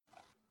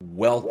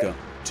Welcome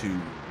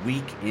to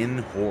Week in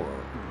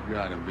Horror. You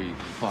gotta be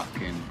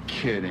fucking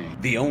kidding.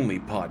 The only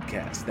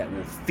podcast that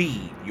will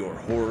feed your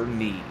horror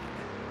need.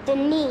 The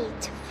need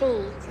to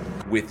feed.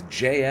 With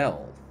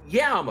JL.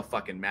 Yeah, I'm a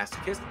fucking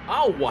masochist.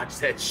 I'll watch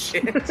that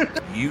shit.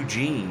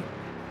 Eugene.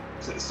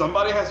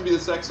 Somebody has to be the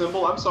sex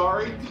symbol, I'm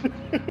sorry.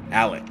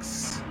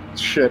 Alex.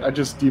 Shit, I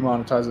just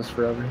demonetize this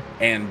forever.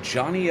 And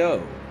Johnny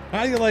O.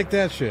 How do you like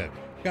that shit?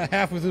 Got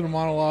halfway through the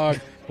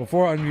monologue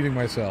before unmuting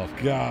myself.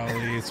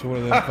 Golly, it's one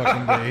of them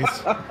fucking days.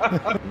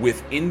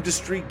 With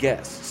industry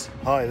guests.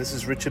 Hi, this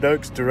is Richard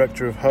Oakes,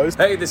 Director of Host.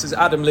 Hey, this is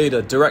Adam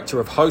Leader, Director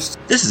of Host.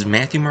 This is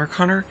Matthew Mark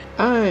Hunter.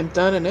 I'm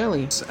Don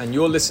Ellie. And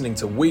you're listening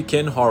to Week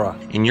in Horror.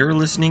 And you're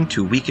listening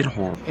to Week in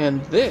Horror.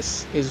 And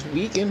this is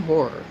Week in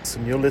Horror.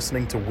 And you're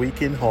listening to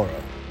Week in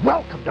Horror.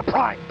 Welcome to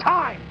prime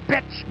time,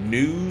 bitch!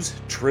 News,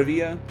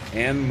 trivia,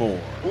 and more.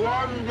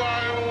 One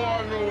by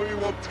one, we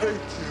will take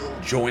you.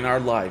 Join our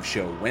live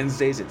show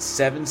Wednesdays at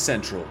 7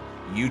 Central,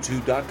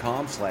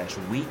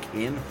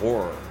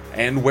 youtube.com/weekinhorror,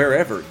 and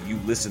wherever you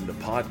listen to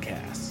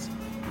podcasts.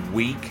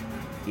 Week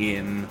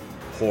in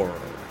Horror.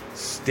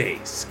 Stay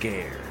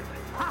scared.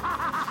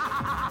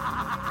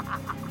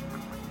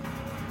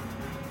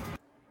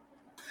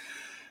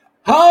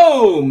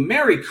 Oh,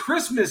 Merry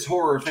Christmas,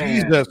 horror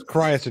fans. Jesus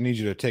Christ, I need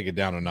you to take it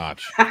down a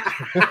notch.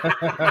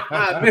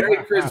 Merry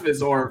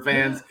Christmas, horror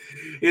fans.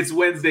 It's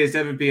Wednesday,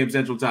 7 p.m.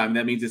 Central Time.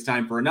 That means it's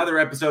time for another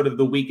episode of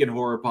the Week in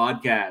Horror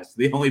podcast,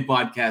 the only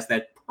podcast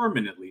that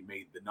permanently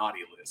made the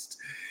naughty list.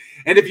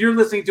 And if you're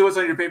listening to us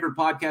on your favorite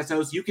podcast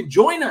host, you can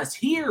join us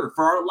here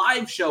for our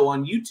live show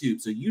on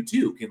YouTube, so you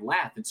too can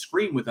laugh and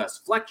scream with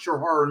us, flex your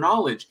horror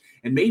knowledge,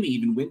 and maybe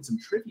even win some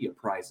trivia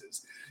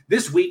prizes.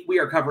 This week, we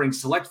are covering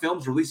select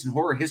films released in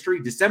horror history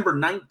December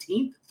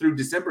 19th through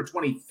December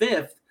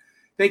 25th.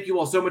 Thank you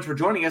all so much for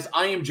joining us.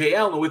 I am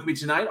JL, and with me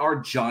tonight are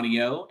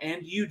Johnny O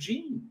and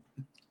Eugene.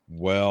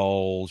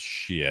 Well,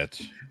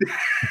 shit.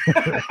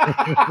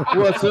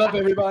 What's up,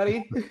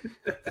 everybody?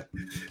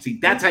 See,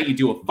 that's how you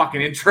do a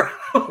fucking intro.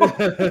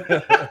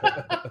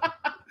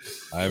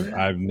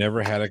 I've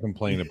never had a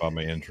complaint about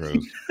my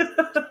intros.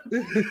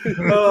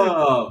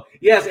 Oh,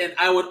 yes, and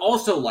I would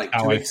also like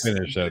how to I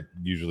finish that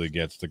usually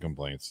gets the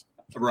complaints.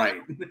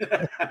 Right.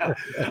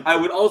 I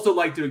would also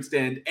like to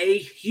extend a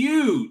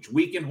huge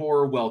Week in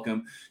Horror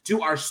welcome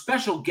to our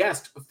special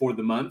guest for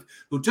the month,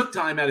 who took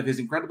time out of his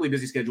incredibly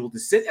busy schedule to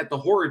sit at the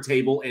horror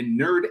table and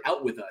nerd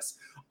out with us.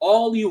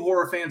 All you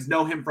horror fans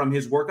know him from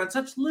his work on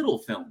such little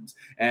films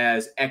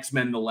as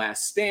X-Men: The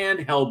Last Stand,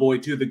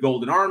 Hellboy 2: The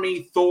Golden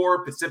Army,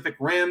 Thor: Pacific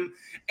Rim,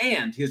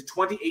 and his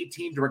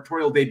 2018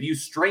 directorial debut,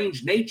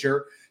 Strange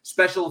Nature,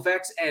 special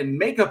effects and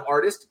makeup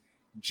artist,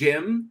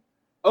 Jim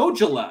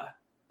Ojala.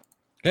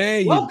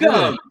 Hey,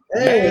 welcome.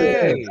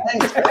 Hey.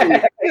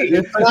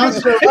 You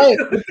pronounced it right.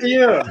 Good for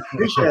you.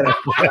 Appreciate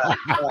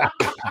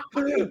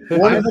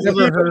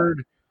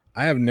it.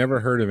 I have never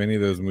heard of any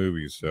of those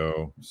movies,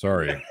 so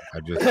sorry.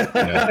 I just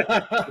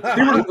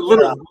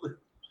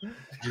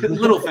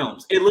little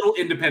films, little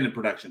independent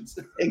productions.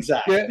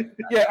 Exactly.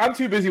 Yeah, I'm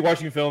too busy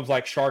watching films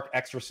like Shark,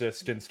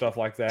 Exorcist, and stuff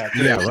like that.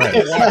 Yeah, right.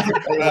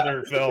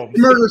 Other films,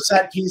 murder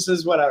set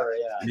pieces, whatever.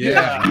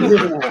 Yeah.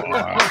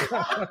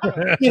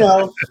 You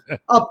know,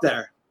 up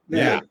there.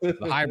 Yeah, the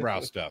highbrow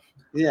stuff.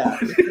 Yeah.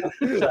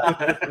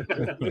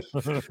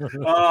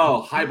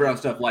 Oh, highbrow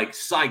stuff like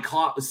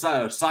Cyclops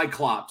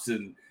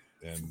and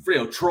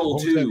Troll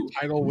 2.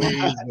 Tidal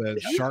Wave,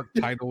 Shark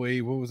Tidal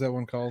Wave. What was that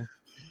one called?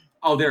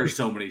 Oh, there are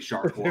so many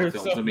shark horror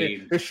films. I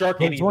mean, there's Shark.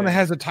 It's one that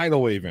has a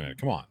tidal wave in it.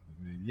 Come on.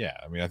 Yeah,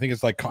 I mean, I think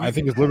it's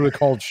literally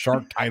called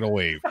Shark Tidal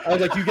Wave. I was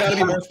like, you got to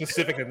be more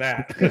specific than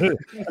that. Right.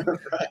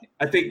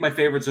 I think my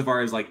favorite so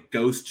far is like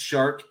Ghost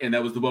Shark, and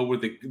that was the one where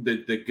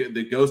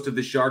the ghost of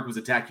the shark was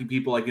attacking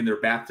people like in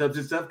their bathtubs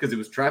and stuff because it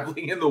was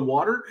traveling in the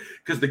water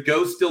because the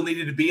ghost still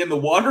needed to be in the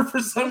water for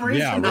some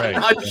reason. Yeah, right.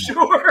 I'm not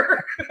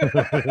sure.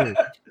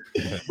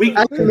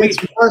 Actually makes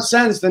more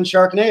sense than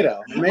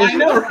Sharknado. I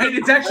know, right?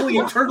 It's actually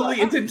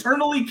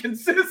internally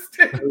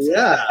consistent.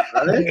 Yeah,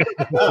 right?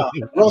 Wow.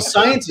 Real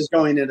science is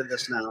going into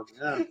this now.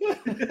 Yeah.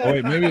 Oh,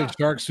 wait, maybe it's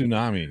Shark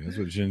Tsunami. That's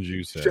what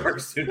Jinju said. Shark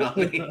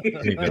Tsunami.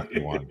 I think that's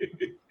the one.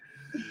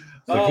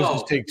 So let's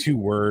just take two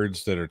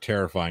words that are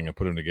terrifying and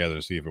put them together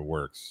to see if it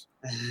works.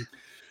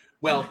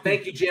 Well,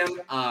 thank you, Jim,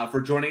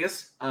 for joining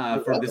us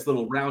for this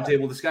little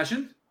roundtable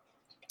discussion.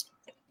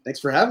 Thanks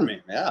for having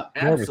me. Yeah,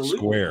 more of a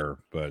square,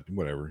 but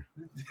whatever.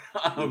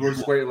 We're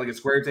square, like a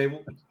square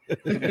table.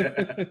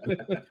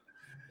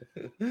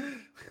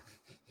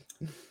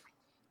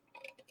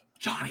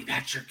 Johnny,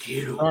 that's your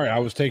cue. Sorry, I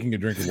was taking a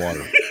drink of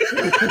water.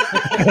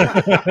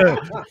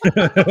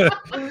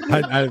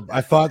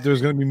 I thought there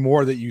was going to be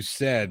more that you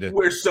said.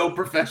 We're so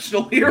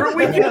professional here at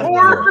Week in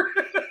Horror.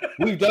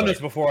 We've done this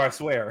before, I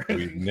swear.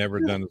 We've never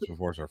done this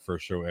before. It's our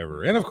first show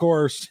ever. And of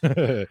course,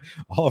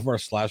 all of our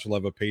Slash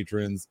Leva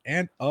patrons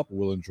and up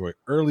will enjoy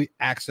early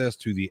access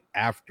to the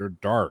After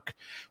Dark,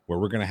 where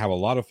we're going to have a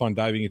lot of fun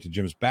diving into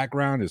Jim's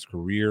background, his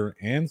career,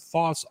 and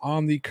thoughts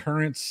on the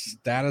current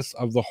status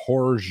of the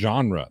horror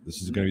genre.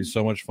 This is going to be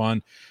so much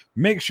fun.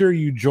 Make sure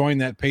you join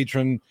that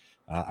patron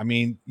I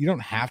mean, you don't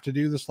have to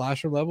do the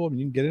slasher level. I mean,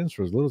 you can get in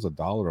for as little as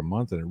 $1 a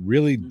month, and it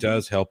really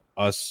does help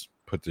us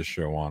put this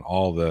show on,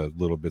 all the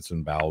little bits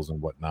and bowels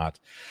and whatnot,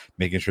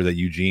 making sure that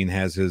Eugene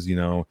has his,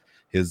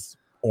 his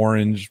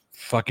orange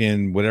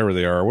fucking whatever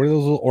they are. What are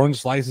those little orange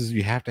slices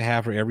you have to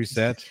have for every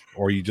set,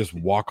 or you just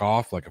walk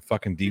off like a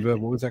fucking diva?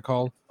 What was that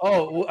called?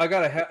 Oh, well, I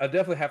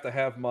definitely have to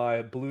have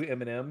my blue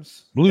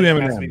M&Ms. Blue It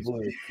M&Ms. has to be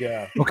blue.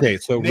 Yeah. Okay,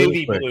 so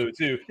navy blue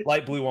too.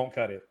 Light blue won't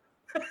cut it.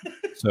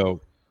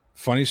 So,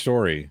 funny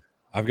story.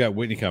 I've got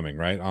Whitney coming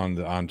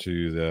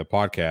onto the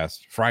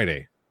podcast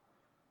Friday.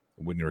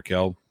 Whitney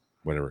Raquel,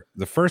 whatever.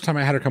 The first time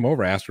I had her come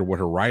over, I asked her what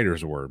her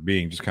writers were,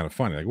 being just kind of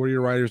funny. Like, what are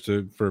your writers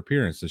for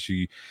appearance? And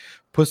she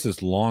puts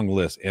this long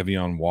list: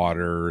 Evian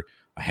water,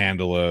 a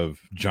handle of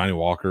Johnny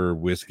Walker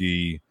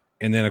whiskey,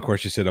 and then of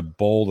course she said a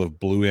bowl of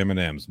blue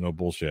M&Ms. No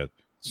bullshit.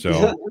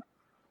 So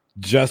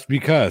just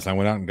because I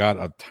went out and got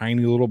a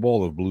tiny little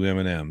bowl of blue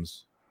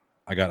M&Ms,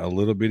 I got a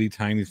little bitty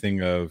tiny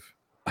thing of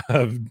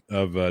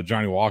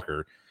Johnny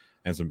Walker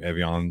and some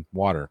Evian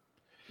water.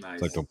 Nice.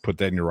 It's like, don't put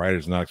that in your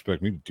writers and not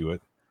expect me to do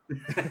it.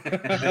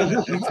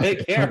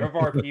 Take care of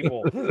our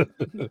people.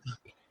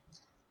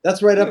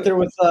 That's right up there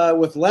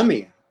with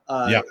Lemmy.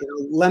 Yeah.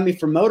 Lemmy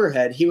from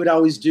Motorhead. He would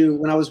always do,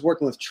 when I was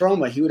working with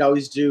Troma, he would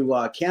always do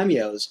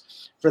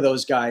cameos for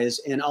those guys,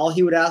 and all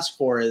he would ask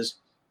for is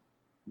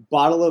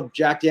bottle of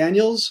Jack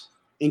Daniels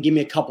and give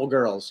me a couple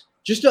girls,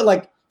 just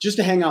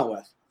to hang out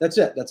with. That's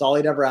it. That's all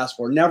he'd ever ask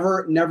for.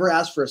 Never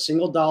ask for a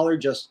single dollar.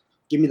 Just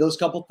give me those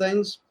couple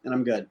things, and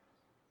I'm good.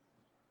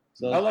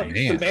 So, I like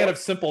the man of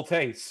simple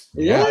tastes.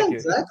 Yeah, like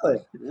exactly.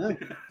 Yeah.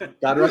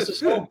 God rest his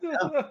soul.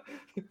 Yeah.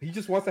 He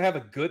just wants to have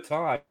a good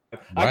time.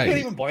 Right. I can't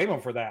even blame him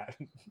for that.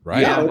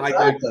 Right. Yeah,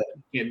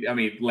 exactly. I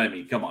mean,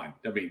 Lemmy, come on.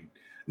 I mean,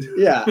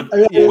 yeah.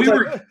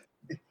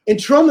 And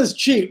Troma's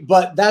cheap,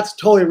 but that's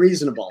totally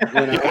reasonable.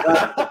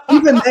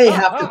 Even they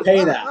have to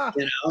pay that.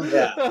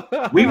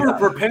 Yeah. We were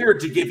prepared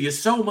to give you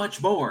so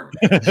much more.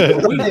 We've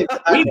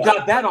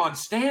got that on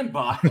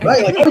standby.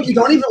 Right? Like, oh, you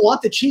don't even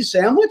want the cheese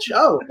sandwich?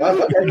 Oh,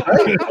 okay,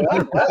 great.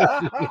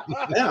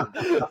 Yeah,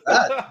 not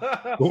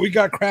bad. But we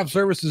got craft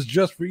services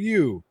just for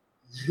you.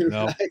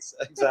 No.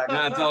 Exactly.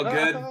 That's all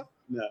good.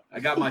 No. I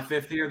got my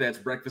fifth here. That's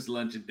breakfast,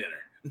 lunch, and dinner.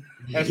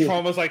 As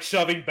Troma's like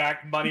shoving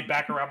money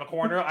back around the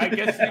corner. I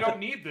guess you don't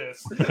need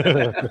this.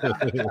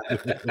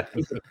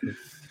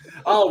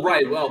 All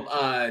right. Well,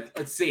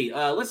 let's see.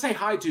 Let's say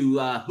hi to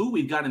who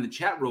we've got in the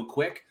chat real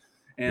quick.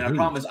 And I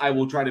promise I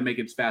will try to make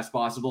it as fast as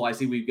possible. I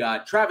see we've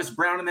got Travis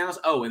Brown in the house.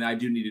 Oh, and I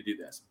do need to do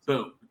this.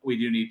 Boom. We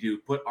do need to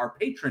put our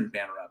patron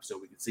banner up so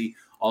we can see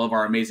all of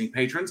our amazing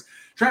patrons.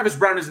 Travis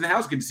Brown is in the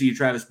house. Good to see you,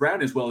 Travis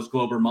Brown, as well as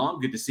Glober Mom.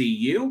 Good to see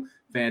you.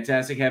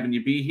 Fantastic having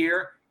you be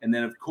here. And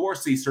then, of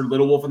course, the Sir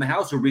Little Wolf in the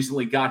house, who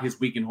recently got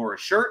his Week in Horror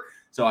shirt.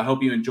 So I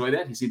hope you enjoy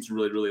that. He seems to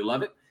really, really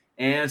love it.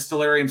 And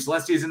Stellarium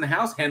Celestia is in the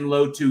house.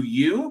 Hello to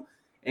you.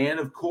 And,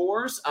 of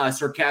course,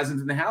 Sir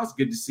Chasm's in the house.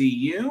 Good to see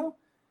you.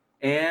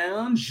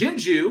 And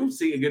Jinju,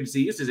 good to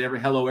see you. Says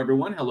hello,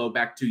 everyone. Hello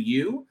back to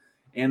you.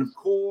 And, of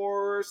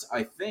course,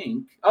 I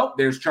think,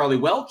 there's Charlie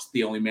Welch,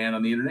 the only man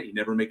on the internet you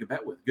never make a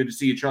bet with. Good to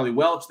see you, Charlie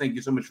Welch. Thank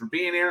you so much for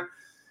being here.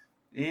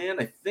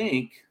 And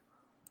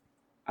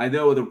I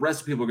know the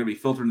rest of people are going to be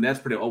filtering. That's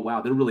pretty. Oh,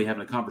 wow. They're really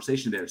having a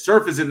conversation there.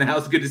 Surf is in the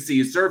house. Good to see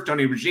you, Surf.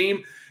 Tony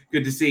Regime.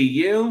 Good to see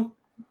you.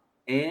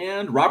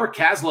 And Robert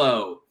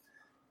Caslow.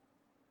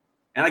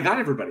 And I got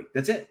everybody.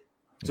 That's it.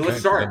 So let's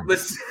start.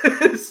 Let's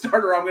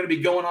start, or I'm going to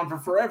be going on for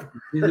forever.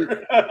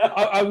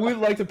 I would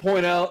like to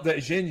point out that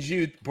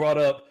Jinju brought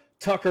up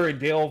Tucker and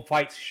Dale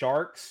Fights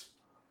Sharks.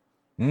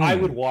 I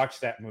would watch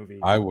that movie.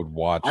 I would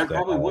watch that. I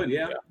probably would,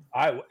 yeah.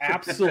 I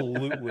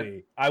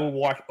absolutely. I would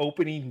watch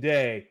opening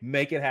day.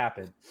 Make it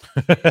happen.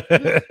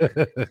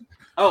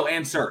 Oh,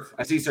 and Surf.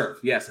 I see Surf.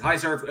 Yes. Hi,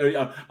 Surf.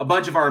 A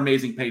bunch of our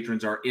amazing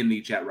patrons are in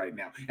the chat right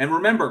now. And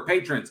remember,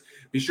 patrons,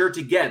 be sure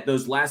to get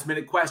those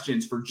last-minute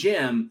questions for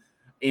Jim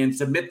and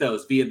submit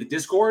those via the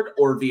Discord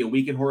or via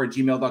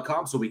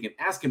weekinhorror@gmail.com so we can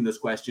ask him those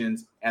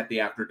questions at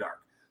the After Dark.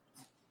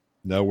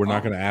 No, we're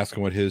not going to ask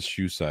him what his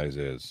shoe size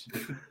is.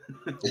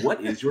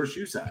 What is your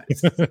shoe size?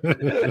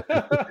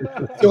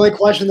 The only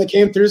question that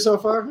came through so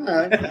far? All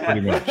right. Pretty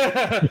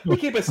much. We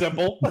keep it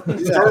simple.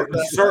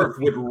 Surf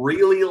would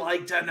really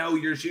like to know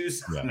your shoe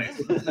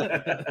size.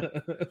 Yeah.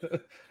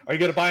 Are you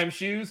going to buy him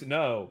shoes?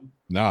 No.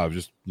 No,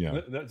 just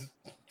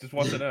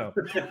wants to know.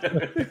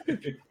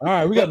 All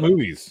right, we got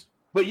movies.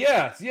 But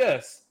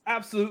yes,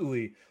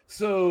 absolutely.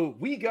 So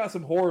we got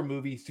some horror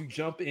movies to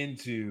jump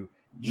into.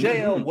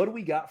 JL, what do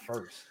we got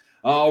first?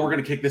 Oh, we're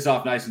going to kick this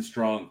off nice and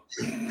strong.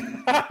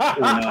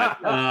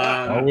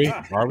 Are we?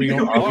 Are we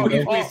going?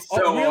 Okay,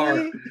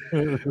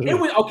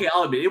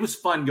 I'll admit, it was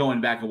fun going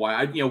back a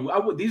while.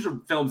 These are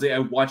films that I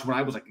watched when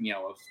I was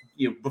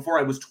before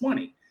I was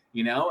 20.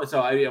 So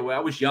I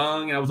was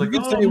young and I was like, you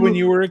could say when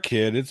you were a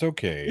kid, it's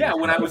okay. Yeah,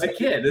 when I was a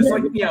kid, it's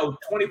like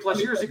 20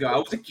 plus years ago. I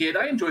was a kid.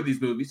 I enjoyed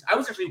these movies. I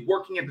was actually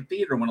working at the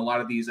theater when a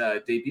lot of these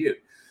debuted.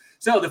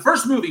 So the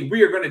first movie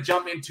we are going to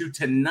jump into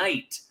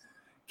tonight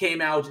came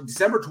out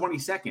December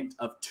 22nd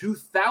of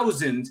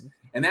 2000,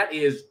 and that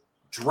is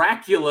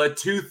Dracula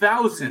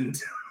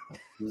 2000.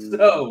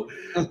 So,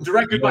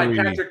 directed by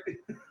Patrick.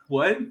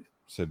 What?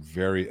 Said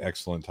very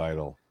excellent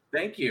title.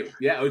 Thank you.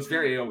 Yeah, it was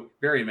very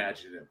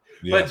imaginative.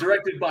 Yeah. But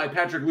directed by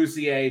Patrick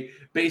Lussier,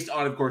 based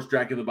on, of course,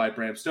 Dracula by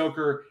Bram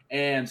Stoker,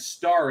 and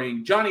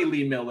starring Johnny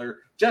Lee Miller,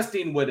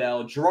 Justine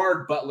Waddell,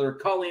 Gerard Butler,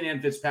 Colleen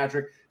Ann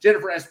Fitzpatrick,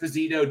 Jennifer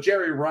Esposito,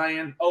 Jerry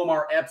Ryan,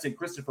 Omar Epps, and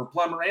Christopher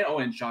Plummer,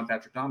 and Sean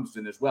Patrick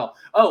Thompson as well.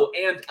 Oh,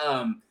 and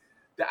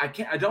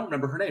I don't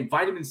remember her name.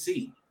 Vitamin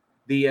C,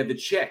 the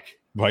chick.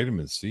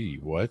 Vitamin C.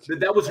 What?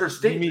 That was her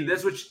statement.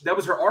 That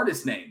was her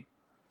artist name.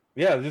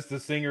 Yeah, just the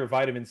singer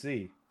Vitamin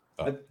C.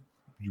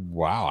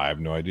 Wow, I have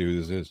no idea who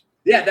this is.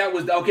 Yeah, that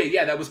was okay.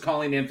 Yeah, that was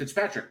Colleen Ann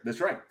Fitzpatrick.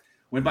 That's right.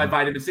 Went by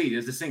Vitamin C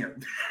as the singer.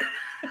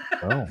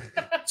 Oh,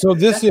 so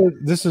this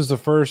is the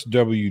first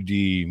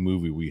WD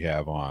movie we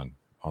have on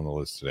the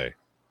list today.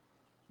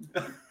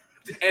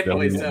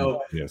 Anyway,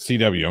 so yeah,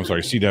 CW. I'm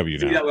sorry,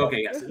 CW now. CW,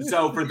 okay, yes.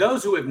 So for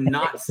those who have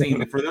not seen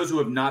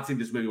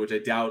this movie, which I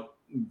doubt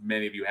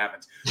many of you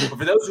haven't, but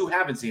for those who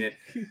haven't seen it,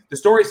 the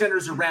story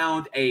centers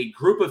around a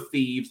group of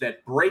thieves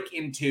that break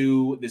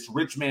into this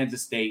rich man's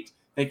estate,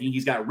 thinking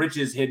he's got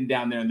riches hidden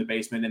down there in the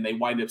basement, and they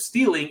wind up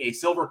stealing a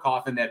silver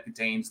coffin that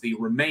contains the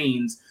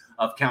remains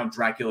of Count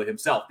Dracula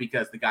himself,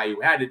 because the guy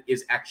who had it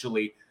is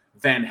actually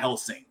Van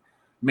Helsing,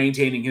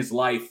 maintaining his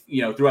life,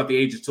 throughout the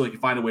ages until he can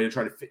find a way to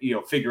try to,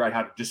 figure out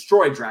how to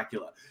destroy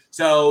Dracula.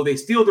 So they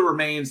steal the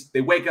remains,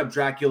 they wake up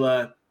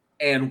Dracula,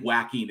 and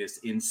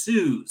wackiness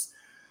ensues.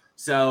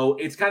 So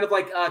it's kind of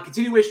like a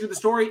continuation of the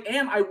story.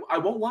 And I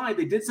won't lie,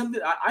 they did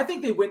something. I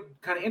think they went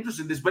kind of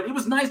interested in this, but it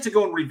was nice to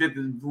go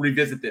and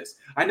revisit this.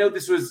 I know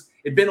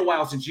it'd been a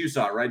while since you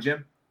saw it, right,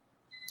 Jim?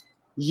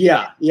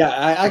 Yeah.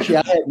 I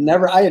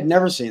had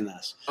never seen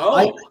this.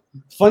 Oh,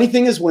 funny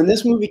thing is, when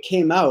this movie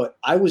came out,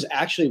 I was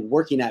actually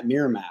working at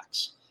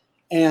Miramax,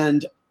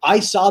 and I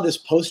saw this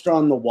poster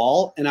on the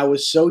wall, and I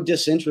was so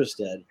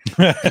disinterested.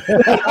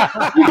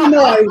 Even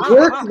though I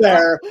worked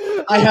there,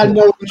 I had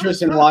no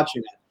interest in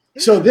watching it.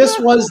 So this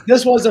was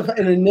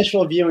an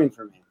initial viewing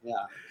for me. Yeah.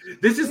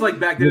 This is like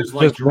back then. It was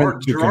like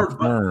Gerard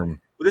Butler. Well,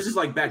 this is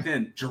like back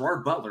then.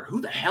 Gerard Butler. Who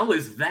the hell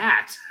is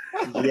that?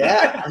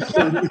 Yeah.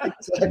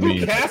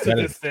 Who casted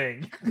this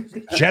thing?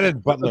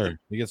 Jared Butler.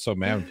 He gets so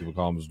mad when people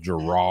call him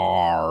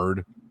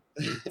Gerard.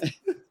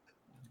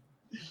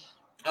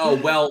 Oh,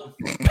 well.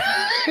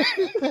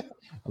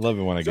 I love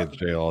it when I get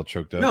Jay all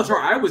choked up. No,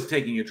 sorry. I was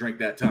taking a drink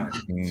that time.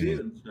 See,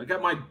 I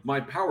got my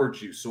power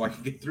juice so I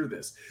can get through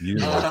this.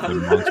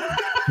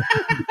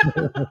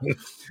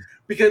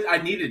 Because I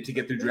needed to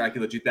get through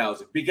Dracula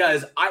 2000.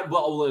 Because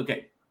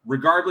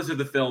regardless of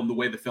the film, the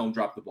way the film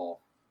dropped the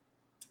ball,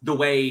 the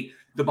way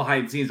the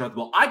behind the scenes dropped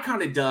the ball, I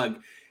kind of dug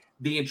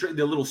the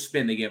little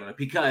spin they gave on it,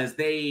 because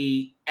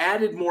they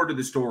added more to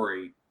the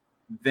story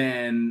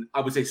than I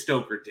would say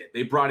Stoker did.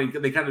 They brought in,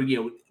 they kind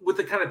of, with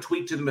the kind of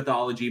tweak to the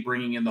mythology,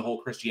 bringing in the whole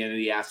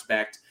Christianity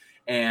aspect,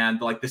 and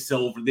like the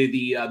silver,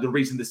 the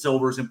reason the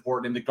silver is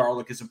important and the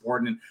garlic is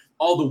important, and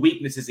all the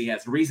weaknesses he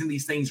has, the reason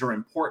these things are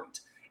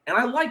important. And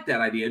I like that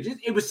idea.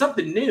 It was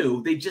something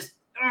new. They just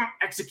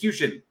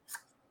execution.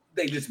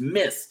 They just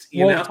missed.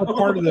 You know, so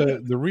part of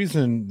the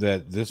reason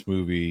that this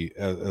movie,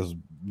 as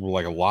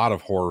like a lot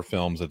of horror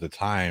films at the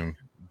time,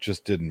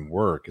 just didn't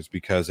work is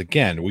because,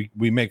 again,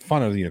 we make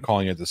fun of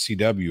calling it the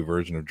CW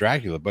version of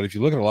Dracula, but if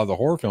you look at a lot of the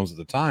horror films at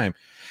the time,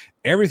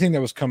 everything that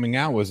was coming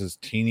out was this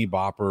teeny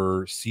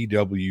bopper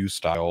CW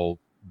style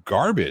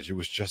garbage. It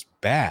was just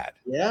bad.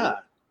 Yeah.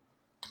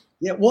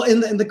 Well,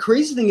 and the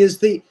crazy thing is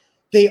they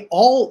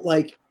all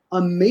like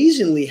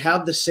amazingly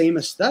have the same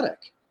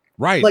aesthetic.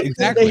 Right. Like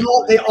exactly.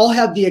 They all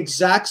have the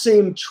exact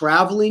same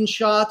traveling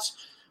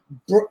shots.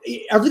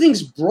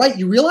 Everything's bright.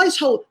 You realize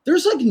how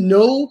there's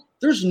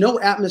no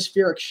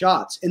atmospheric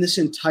shots in this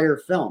entire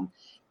film.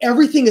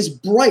 Everything is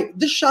bright.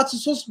 This shot's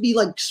supposed to be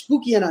like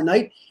spooky and at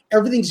night.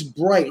 Everything's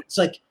bright. It's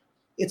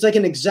like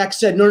an exec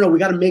said, no, we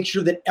got to make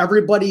sure that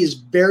everybody is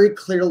very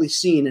clearly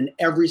seen in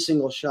every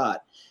single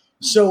shot.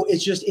 So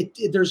it's just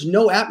there's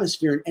no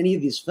atmosphere in any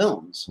of these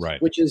films,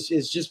 right? Which is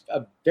just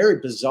a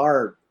very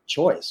bizarre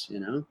choice,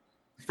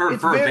 For a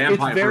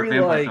vampire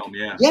film,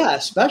 yeah,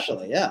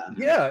 especially, yeah.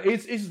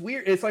 It's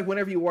weird. It's like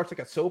whenever you watch like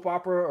a soap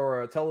opera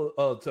or a television.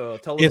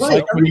 It's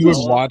like when you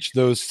would watch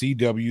those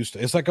CW.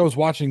 It's like I was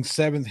watching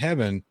Seventh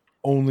Heaven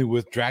only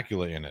with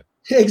Dracula in it.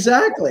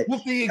 Exactly,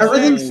 with the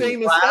exact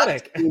same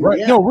aesthetic. Right?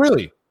 Yeah. No,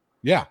 really,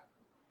 yeah.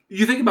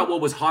 You think about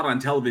what was hot on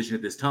television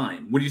at this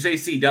time. When you say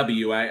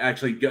CW, I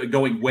actually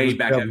going way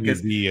back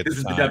because this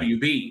was the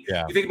WB.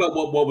 Yeah. You think about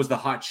what was the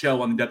hot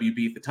show on the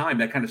WB at the time.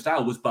 That kind of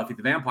style was Buffy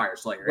the Vampire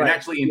Slayer. Right. And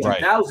actually in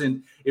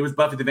 2000, it was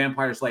Buffy the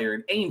Vampire Slayer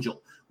and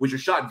Angel, which are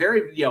shot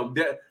very,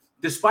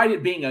 despite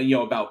it being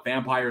about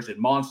vampires and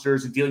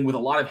monsters and dealing with a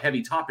lot of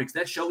heavy topics,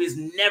 that show is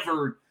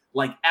never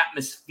like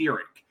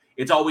atmospheric.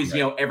 It's always,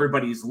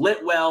 everybody's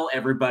lit well,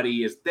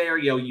 everybody is there,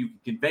 you can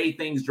convey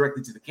things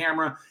directly to the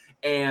camera.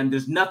 And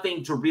there's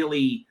nothing to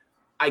really,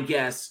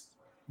 there's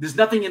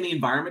nothing in the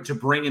environment to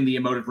bring in the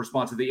emotive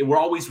response. We're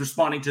always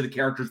responding to the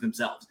characters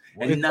themselves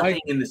and nothing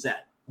in the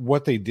set.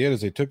 what they did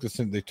is they took the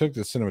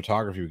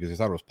cinematography because they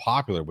thought it was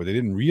popular. What they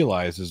didn't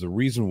realize is the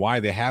reason why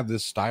they have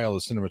this style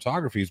of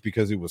cinematography is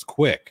because it was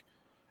quick.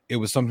 It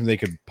was something they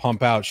could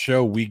pump out,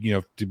 show week,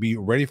 to be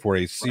ready for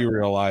a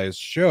serialized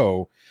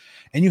show.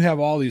 And you have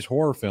all these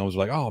horror films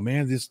like, oh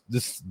man,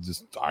 this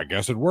I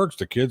guess it works.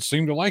 The kids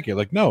seem to like it.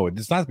 Like, no,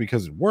 it's not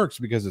because it works,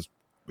 because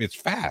it's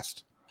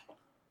fast.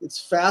 It's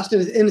fast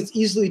and it's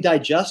easily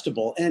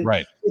digestible. And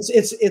right.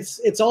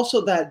 It's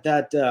also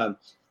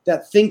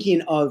that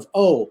thinking of,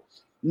 oh,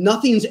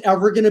 nothing's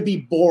ever going to be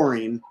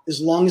boring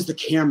as long as the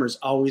camera's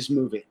always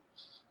moving.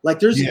 Like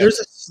there's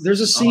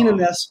a scene in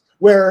this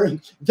where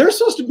they're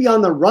supposed to be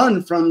on the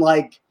run from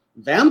like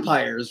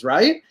vampires,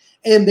 right?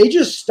 And they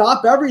just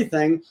stop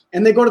everything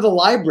and they go to the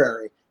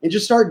library and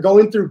just start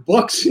going through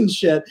books and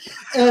shit.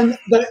 And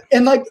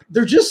like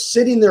they're just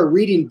sitting there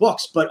reading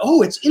books, but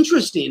oh, it's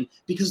interesting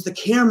because the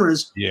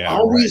camera's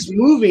always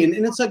moving.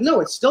 And it's like,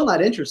 no, it's still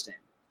not interesting.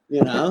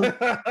 Yeah,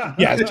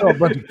 it's still a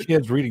bunch of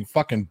kids reading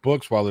fucking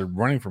books while they're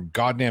running from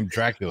goddamn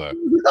Dracula.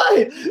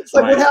 Right. It's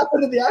like, what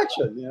happened to the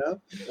action?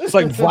 It's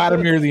like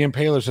Vladimir the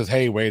Impaler says,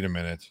 hey, wait a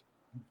minute.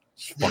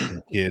 These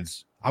fucking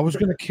kids. I was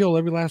going to kill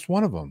every last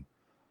one of them.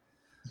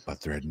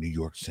 But they're at New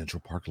York Central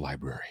Park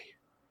Library.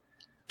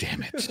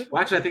 Damn it.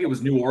 Well, actually, I think it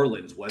was New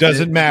Orleans.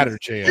 Doesn't matter,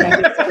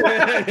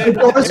 JL. The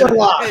doors are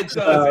locked.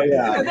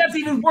 And that's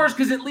even worse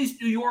because at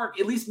least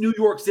New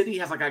York City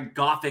has like a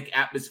gothic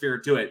atmosphere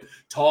to it.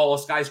 Tall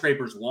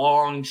skyscrapers,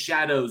 long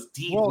shadows,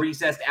 deep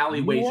recessed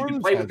alleyways. You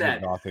can play with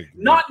that.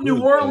 Not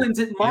New Orleans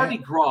at Mardi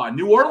Gras.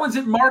 New Orleans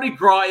at Mardi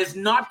Gras is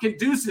not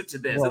conducive to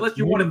this, unless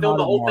you want to build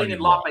the whole thing in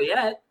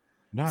Lafayette.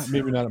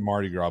 Maybe not at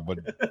Mardi Gras, but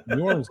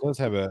New Orleans does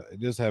have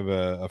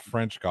a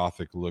French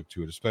Gothic look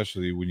to it,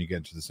 especially when you get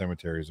into the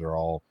cemeteries.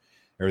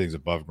 Everything's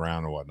above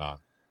ground and whatnot.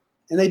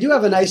 And they do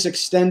have a nice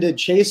extended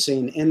chase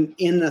scene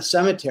in the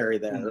cemetery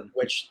there,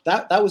 which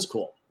that was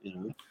cool.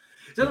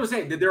 So I was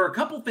saying that there are a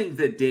couple things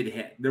that did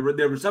hit. There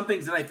were some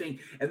things that I think,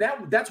 and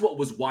that's what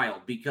was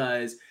wild,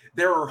 because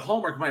there are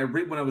hallmarks.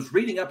 When I was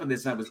reading up on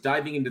this and I was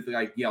diving into the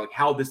idea like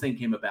how this thing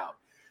came about.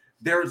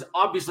 There's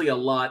obviously a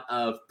lot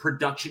of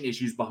production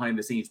issues behind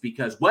the scenes,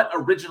 because what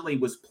originally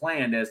was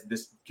planned as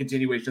this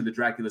continuation of the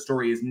Dracula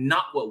story is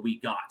not what we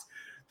got.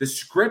 The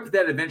script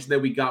that eventually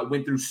we got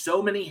went through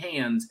so many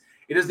hands,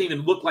 it doesn't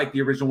even look like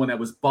the original one that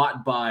was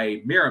bought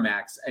by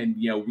Miramax. And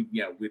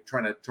we're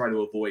trying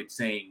to avoid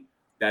saying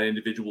that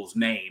individual's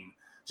name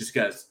just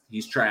because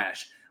he's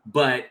trash.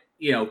 But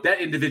that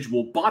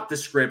individual bought the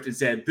script and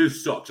said,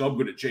 "This sucks, I'm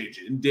going to change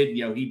it," and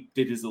he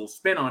did his little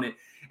spin on it.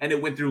 And it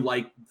went through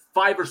like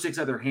 5 or 6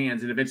 other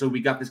hands. And eventually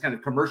we got this kind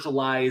of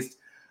commercialized.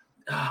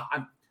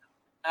 The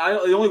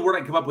only word I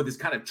can come up with is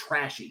kind of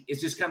trashy. It's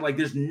just kind of like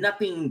there's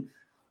nothing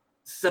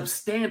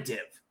substantive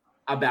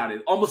about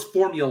it. Almost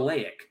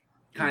formulaic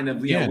kind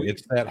of.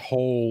 It's that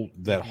whole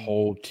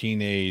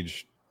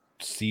teenage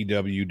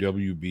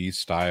CWWB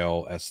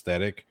style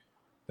aesthetic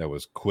that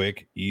was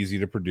quick, easy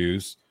to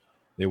produce.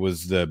 It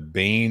was the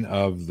bane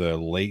of the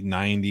late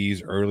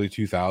 90s, early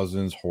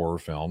 2000s horror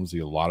films.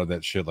 A lot of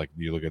that shit, like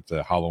you look at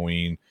the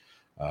Halloween,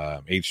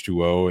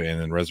 H2O,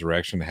 and then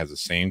Resurrection, has the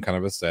same kind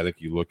of aesthetic.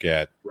 You look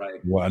at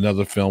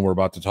another film we're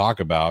about to talk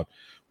about,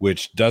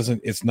 which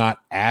it's not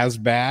as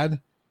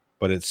bad,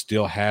 but it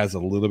still has a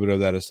little bit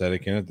of that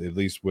aesthetic in it, at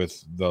least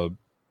with the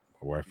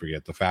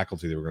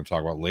faculty that we're going to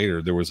talk about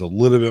later. There was a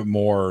little bit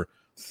more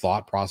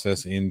thought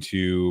process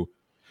into.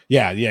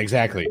 Yeah,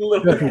 exactly.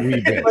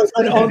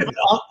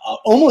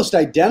 Almost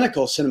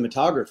identical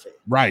cinematography.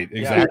 Right,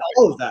 exactly.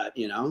 All of that,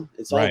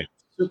 it's all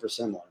super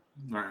similar.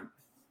 Right.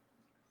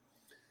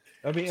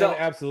 I mean,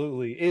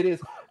 absolutely. It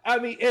is. I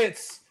mean,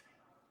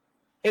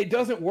 it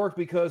doesn't work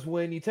because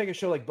when you take a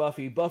show like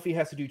Buffy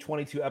has to do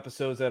 22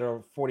 episodes that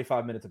are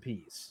 45 minutes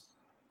apiece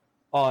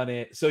on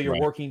it. So you're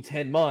working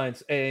 10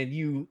 months and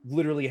you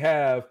literally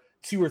have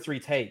 2 or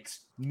 3 takes.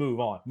 Move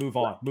on.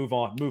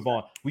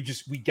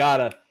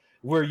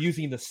 We're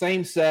using the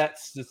same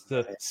sets, it's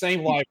the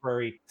same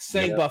library,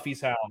 same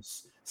Buffy's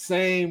house,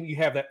 same. You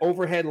have that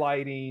overhead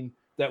lighting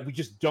that we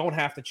just don't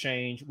have to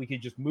change. We can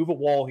just move a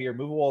wall here,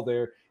 move a wall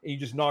there, and you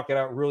just knock it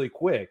out really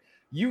quick.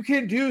 You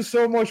can do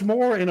so much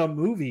more in a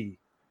movie.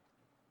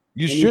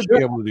 You should be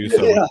able to do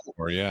so much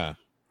more, yeah.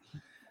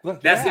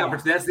 That's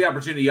the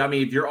opportunity. I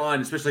mean,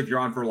 especially if you're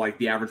on for like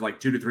the average like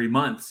 2 to 3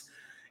 months,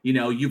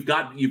 you've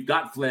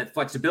got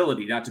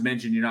flexibility. Not to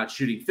mention you're not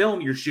shooting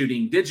film, you're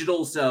shooting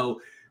digital, so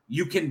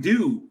you can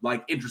do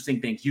like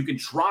interesting things. You can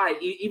try,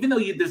 even though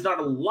there's not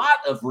a lot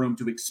of room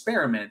to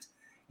experiment.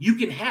 You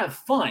can have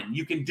fun.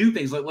 You can do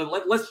things like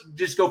let's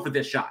just go for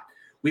this shot.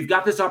 We've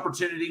got this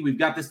opportunity. We've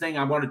got this thing.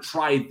 I want to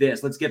try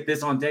this. Let's get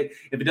this on tape.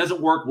 If it doesn't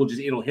work,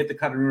 it'll hit the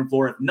cutting room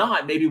floor. If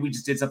not, maybe we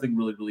just did something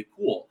really, really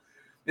cool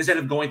instead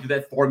of going through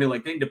that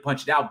formulaic thing to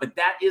punch it out. But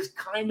that is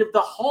kind of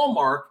the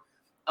hallmark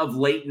of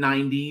late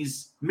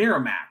 90s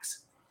Miramax.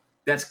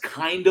 That's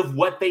kind of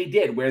what they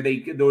did, where they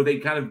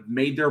kind of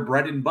made their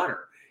bread and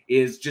butter.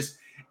 Is just,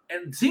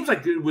 and it seems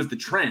like it was the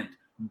trend.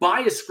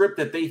 Buy a script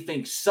that they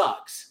think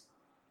sucks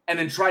and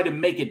then try to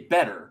make it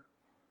better.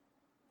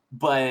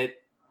 But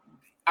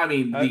I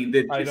mean,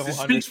 it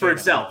speaks for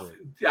itself.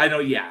 I know,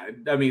 yeah.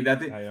 I mean, that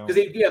because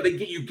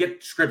you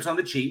get scripts on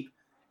the cheap,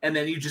 and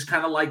then you just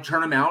kind of like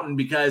turn them out, and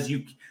because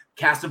you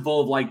cast them full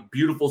of like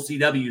beautiful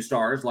CW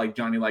stars, like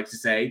Johnny likes to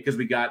say, because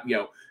we got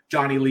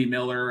Johnny Lee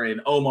Miller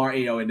and Omar,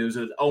 and there's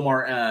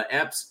Omar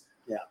Epps,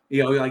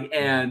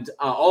 and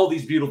all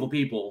these beautiful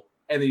people,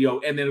 and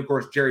then of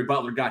course Jerry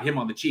Butler got him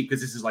on the cheap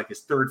because this is like his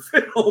third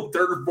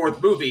or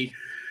fourth movie,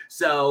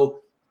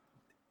 so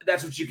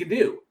that's what you can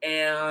do,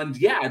 and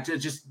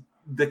just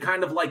the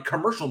kind of like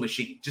commercial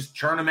machine, just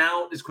churn them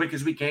out as quick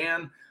as we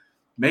can,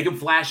 make them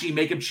flashy,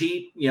 make them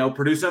cheap,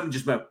 produce them,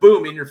 just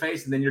boom in your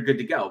face, and then you're good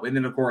to go. And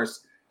then of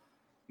course,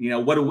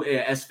 what do we,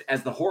 as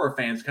the horror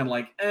fans, kind of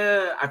like,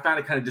 I found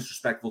it kind of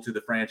disrespectful to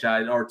the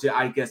franchise, or to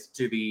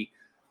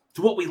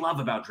what we love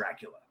about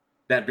Dracula,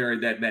 that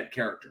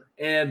character.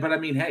 But I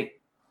mean, hey,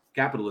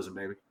 capitalism,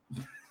 baby.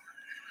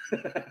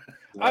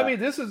 I mean,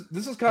 this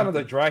is kind of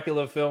the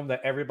Dracula film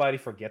that everybody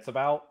forgets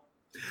about.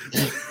 For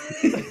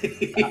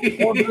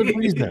good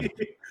reason.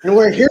 And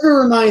we're here to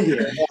remind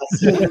you.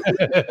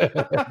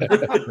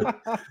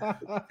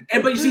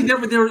 But you see, there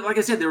were, like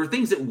I said, there were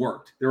things that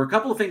worked. There were a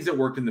couple of things that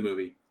worked in the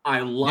movie.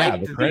 I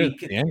liked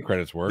the end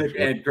credits worked. The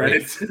end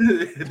credits.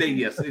 They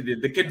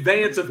did. The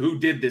conveyance of who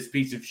did this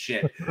piece of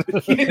shit.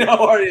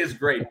 It is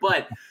great.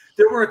 But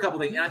there were a couple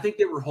things, and I think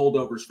they were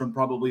holdovers from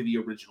probably the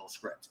original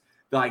script.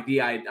 Like the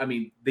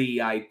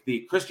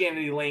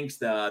Christianity links,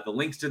 the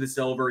links to the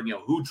silver,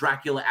 who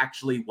Dracula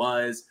actually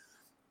was.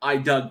 I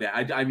dug that.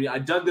 I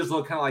dug this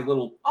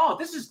little oh,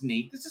 this is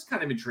neat. This is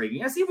kind of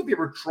intriguing. I see what they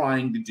were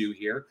trying to do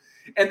here.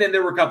 And then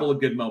there were a couple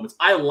of good moments.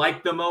 I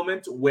like the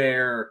moment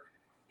where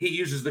he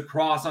uses the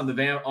cross on the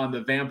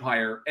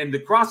vampire, and the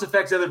cross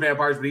affects other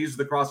vampires, but he uses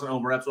the cross on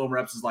Omar Epps. Omar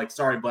Epps is like,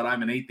 sorry, but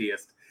I'm an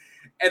atheist.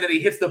 And then he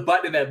hits the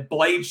button and that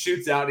blade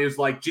shoots out. And he was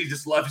like,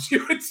 Jesus loves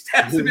you, and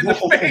stabs him in the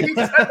face.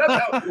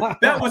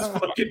 That was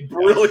fucking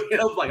brilliant.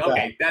 I was like,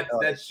 okay,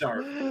 that's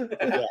sharp.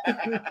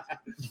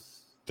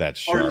 That's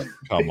sharp.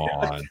 Come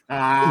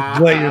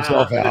on. Lay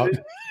yourself out.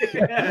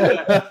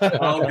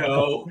 I'll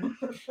go.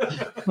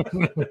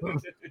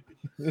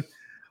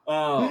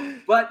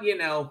 But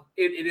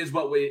it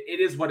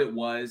is what it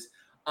was.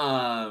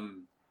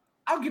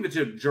 I'll give it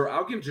to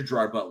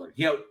Gerard Butler.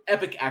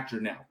 Epic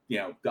actor now.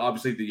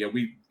 Obviously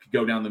we could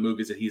go down the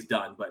movies that he's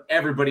done, but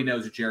everybody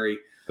knows that Jerry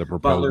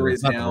Butler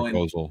is now in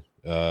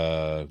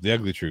The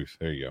Ugly Truth.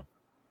 There you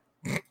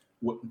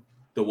go.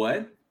 The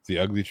what? The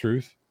Ugly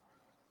Truth.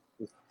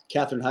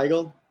 Katherine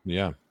Heigl.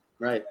 Yeah.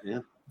 Right. Yeah.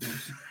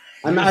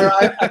 I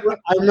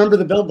remember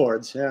the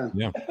billboards. Yeah.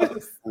 Yeah.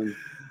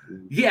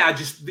 Yeah,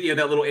 just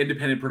that little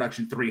independent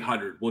production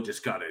 300. We'll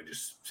just gotta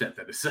just set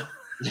that aside.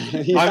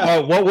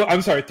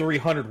 I'm sorry,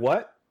 300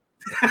 what?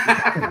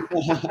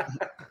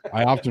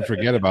 I often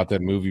forget about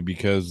that movie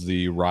because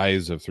the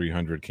Rise of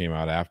 300 came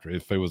out after.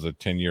 If it was a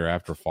 10-year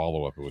after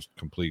follow-up, it was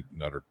complete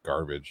and utter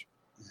garbage.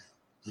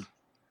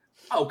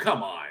 Oh,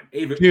 come on.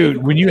 Dude,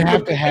 when you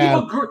have to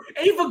have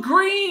Ava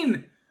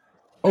Green.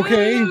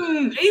 Okay.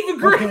 Ava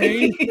Green.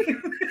 Okay.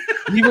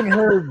 Even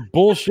her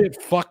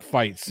bullshit fuck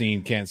fight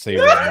scene can't save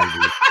that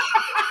movie.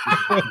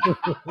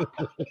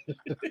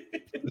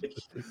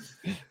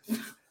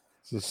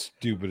 It's the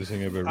stupidest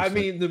thing I've ever seen. I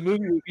mean, the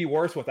movie would be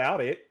worse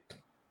without it.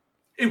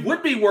 It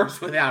would be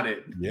worse without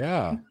it.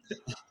 Yeah.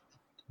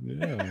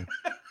 Yeah.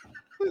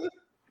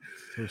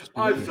 So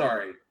I'm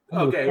sorry.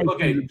 Okay.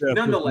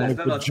 Nonetheless,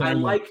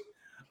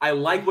 I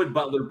like what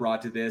Butler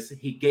brought to this.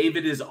 He gave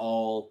it his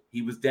all.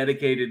 He was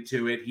dedicated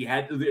to it. He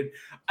had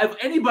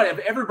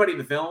everybody in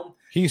the film.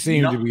 He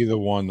seemed to be the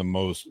one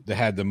that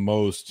had the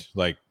most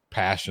like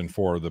passion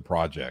for the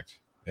project.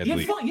 He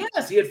had fun.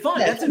 Yes, he had fun.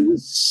 Yeah, he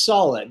was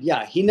solid.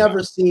 Yeah, he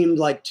never seemed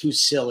like too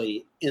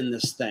silly in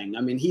this thing.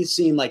 I mean, he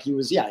seemed like he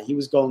was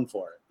going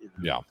for it.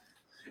 Yeah.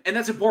 And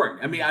that's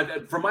important. I mean,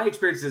 from my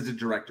experience as a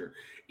director,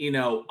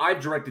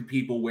 I've directed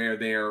people where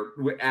they're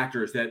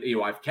actors that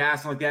I've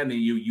cast like that, and then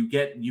you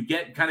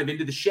get kind of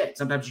into the shit.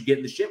 Sometimes you get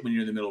in the shit when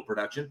you're in the middle of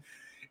production,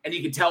 and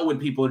you can tell when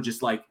people are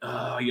just like,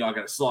 oh, I got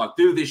to slog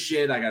through this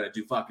shit. I got to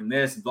do fucking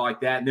this and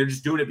like that, and they're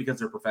just doing it because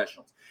they're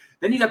professionals.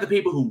 Then you got the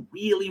people who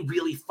really,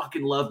 really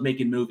fucking love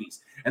making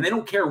movies, and they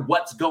don't care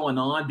what's going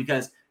on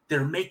because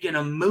they're making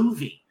a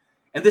movie,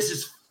 and this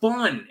is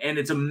fun and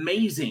it's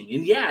amazing,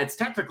 and yeah, it's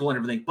technical and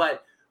everything,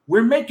 but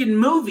we're making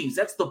movies.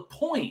 That's the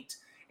point.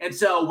 And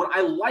so when I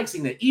like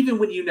seeing that, even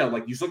when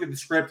like you look at the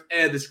script,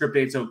 the script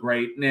ain't so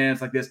great,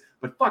 it's like this,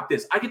 but fuck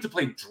this, I get to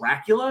play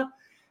Dracula,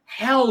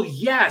 hell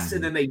yes,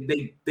 and then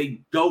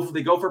they go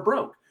for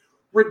broke,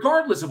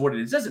 regardless of what it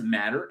is, doesn't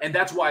matter, and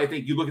that's why I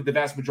think you look at the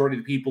vast majority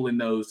of the people in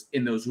those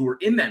who are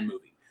in that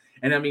movie,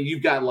 and I mean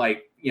you've got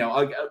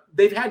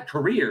they've had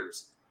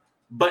careers,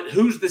 but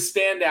who's the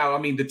standout? I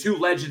mean the two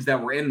legends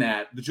that were in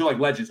that, the two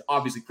legends,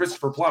 obviously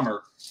Christopher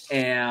Plummer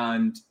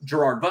and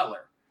Gerard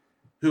Butler.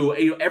 Who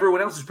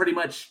everyone else is pretty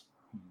much,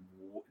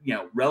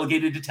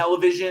 relegated to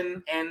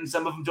television, and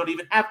some of them don't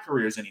even have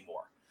careers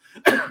anymore.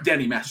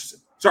 Danny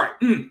Masterson. Sorry,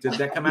 did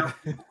that come out?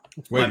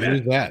 Wait,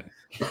 who's that?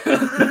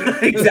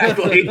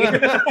 Exactly.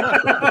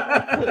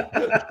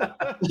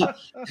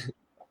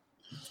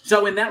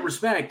 So in that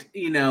respect,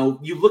 you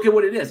look at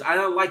what it is. I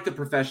don't like the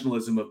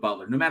professionalism of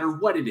Butler, no matter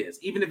what it is,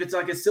 even if it's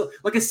like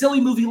a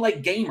silly movie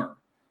like Gamer.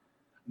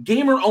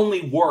 Gamer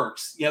only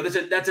works.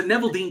 That's a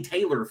Neville Dean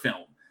Taylor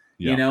film.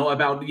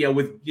 About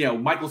with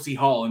Michael C.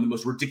 Hall in the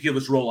most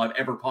ridiculous role I've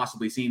ever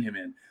possibly seen him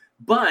in.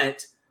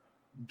 But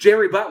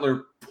Jerry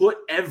Butler put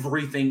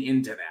everything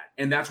into that,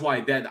 and that's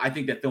why I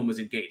think that film was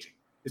engaging.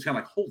 It's kind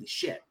of like, holy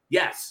shit,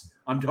 yes,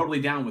 I'm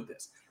totally down with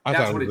this. I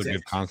thought it was a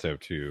good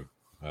concept too.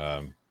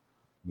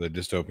 The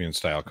dystopian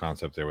style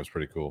concept there was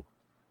pretty cool.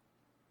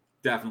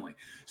 Definitely.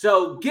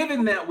 So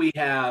given that we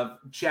have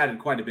chatted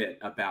quite a bit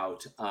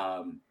about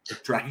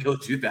Dracula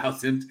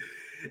 2000,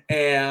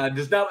 and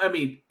there's no,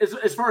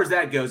 as far as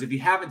that goes, if you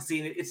haven't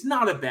seen it, it's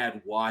not a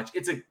bad watch.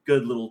 It's a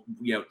good little,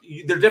 there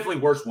are definitely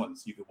worse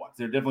ones you could watch.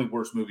 There are definitely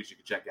worse movies you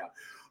could check out.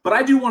 But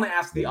I do want to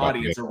ask the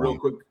audience a real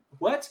quick,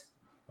 what?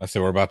 I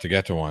said we're about to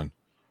get to one.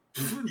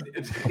 I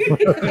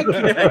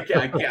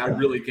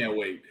really can't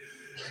wait.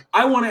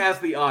 I want to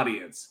ask the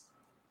audience,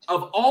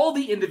 of all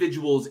the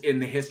individuals in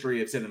the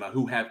history of cinema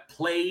who have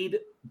played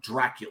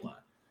Dracula,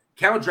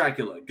 Count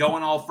Dracula,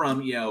 going all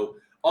from,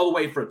 all the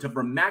way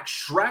from Max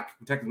Schreck,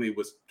 who technically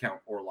was Count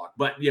Orlok,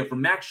 but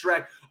from Max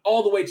Schreck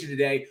all the way to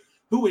today,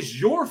 who is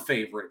your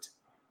favorite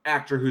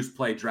actor who's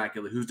played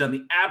Dracula, who's done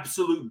the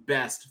absolute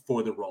best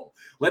for the role?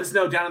 Let us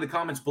know down in the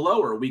comments below,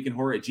 or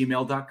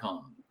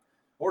weekinhorror@gmail.com,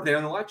 or there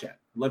in the live chat.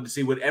 Love to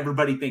see what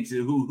everybody thinks,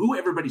 who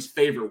everybody's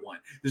favorite one.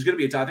 There's going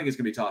to be I think it's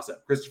going to be a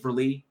toss-up. Christopher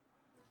Lee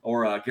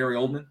or Gary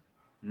Oldman.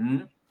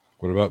 Mm-hmm.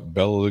 What about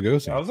Bela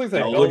Lugosi? I was going to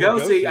say Bela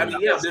Lugosi.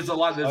 There's a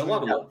lot of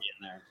love. In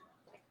there.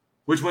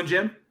 Which one,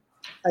 Jim?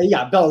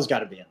 Bella's got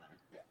to be in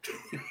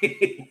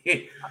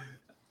there.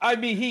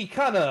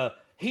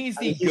 He's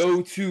the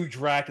go-to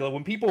Dracula.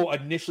 When people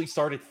initially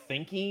started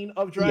thinking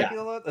of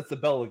Dracula, that's the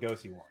Bela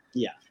Lugosi one.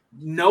 Yeah.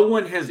 No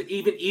one has,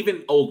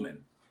 even Oldman.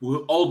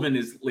 Oldman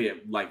is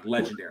like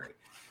legendary.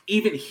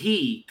 Even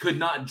he could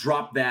not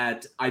drop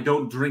that I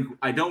don't drink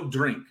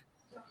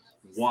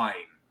wine.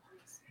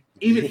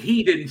 Even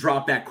he didn't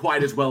drop that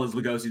quite as well as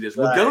Lugosi does.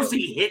 Right.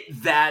 Lugosi hit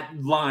that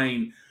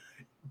line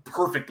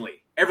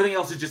perfectly. Everything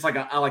else is just like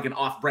an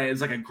off-brand.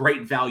 It's like a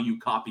great value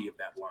copy of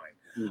that line.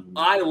 Mm-hmm.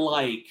 I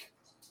like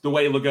the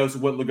way what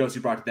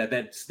Lugosi brought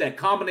to that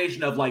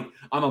combination of like,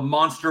 I'm a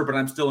monster, but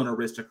I'm still an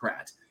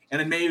aristocrat.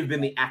 And it may have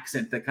been the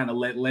accent that kind of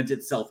lent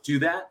itself to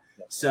that.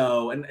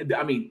 So, and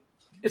I mean,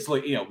 it's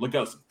like,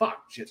 Lugosi,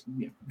 fuck, shit.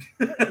 Yeah.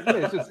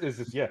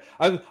 It's just.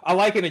 I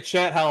like in the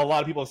chat how a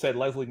lot of people said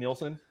Leslie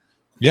Nielsen.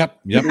 Yep.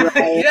 Yes.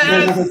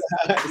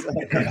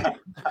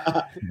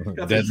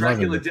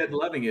 Dracula dead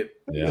loving it.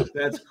 Yeah,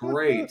 that's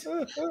great.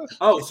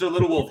 Oh, so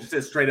Little Wolf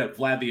says straight up,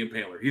 Vlad the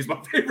Impaler. He's my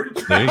favorite.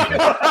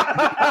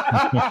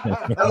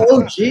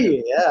 Oh,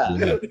 gee,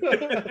 yeah.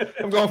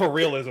 I'm going for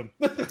realism.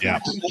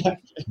 Yeah,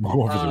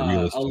 going for the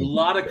realism. A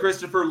lot of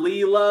Christopher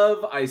Lee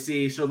love. I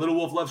see. So Little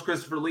Wolf loves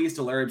Christopher Lee.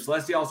 Stellarium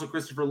Celestia also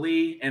Christopher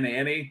Lee.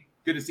 Annie.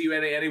 Good to see you,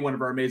 Annie. One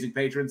of our amazing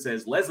patrons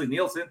says Leslie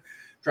Nielsen.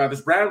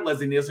 Travis Brown,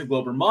 Leslie Nielsen,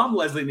 Glober Mom,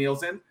 Leslie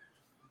Nielsen,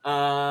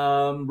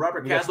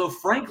 Robert Caslow,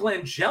 Frank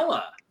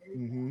Langella.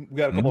 Mm-hmm. We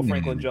got a couple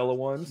Frank Langella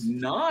ones.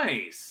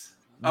 Nice.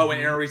 Oh, and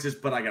Aaron Reese says,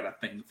 but I got a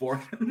thing for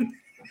him.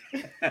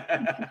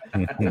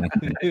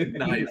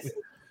 Nice.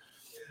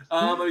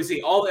 Let me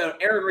see.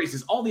 Aaron Reese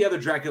says, all the other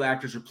Dracula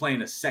actors are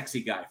playing a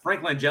sexy guy.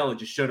 Frank Langella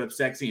just showed up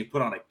sexy and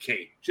put on a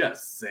cape.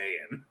 Just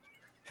saying.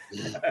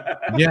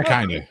 Yeah,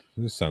 kind of.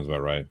 This sounds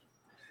about right.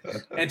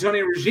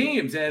 Antonio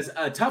Regime says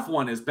a tough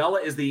one is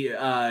Bella is the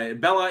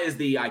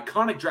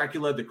iconic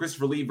Dracula. The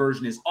Christopher Lee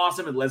version is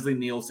awesome, and Leslie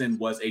Nielsen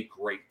was a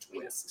great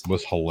twist.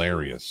 Was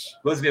hilarious.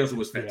 Leslie Nielsen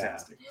was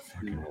fantastic.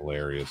 Fucking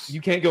hilarious.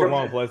 You can't go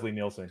wrong with Leslie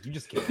Nielsen. You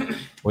just can't.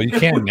 Well, you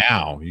can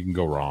now. You can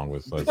go wrong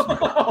with Leslie.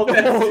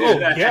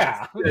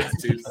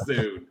 That's too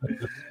soon.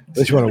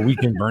 Unless you want to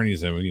weekend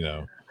Bernie's him,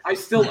 I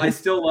still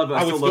love him.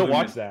 I would still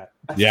watch that.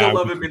 I still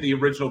love him in the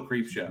original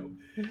Creep Show.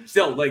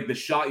 Still, like the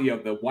shot,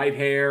 the white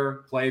hair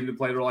playing the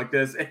player like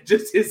this, and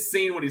just his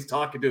scene when he's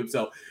talking to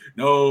himself.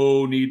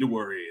 No need to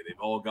worry. They've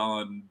all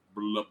gone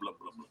blah blah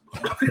blah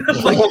blah blah.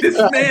 Like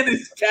this man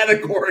is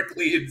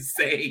categorically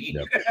insane.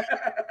 Yep.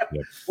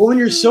 Well, when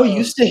you're so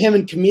used to him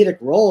in comedic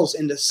roles,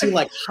 and to see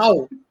like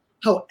how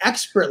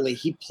expertly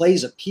he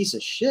plays a piece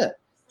of shit,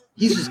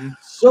 he's just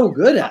so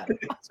good at it.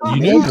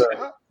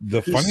 The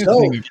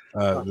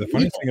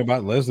funniest thing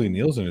about Leslie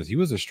Nielsen is he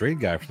was a straight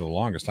guy for the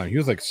longest time. He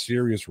was like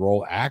serious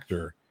role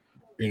actor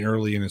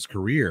early in his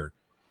career,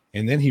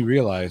 and then he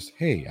realized,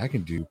 hey, I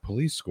can do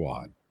Police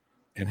Squad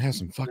and have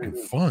some fucking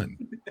fun.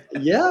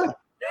 Yeah,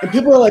 and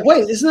people are like,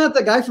 wait, isn't that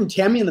the guy from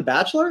Tammy and the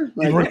Bachelor?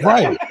 Like,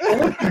 right?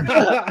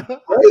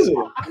 Crazy.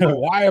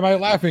 Why am I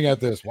laughing at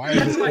this? Why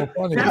is this so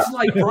funny? That's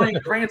like Bryan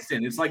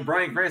Cranston. It's like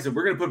Bryan Cranston.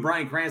 We're gonna put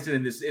Bryan Cranston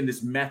in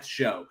this meth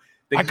show.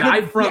 The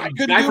guy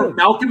from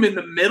Malcolm in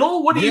the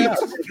Middle? What do you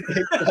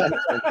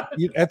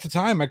At the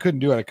time, I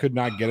couldn't do it. I could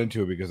not get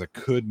into it because I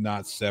could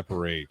not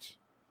separate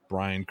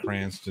Bryan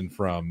Cranston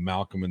from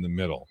Malcolm in the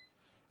Middle.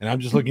 And I'm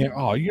just looking at,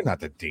 oh, you're not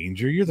the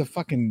danger. You're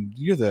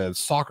the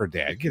soccer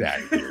dad. Get out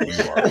of here.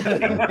 You are the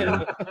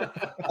danger.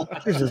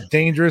 You're as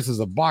dangerous as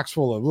a box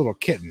full of little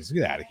kittens.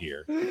 Get out of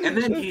here. And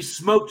then he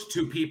smoked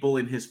 2 people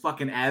in his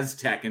fucking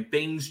Aztec, and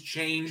things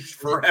changed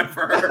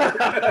forever.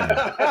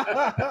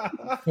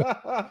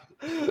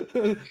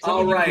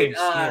 All right.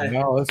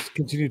 No, let's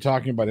continue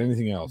talking about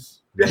anything else.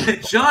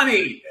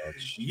 Johnny,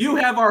 you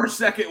have our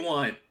second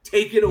one.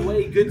 Take it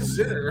away, good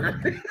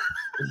sir.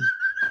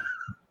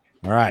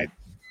 All right.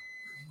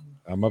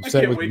 I'm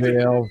upset with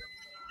JL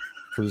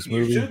for this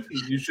movie.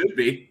 You should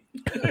be.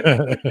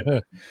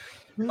 Let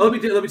me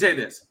tell you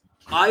this.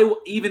 I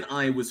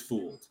was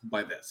fooled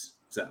by this.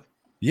 So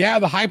yeah,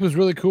 the hype was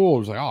really cool. It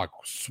was like, oh,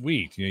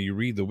 sweet. You know, you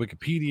read the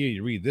Wikipedia,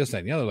 you read this, that,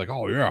 and the other. Like,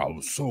 oh yeah, it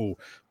was so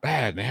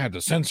bad. And they had to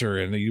censor,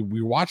 and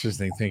we watch this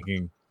thing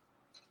thinking,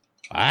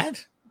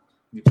 what?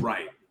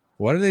 Right.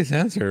 What did they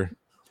censor?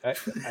 I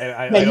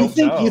don't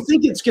know. You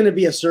think it's going to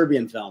be a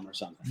Serbian film or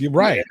something? You're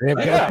right.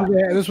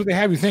 That's what they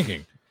have you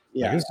thinking.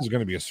 Yeah, like, this is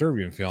going to be a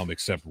Serbian film,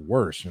 except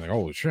worse. You're like,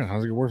 holy shit,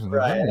 how's it get worse than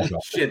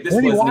that? Shit,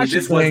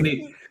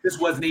 this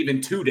wasn't even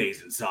 2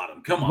 days in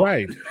Sodom. Come on,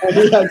 right?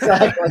 Yeah,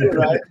 exactly,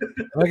 right.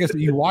 Like I said,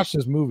 you watch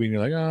this movie and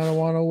you're like, I don't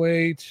want to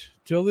wait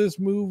till this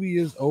movie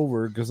is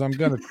over because I'm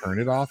going to turn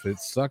it off. It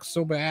sucks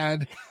so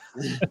bad.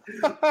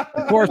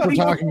 Of course, we're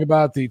talking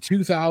about the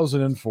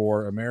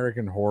 2004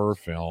 American horror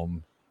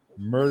film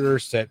Murder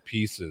Set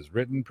Pieces,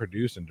 written,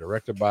 produced, and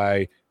directed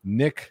by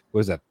Nick,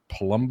 what is that,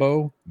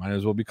 Palumbo? Might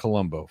as well be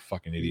Columbo,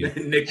 fucking idiot.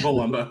 Nick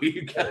Palumbo.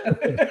 You got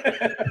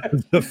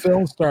it. The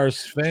film stars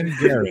Sven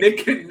Garrett.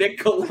 Nick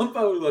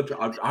Columbo.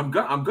 I'm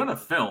gonna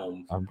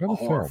film a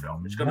horror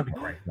film. It's gonna be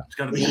great. It's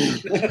gonna be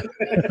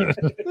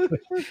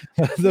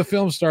The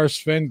film stars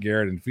Sven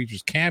Garrett and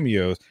features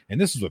cameos,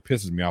 and this is what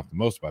pisses me off the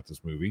most about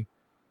this movie.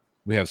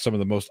 We have some of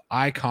the most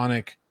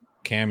iconic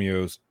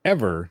cameos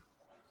ever,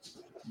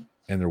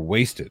 and they're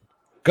wasted.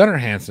 Gunnar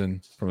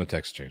Hansen from the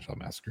Texas Chainsaw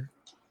Massacre,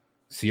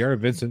 Sierra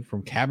Vincent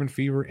from Cabin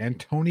Fever, and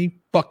Tony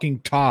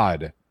fucking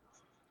Todd,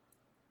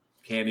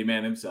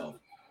 Candyman himself.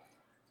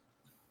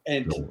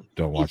 And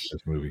don't watch this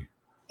movie.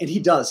 And he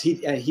does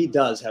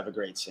have a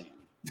great scene.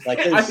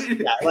 Like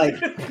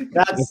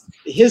that's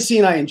his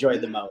scene I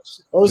enjoyed the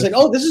most. I was like,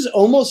 oh, this is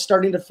almost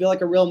starting to feel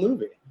like a real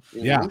movie.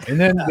 Yeah, and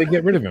then they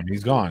get rid of him.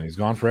 He's gone. He's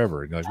gone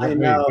forever. Like, I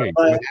know, wait,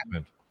 but what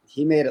happened?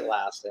 He made it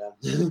last.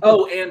 Yeah.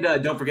 Oh, and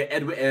don't forget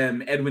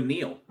Edwin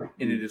Neal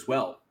in it as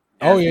well.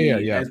 Oh yeah.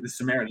 As the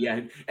Samaritan.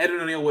 Yeah,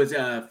 Edwin Neal was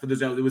for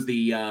those. It was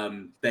the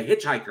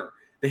hitchhiker.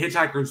 The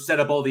hitchhiker who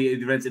set up all the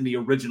events in the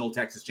original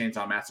Texas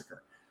Chainsaw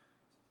Massacre.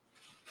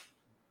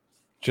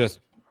 Just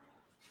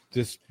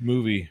this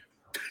movie.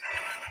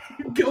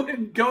 Go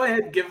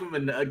ahead. Give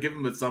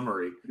him a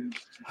summary.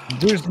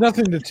 There's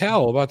nothing to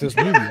tell about this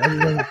movie.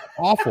 It's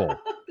awful.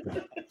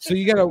 So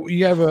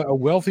you have a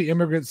wealthy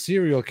immigrant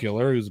serial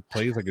killer who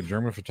plays like a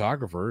German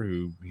photographer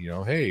who,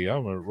 hey,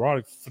 I'm a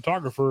erotic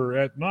photographer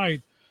at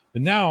night,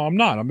 and now I'm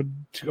not.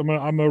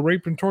 I'm a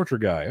rape and torture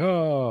guy.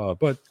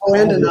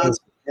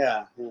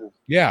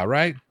 Yeah,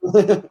 right.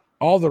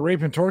 All the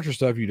rape and torture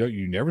stuff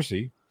you never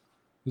see.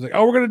 He's like,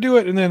 oh, we're gonna do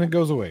it, and then it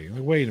goes away.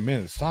 Like, wait a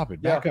minute, stop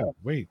it, back up,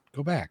 wait,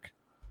 go back,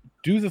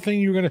 do the thing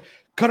you're gonna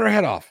cut her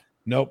head off.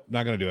 Nope,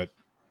 not gonna do it.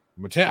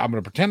 I'm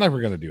gonna pretend like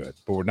we're gonna do it,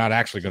 but we're not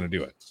actually gonna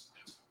do it.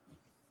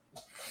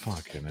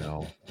 Fucking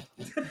hell.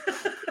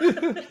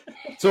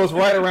 So it's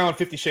right around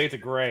 50 Shades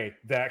of Grey,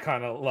 that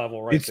kind of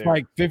level, right? It's there.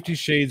 Like 50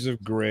 Shades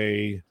of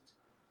Grey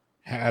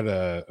had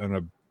I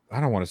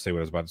don't want to say what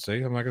I was about to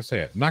say. I'm not going to say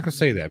it. I'm not going to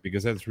say that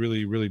because that's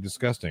really, really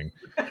disgusting.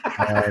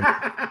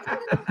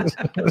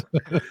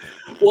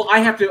 Well, I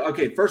have to.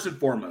 Okay, first and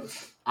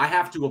foremost, I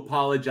have to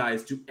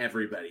apologize to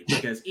everybody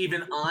because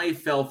even I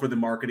fell for the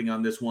marketing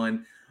on this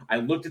one. I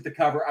looked at the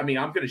cover. I mean,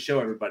 I'm going to show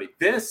everybody.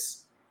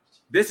 This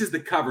is the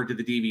cover to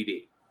the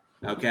DVD.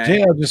 Okay.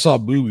 JL just saw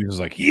boobies.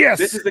 Was like, yes.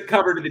 This is the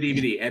cover to the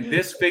DVD, and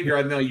this figure,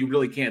 I know you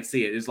really can't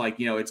see it. It's like,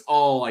 it's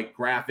all like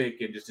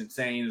graphic and just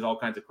insane. There's all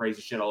kinds of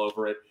crazy shit all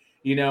over it,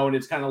 and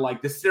it's kind of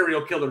like the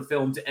serial killer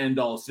film to end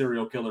all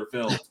serial killer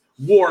films.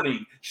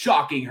 Warning,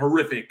 shocking,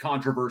 horrific,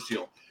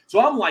 controversial. So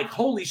I'm like,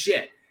 holy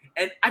shit.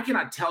 And I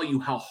cannot tell you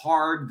how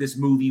hard this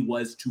movie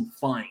was to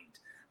find,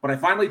 but I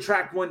finally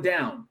tracked one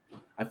down.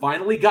 I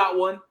finally got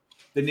one.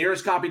 The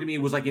nearest copy to me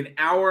was like an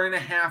hour and a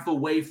half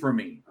away from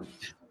me.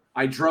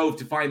 I drove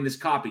to find this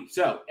copy.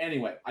 So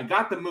anyway, I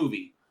got the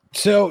movie.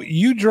 So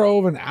you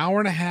drove an hour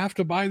and a half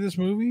to buy this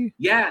movie?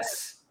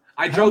 Yes.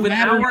 I drove an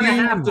hour and a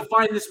half to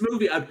find this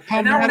movie. An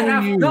hour and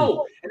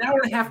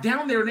a half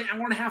down there and an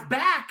hour and a half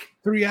back.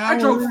 3 hours? I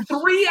drove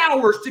 3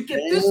 hours to get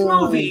this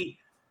movie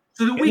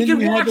so that we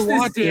can watch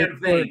this damn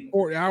thing.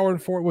 Hour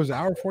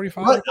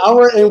 45? An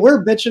hour, and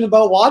we're bitching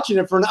about watching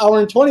it for an hour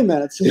and 20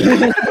 minutes.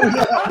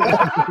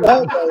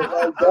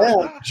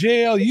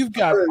 JL, you've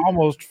got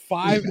almost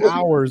 5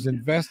 hours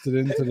invested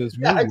into this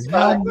movie. Exactly.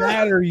 How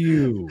mad are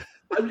you?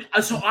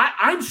 So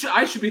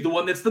I should be the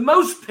one that's the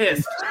most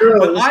pissed.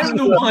 But I'm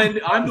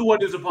the one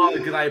who's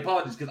apologizing because I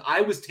apologize because I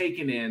was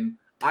taken in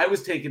I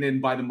was taken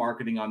in by the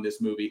marketing on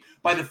this movie,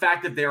 by the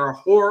fact that there are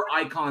horror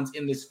icons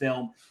in this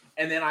film.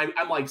 And then I'm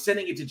like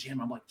sending it to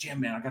Jim. I'm like, Jim,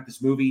 man, I got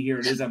this movie. Here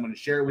it is. I'm going to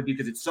share it with you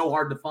because it's so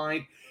hard to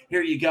find.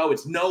 Here you go.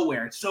 It's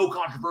nowhere. It's so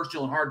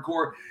controversial and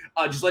hardcore.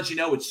 Just let you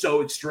know it's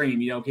so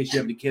extreme, in case you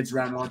have any kids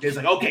around. And it's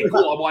like, okay,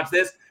 cool. I'll watch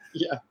this.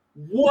 Yeah.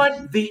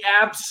 What the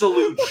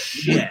absolute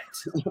shit?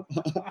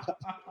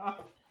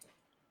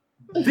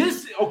 I'm going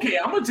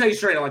to tell you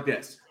straight out like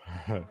this.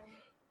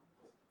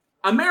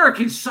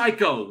 American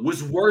Psycho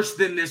was worse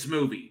than this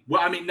movie.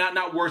 Well, I mean,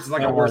 not worse as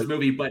like a worse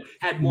movie, but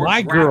had more.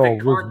 My girl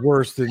was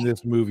worse than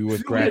this movie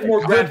with graphic.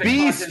 More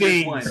graphic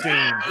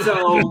content.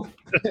 So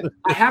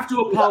I have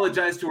to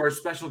apologize to our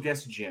special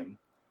guest Jim.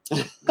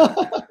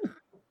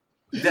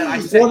 That I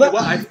set you up.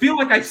 I feel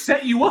like I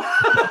set you up.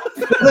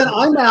 Then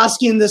I'm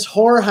asking this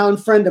horror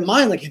hound friend of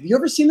mine, like, have you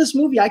ever seen this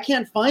movie? I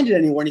can't find it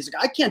anywhere. And he's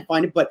like, I can't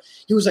find it. But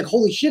he was like,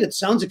 holy shit, it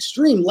sounds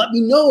extreme. Let me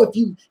know if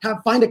you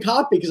find a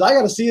copy because I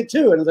got to see it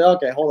too. And I was like,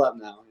 okay, hold up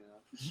now.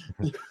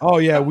 Oh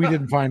yeah, we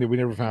didn't find it. We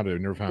never found it. We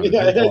never found it.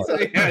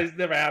 It's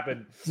never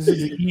happened. This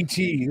is the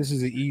ET. This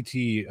is the ET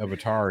of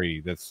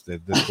Atari. That's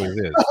what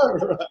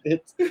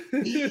it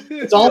is.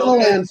 It's all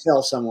in a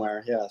landfill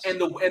somewhere. Yes.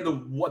 And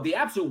the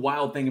absolute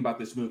wild thing about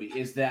this movie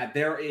is that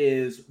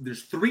there's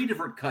 3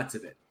 different cuts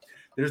of it.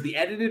 There's the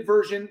edited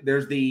version,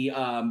 there's the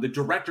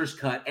director's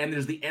cut, and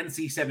there's the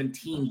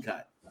NC-17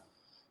 cut.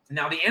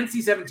 Now the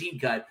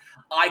NC-17 cut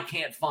I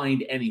can't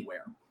find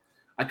anywhere.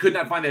 I could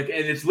not find that,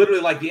 and it's literally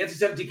like the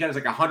NC-17 cut is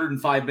like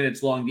 105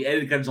 minutes long. The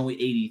edited cut is only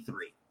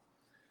 83.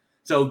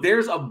 So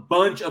there's a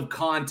bunch of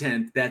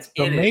content that's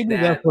in it. Maybe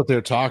that's what they're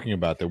talking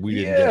about that we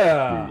didn't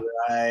get.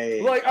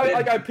 Right.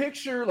 Like I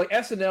picture like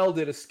SNL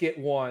did a skit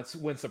once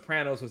when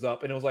Sopranos was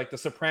up, and it was like the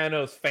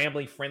Sopranos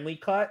family friendly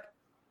cut.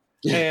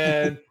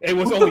 And it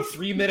was only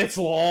 3 minutes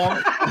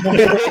long.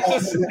 It's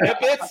just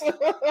snippets,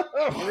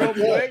 real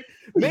quick.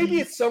 Maybe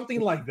it's something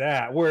like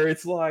that, where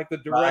it's like the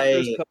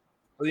director's cut.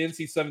 The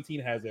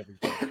NC-17 has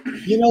everything.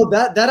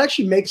 That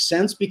actually makes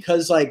sense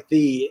because like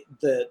the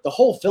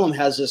whole film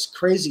has this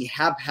crazy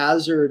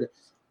haphazard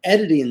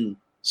editing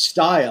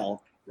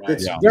style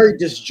that's very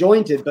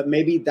disjointed, but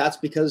maybe that's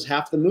because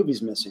half the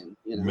movie's missing.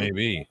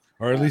 Maybe.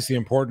 Or at least the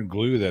important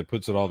glue that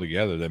puts it all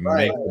together that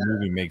makes the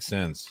movie make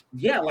sense.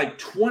 Yeah, like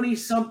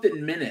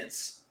 20-something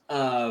minutes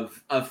of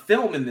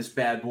film in this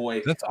bad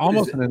boy. That's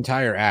almost an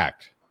entire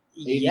act.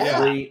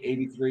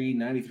 83,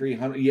 93,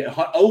 100,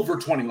 over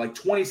 20, like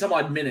 20 some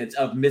odd minutes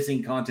of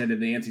missing content in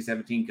the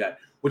NC-17 cut,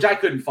 which I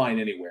couldn't find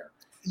anywhere.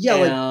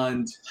 Yeah,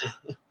 and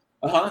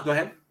go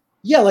ahead.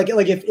 Yeah, like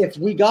if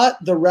we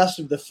got the rest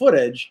of the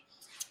footage,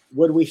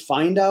 would we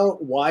find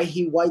out why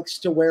he likes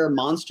to wear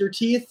monster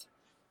teeth,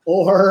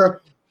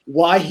 or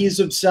why he's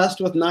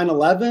obsessed with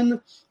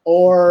 9/11,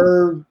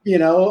 or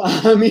any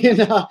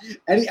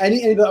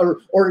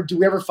or do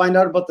we ever find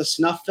out about the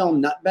snuff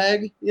film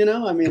Nutbag?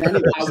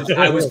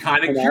 I was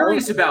kind of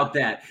curious about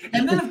that,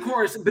 and then of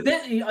course, but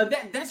then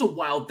that's a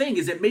wild thing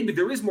is that maybe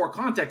there is more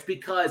context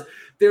because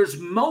there's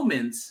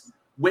moments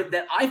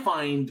that I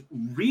find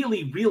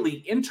really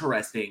really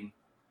interesting.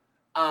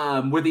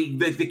 Where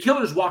the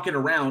killer's walking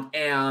around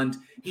and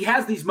he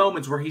has these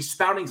moments where he's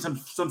spouting some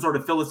sort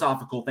of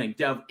philosophical thing.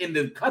 In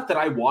the cut that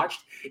I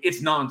watched,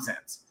 it's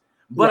nonsense.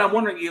 But I'm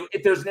wondering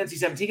if there's an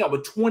NC-17 cut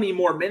with 20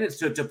 more minutes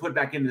to put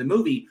back into the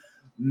movie,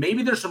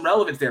 maybe there's some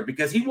relevance there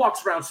because he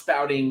walks around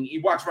spouting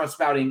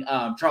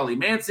Charlie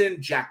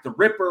Manson, Jack the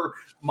Ripper,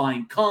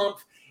 Mein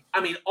Kampf.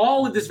 I mean,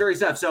 all of this very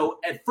stuff. So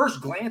at first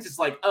glance, it's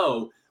like,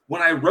 oh,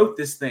 when I wrote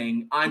this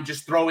thing, I'm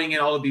just throwing in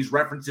all of these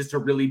references to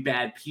really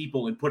bad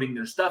people and putting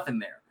their stuff in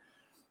there.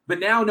 But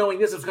now knowing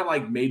this, it's kind of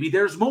like, maybe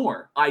there's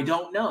more. I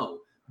don't know.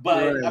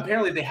 But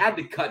apparently they had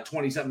to cut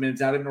 20-something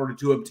minutes out of it in order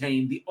to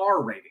obtain the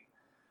R rating.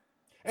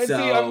 And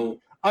see,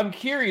 I'm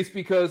curious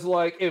because,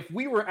 like, if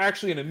we were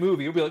actually in a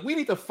movie, we'd be like, we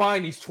need to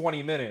find these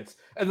 20 minutes.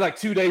 And, like,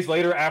 2 days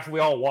later, after we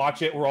all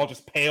watch it, we're all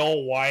just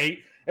pale white.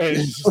 And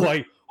it's just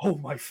like, oh,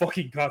 my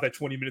fucking God, that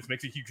 20 minutes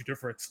makes a huge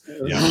difference.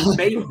 Yeah.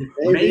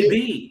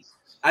 Maybe.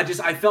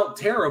 I felt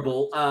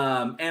terrible.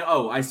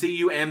 I see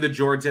you and the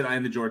George said, I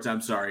am the George.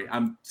 I'm sorry.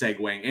 I'm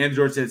segueing. And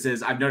George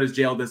says, I've noticed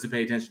JL doesn't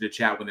pay attention to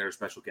chat when they're a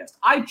special guest.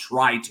 I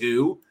try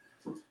to.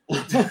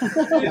 No,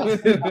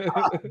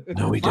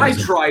 he doesn't. I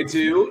try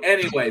to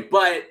anyway,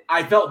 but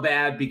I felt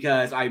bad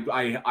because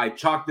I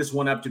chalked this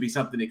one up to be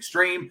something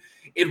extreme.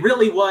 It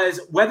really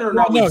was. Whether or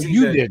not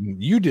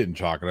you didn't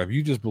chalk it up.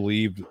 You just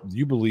believed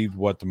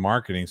what the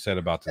marketing said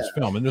about this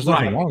film, and there's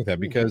nothing wrong with that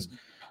because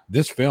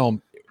this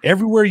film,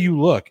 everywhere you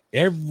look,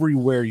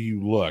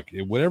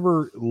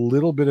 whatever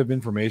little bit of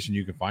information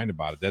you can find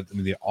about it,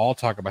 they all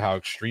talk about how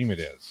extreme it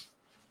is.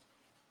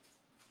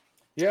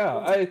 Yeah,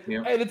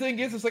 and the thing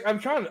is, it's like I'm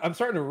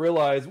starting to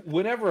realize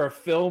whenever a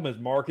film is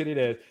marketed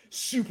as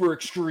super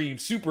extreme,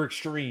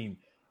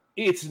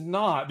 it's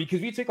not, because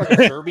if you take like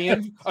a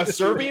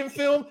Serbian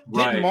film,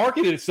 didn't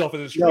market itself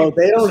as extreme. No,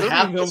 they don't Serbian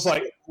have films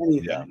like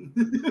anything.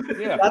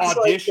 Yeah, that's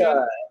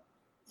Audition.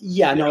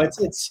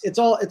 It's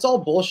all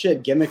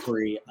bullshit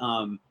gimmickry.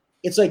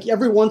 It's like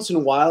every once in a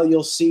while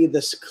you'll see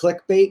this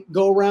clickbait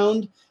go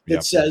around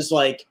that says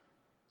like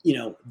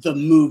the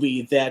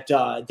movie that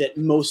that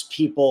most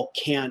people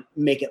can't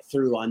make it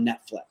through on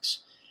Netflix.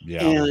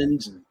 Yeah.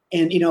 And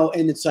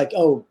it's like,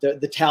 oh,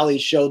 the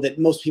tallies show that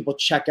most people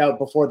check out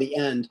before the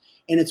end,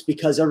 and it's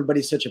because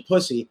everybody's such a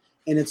pussy.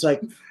 And it's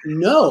like,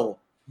 no,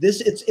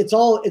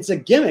 it's a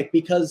gimmick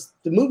because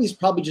the movie's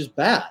probably just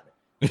bad.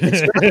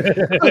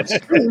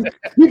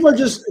 People are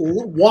just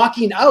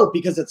walking out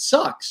because it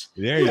sucks.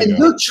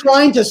 You're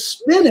trying to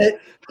spin it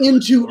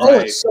into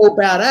it's so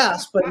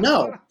badass, but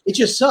no, it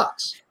just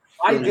sucks.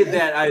 I did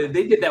that.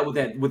 They did that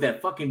with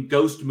that fucking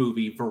ghost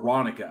movie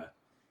Veronica,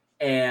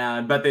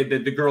 but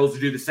the girls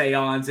do the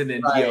seance and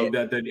then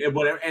the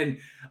whatever. And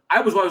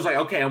I was like,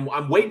 okay,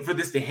 I'm waiting for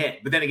this to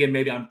hit. But then again,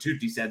 maybe I'm too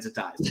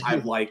desensitized. I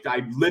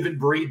live and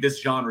breathe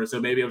this genre, so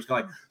maybe I was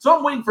kind of like, so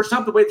I'm waiting for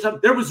something.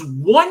 There was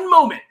one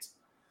moment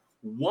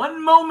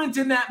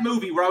in that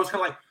movie where I was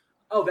kind of like,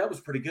 oh, that was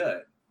pretty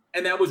good.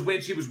 And that was when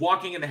she was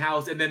walking in the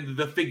house, and then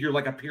the figure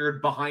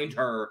appeared behind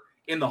her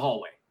in the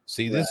hallway.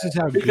 See, this is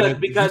how because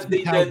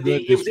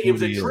it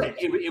was a trick.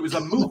 It was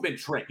a movement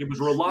trick. It was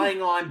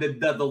relying on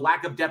the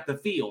lack of depth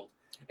of field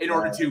in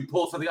order to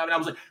pull something up. And I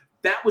was like,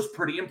 that was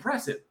pretty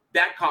impressive.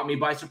 That caught me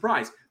by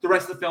surprise. The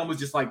rest of the film was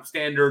just like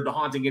standard The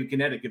Haunting in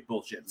Connecticut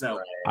bullshit. So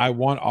I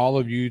want all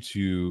of you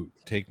to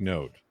take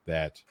note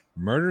that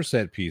Murder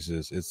Set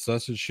Pieces is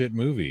such a shit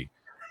movie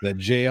that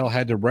JL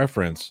had to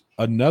reference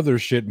another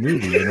shit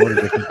movie in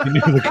order to continue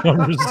the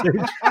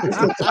conversation.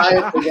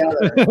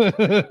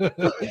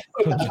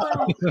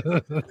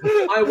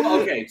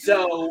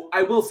 So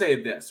I will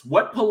say this.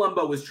 What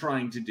Palumbo was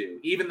trying to do,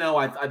 even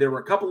though there were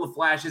a couple of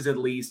flashes at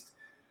least,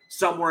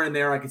 somewhere in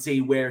there I could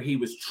see where he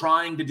was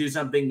trying to do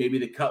something. Maybe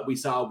the cut we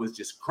saw was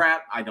just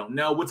crap. I don't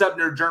know. What's up,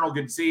 Nerd Journal?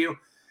 Good to see you.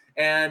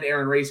 And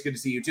Aaron Race, good to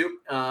see you too.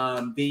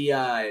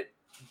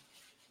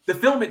 The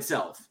film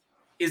itself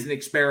is an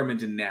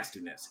experiment in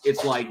nastiness.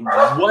 It's like,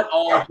 what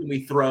all can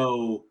we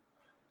throw,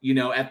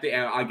 at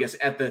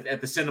the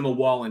cinema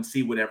wall and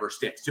see whatever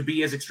sticks, to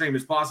be as extreme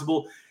as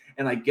possible.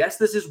 And I guess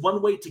this is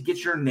one way to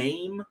get your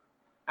name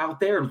out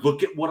there.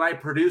 Look at what I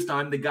produced.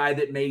 I'm the guy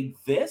that made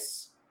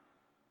this.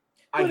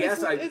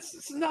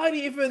 It's not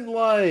even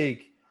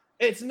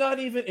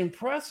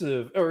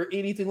impressive or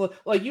anything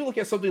like you look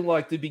at something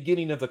like the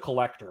beginning of The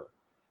Collector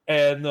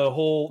and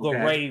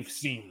the rave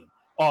scene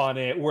on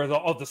it where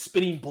the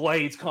spinning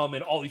blades come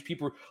and all these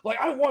people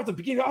I want the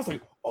beginning. I was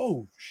like,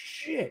 oh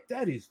shit,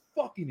 that is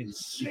fucking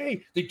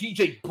insane. The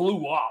DJ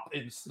blew up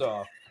and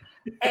stuff.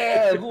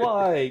 And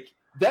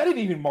that didn't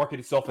even market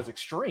itself as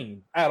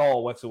extreme at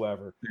all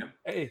whatsoever.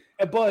 Yeah.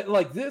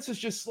 But this is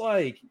just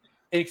an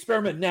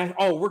experiment.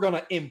 We're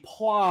gonna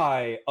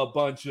imply a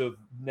bunch of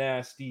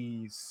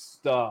nasty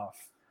stuff,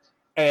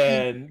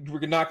 and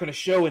we're not gonna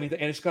show anything.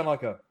 And it's kind of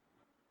like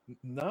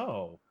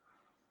no,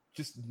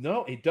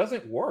 it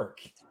doesn't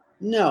work.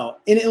 No,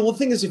 and the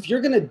thing is, if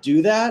you're gonna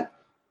do that,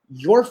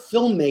 your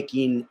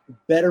filmmaking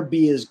better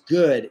be as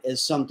good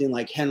as something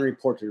like Henry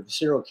Portrait of a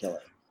Serial Killer.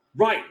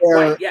 Right.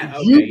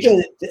 Yeah.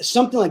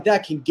 Something like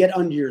that can get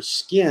under your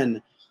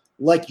skin,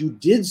 like you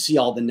did see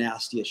all the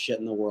nastiest shit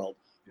in the world.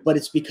 But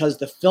it's because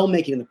the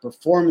filmmaking and the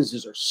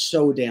performances are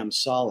so damn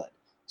solid.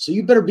 So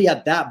you better be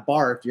at that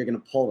bar if you're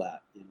going to pull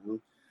that.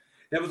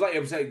 That's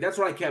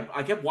what I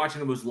kept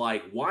watching. It was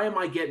like, why am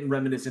I getting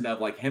reminiscent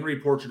of Henry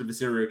Portrait of a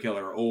Serial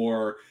Killer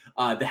or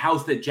The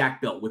House That Jack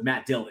Built with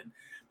Matt Dillon?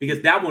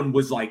 Because that one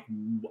was I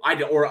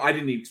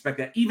didn't even expect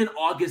that. Even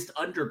August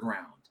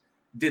Underground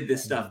did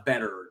this stuff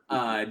better.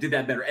 Did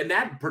that better, and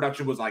that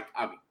production was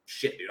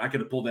shit, dude. I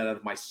could have pulled that out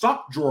of my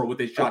sock drawer what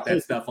they shot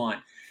that stuff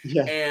on.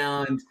 Yeah.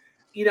 And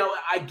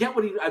I get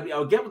what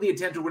the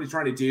intent of what he's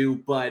trying to do,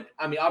 but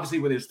obviously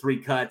when there's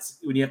 3 cuts,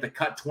 when you have to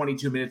cut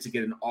 22 minutes to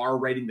get an R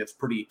rating, that's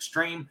pretty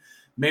extreme.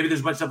 Maybe there's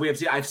a bunch of stuff we have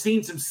seen. I've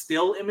seen some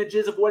still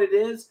images of what it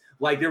is.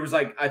 There was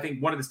I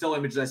think one of the still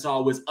images I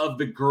saw was of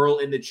the girl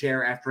in the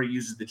chair after he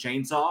uses the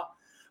chainsaw.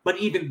 But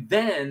even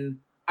then,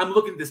 I'm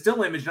looking at the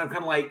still image and I'm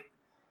kind of like,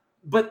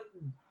 but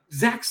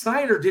Zack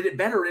Snyder did it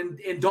better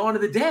in Dawn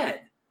of the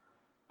Dead.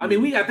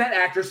 We got that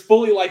actress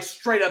fully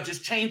straight up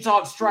just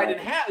chainsawed straight in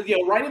half,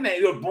 right in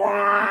there.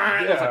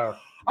 Yeah.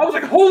 I was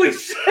like, holy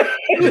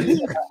shit.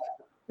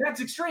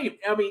 That's extreme.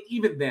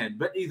 Even then,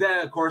 but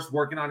then of course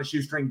working on a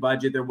shoestring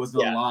budget, there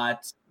wasn't a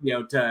lot,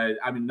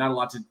 not a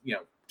lot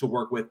to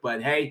work with,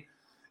 but hey,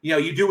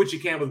 you do what you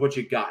can with what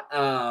you got.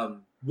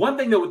 One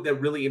thing that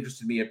really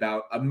interested me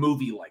about a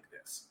movie like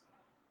this,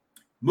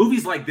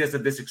 movies like this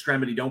of this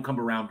extremity don't come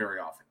around very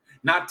often.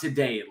 Not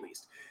today, at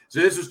least.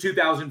 So this was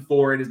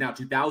 2004. It is now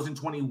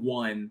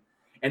 2021.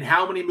 And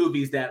how many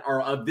movies that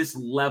are of this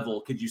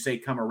level could you say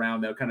come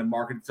around that kind of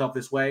market itself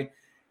this way?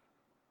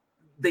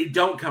 They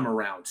don't come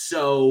around.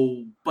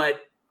 So,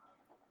 but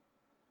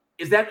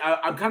is that,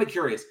 I'm kind of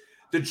curious,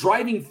 the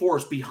driving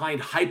force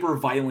behind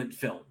hyper-violent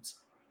films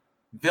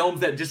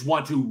that just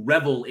want to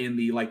revel in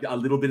the, a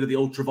little bit of the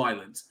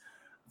ultra-violence,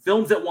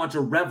 films that want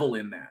to revel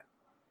in that,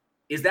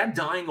 is that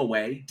dying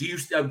away?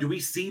 Do we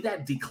see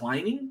that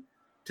declining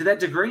to that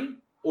degree?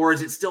 Or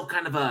is it still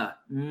kind of a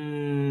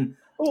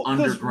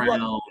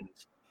underground?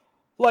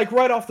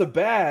 Right off the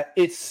bat,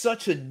 it's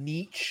such a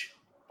niche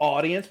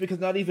audience because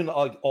not even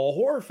like all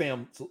horror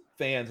fans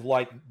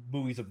like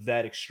movies of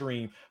that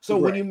extreme. So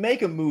when you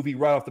make a movie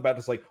right off the bat,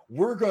 it's like,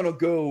 we're going to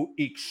go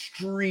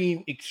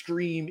extreme,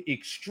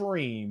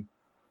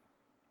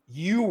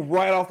 you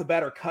right off the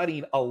bat are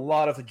cutting a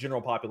lot of the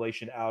general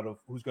population out of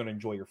who's going to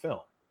enjoy your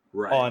film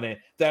on it.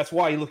 That's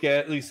why you look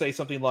at least say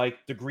something like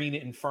The Green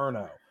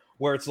Inferno,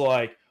 where it's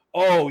like,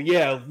 oh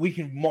yeah, we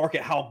can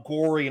market how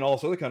gory and all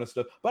this other kind of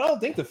stuff. But I don't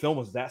think the film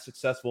was that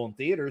successful in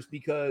theaters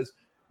because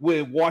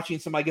with watching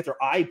somebody get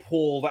their eye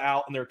pulled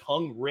out and their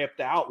tongue ripped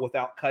out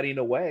without cutting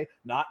away,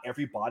 not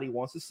everybody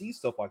wants to see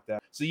stuff like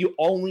that. So you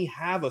only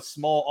have a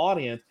small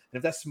audience. And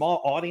if that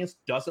small audience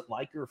doesn't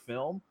like your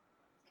film,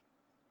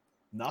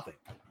 nothing.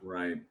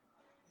 Right.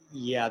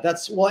 Yeah,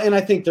 and I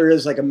think there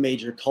is like a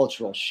major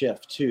cultural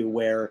shift too,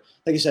 where,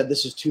 like I said,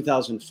 this is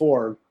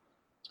 2004.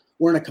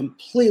 We're in a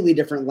completely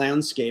different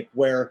landscape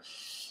where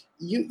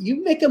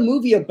you make a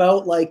movie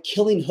about like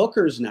killing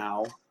hookers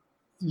now,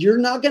 you're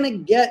not going to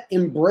get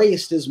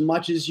embraced as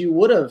much as you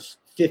would have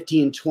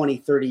 15, 20,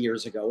 30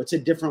 years ago. It's a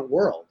different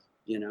world,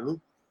 you know?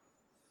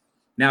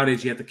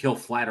 Nowadays, you have to kill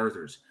flat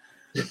earthers.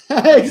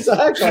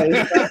 Exactly.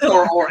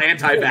 or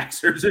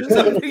anti-vaxxers or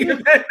something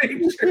of that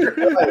nature.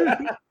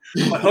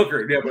 But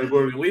hooker, but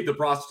we leave the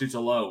prostitutes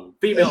alone.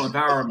 Female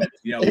empowerment,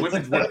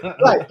 women's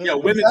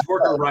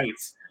worker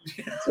rights.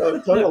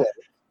 Totally.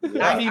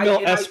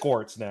 Female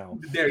escorts now.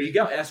 There you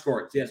go,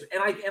 escorts. Yes,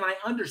 and I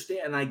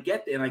understand, and I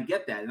get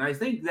that, and I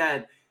think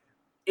that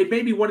it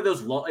may be one of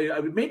those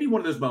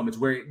moments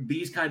where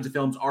these kinds of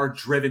films are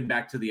driven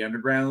back to the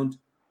underground.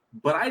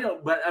 But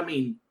I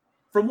mean,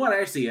 from what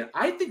I see,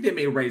 I think they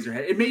may raise their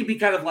head. It may be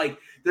kind of like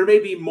there may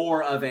be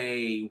more of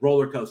a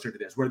roller coaster to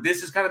this, where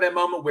this is kind of that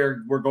moment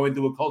where we're going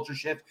through a culture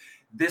shift.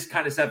 This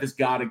kind of stuff has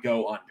got to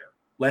go under,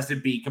 lest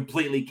it be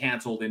completely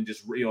canceled and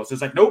just, so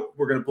it's like, nope,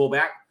 we're going to pull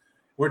back.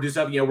 We're going to do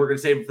something, we're going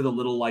to save it for the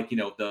little, like, the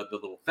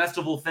little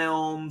festival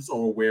films,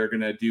 or we're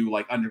going to do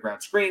like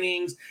underground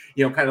screenings,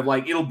 kind of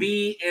like it'll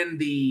be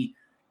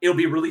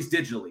released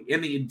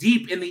digitally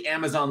deep in the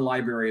Amazon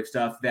library of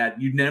stuff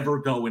that you never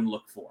go and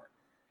look for.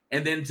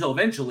 And then until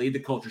eventually the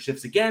culture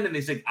shifts again and they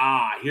say,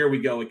 here we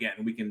go again.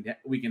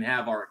 We can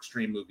have our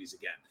extreme movies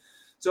again.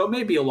 So it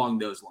may be along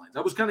those lines.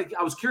 I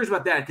was curious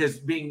about that because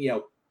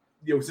being,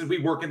 since we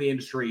work in the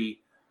industry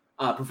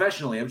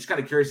professionally, I'm just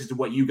kind of curious as to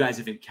what you guys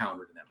have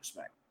encountered in that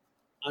respect.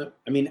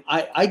 I mean,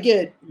 I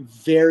get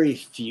very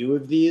few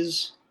of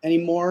these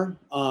anymore.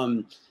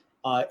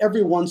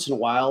 Every once in a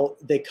while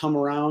they come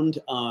around.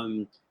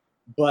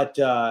 But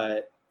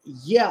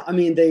yeah, I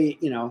mean, they,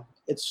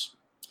 it's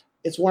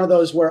one of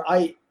those where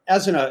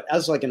as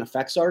like an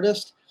effects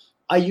artist,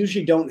 I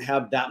usually don't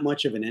have that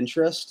much of an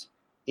interest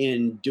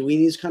in doing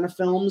these kind of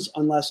films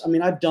unless, I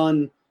mean, I've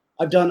done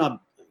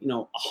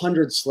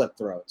 100 slit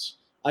throats.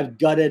 I've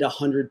gutted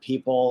 100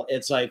 people.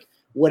 It's like,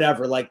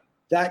 whatever, like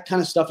that kind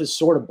of stuff is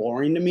sort of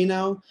boring to me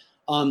now.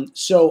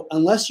 So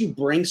unless you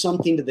bring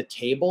something to the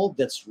table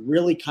that's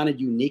really kind of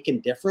unique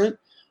and different,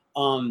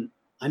 I'm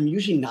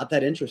usually not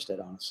that interested,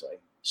 honestly.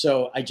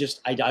 So I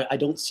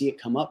don't see it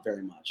come up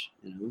very much,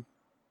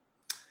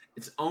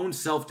 Its own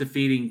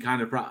self-defeating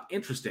kind of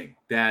interesting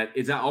that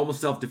it's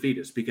almost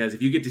self-defeatist, because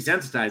if you get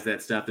desensitized to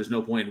that stuff, there's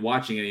no point in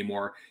watching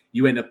anymore.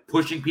 You end up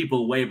pushing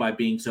people away by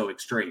being so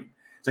extreme.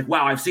 It's like,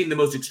 wow, I've seen the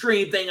most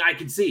extreme thing I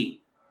can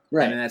see.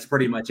 Right. And that's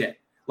pretty much it.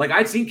 Like,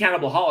 I'd seen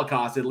Cannibal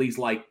Holocaust at least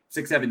like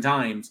 6-7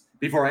 times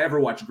before I ever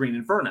watched Green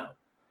Inferno.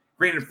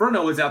 Green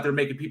Inferno is out there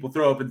making people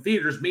throw up in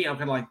theaters. Me, I'm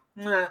kind of like,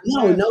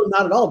 No,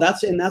 not at all.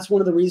 That's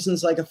one of the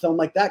reasons like a film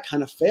like that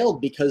kind of failed,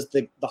 because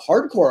the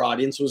hardcore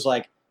audience was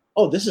like,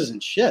 oh, this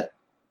isn't shit.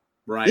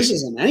 Right. This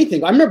isn't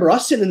anything. I remember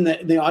us sitting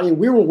in the audience.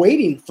 We were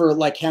waiting for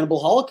like Cannibal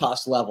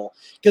Holocaust level,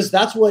 because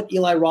that's what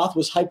Eli Roth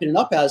was hyping it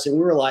up as. And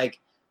we were like,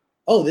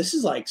 oh, this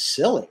is like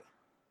silly.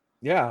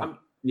 Yeah.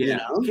 Yeah.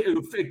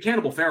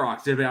 Cannibal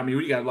Ferox. I mean,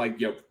 we got like,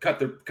 cut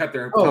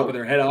their top of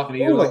their head off. And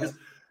he was like this.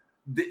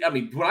 I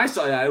mean, when I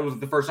saw that, it was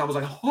the first time I was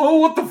like, oh,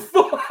 what the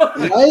fuck?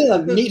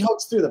 Right? Meat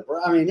hooks through the,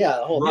 I mean, yeah,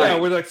 the whole thing. Yeah,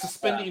 we're like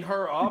suspending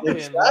her up.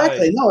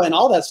 Exactly. And no, and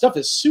all that stuff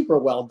is super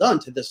well done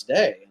to this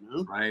day,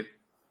 Right.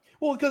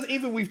 Well, because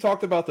even we've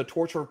talked about the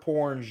torture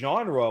porn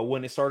genre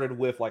when it started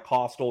with like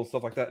Hostel and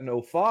stuff like that in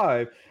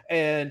 2005,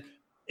 and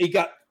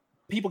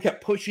people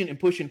kept pushing and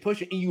pushing,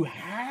 and you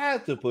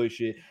had to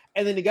push it.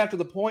 And then it got to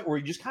the point where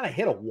you just kind of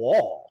hit a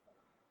wall.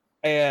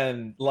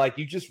 And like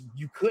you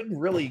couldn't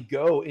really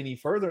go any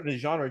further, and the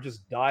genre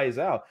just dies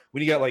out.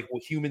 When you got like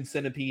Human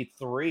Centipede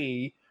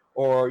 3,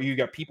 or you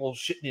got people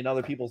shitting in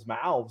other people's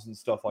mouths and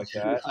stuff like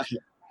that.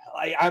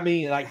 I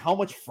mean, like how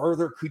much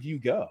further could you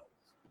go?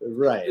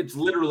 Right. It's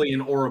literally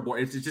an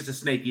Ouroboros. It's just a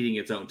snake eating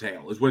its own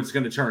tail is what it's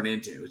going to turn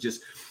into. It's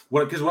just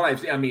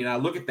I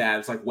look at that.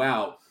 It's like,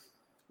 wow.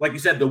 Like you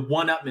said, the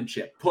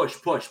one-upmanship, push.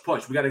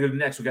 We got to go to the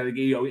next. We got to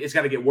get, it's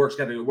got to get worse.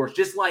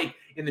 Just like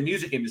in the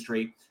music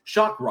industry,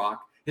 shock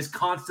rock has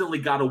constantly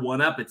got to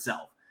one-up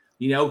itself.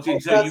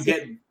 So you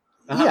get.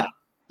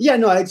 Yeah,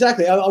 no,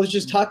 exactly. I was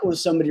just talking with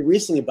somebody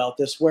recently about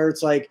this, where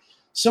it's like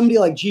somebody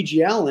like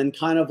G.G. Allen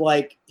kind of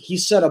like he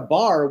set a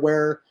bar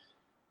where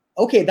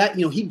okay, that,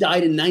 you know, he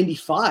died in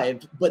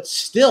 95, but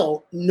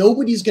still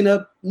nobody's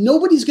gonna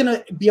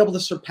be able to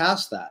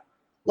surpass that,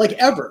 like,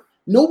 ever.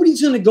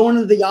 Nobody's gonna go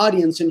into the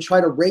audience and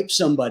try to rape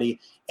somebody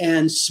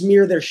and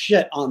smear their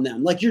shit on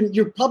them. Like,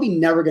 you're probably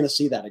never gonna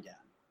see that again,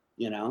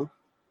 you know?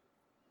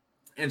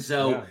 And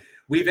so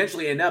we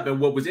eventually end up, and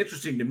what was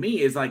interesting to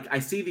me is, like, I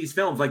see these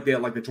films like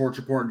the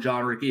torture porn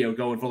genre, you know,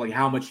 going for like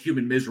how much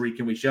human misery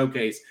can we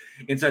showcase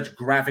in such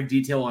graphic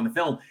detail on the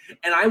film,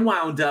 and I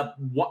wound up,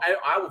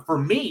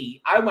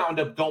 I wound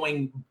up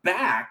going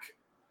back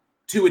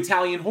to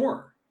Italian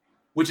horror,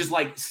 which is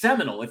like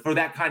seminal for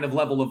that kind of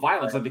level of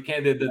violence, like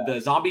the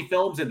zombie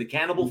films and the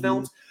cannibal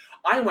films.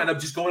 I wound up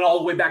just going all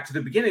the way back to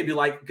the beginning and be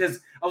like, because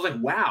I was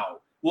like, wow.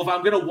 Well, if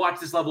I'm going to watch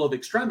this level of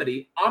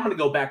extremity, I'm going to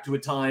go back to a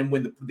time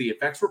when the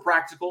effects were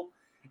practical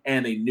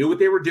and they knew what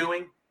they were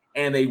doing,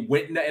 and they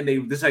went and they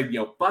decided, you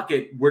know, fuck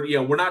it,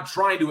 we're not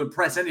trying to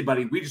impress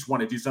anybody. We just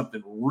want to do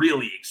something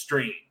really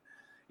extreme,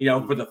 you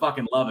know, for the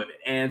fucking love of it.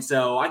 And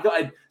so I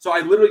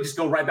literally just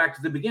go right back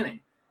to the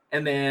beginning,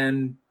 and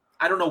then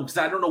I don't know, because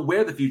I don't know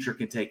where the future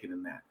can take it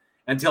in that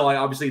until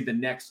obviously the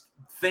next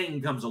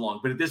thing comes along.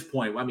 But at this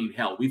point, I mean,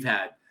 hell, we've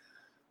had,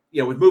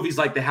 you know, with movies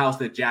like The House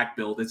That Jack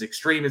Built, as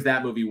extreme as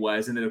that movie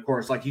was, and then of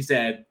course, like he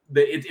said,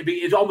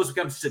 it almost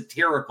becomes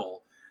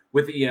satirical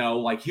with, you know,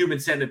 like Human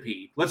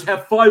Centipede. Let's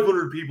have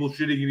 500 people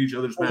shitting in each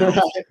other's mouths.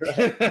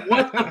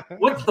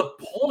 What's the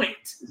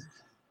point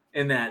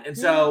in that? And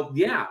so,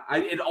 yeah,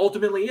 it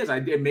ultimately is.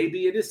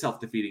 Maybe it is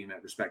self-defeating in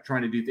that respect,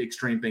 trying to do the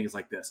extreme things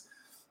like this.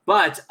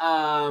 But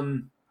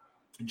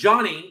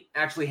Johnny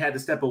actually had to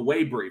step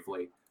away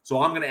briefly, so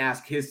I'm going to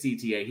ask his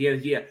CTA.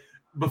 He had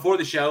before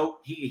the show,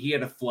 he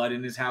had a flood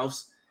in his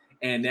house,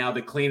 and now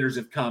the cleaners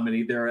have come,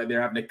 and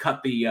they're having to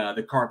cut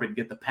the carpet and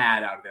get the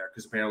pad out of there,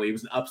 because apparently it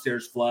was an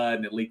upstairs flood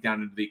and it leaked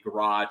down into the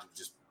garage. It was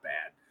just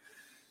bad.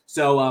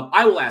 So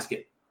I will ask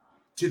it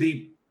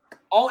to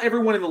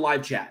everyone in the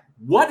live chat.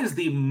 What is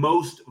the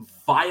most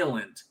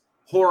violent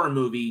horror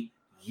movie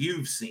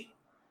you've seen?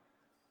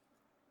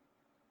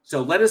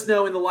 So let us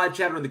know in the live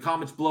chat or in the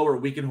comments below, or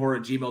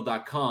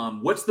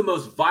weekendhorror@gmail.com. What's the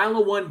most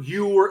violent one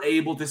you were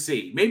able to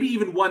see? Maybe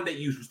even one that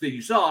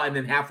you saw, and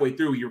then halfway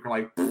through you were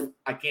like,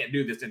 I can't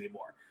do this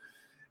anymore.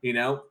 You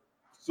know?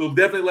 So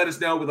definitely let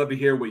us know. We'd love to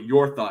hear what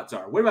your thoughts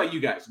are. What about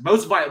you guys?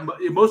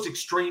 Most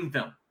extreme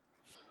film?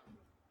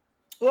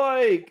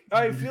 Like,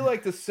 I feel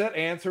like the set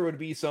answer would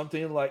be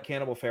something like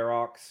Cannibal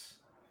Ferox.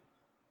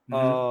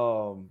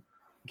 Cannibal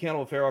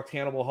Ferox,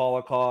 Cannibal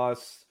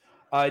Holocaust.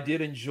 I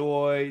did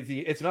enjoy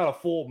it's not a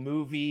full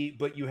movie,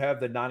 but you have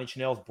the Nine Inch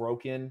Nails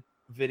Broken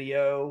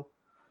video,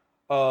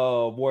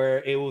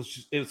 where it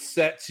was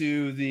set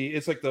to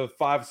it's like the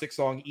 5-6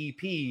 song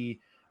EP,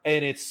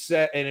 and it's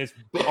set, and it's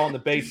on the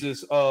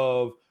basis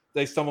of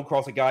they stumbled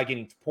across a guy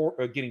getting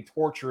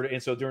tortured,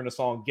 and so during the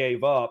song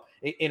Gave Up,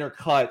 it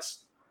intercuts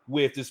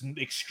with this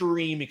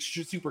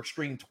super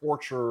extreme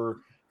torture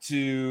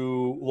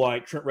to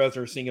like Trent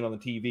Reznor singing on the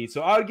TV.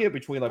 So I would get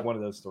between like one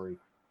of those three.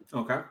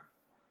 Okay.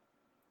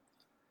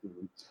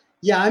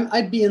 Yeah,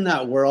 I'd be in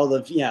that world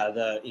of,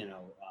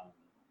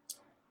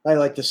 I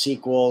like the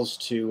sequels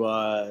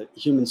to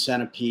Human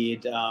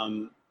Centipede,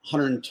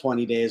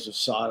 120 Days of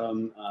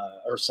Sodom,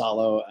 or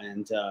Salo,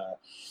 and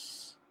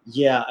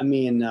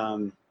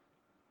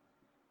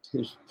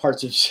there's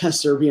parts of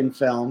Serbian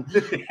film.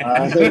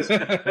 That's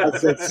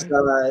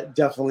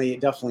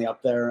definitely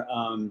up there.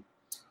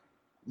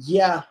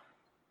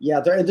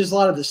 There's a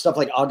lot of the stuff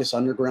like August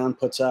Underground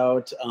puts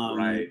out.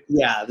 Right.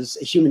 Yeah, this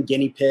Human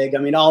Guinea Pig. I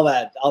mean, all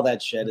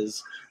that shit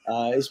is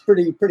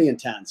pretty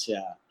intense.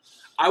 Yeah.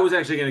 I was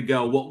actually going to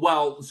go.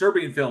 Well,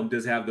 Serbian film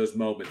does have those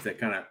moments that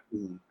kind of,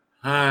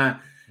 like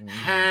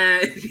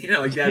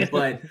that.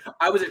 But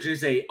I was actually going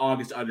to say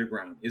August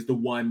Underground is the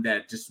one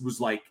that just was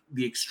like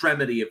the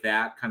extremity of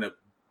that kind of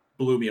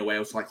blew me away. I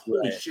was like,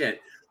 holy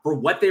shit, for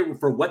what they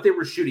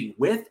were shooting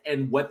with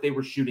and what they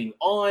were shooting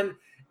on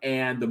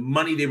and the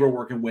money they were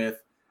working with.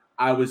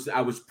 I was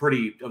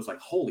like,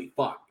 holy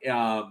fuck.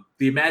 The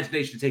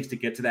imagination it takes to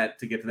get to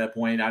that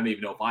point. I don't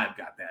even know if I've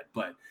got that,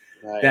 but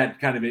that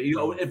kind of,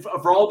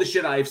 for all the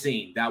shit I've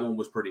seen, that one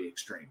was pretty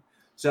extreme.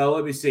 So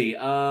let me see.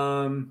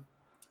 So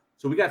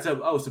we got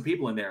some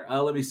people in there.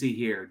 Let me see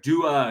here.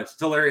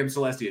 Stellarium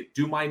Celestia,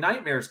 do my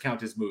nightmares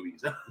count as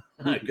movies?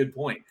 Good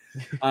point.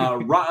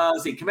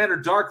 Let's see. Commander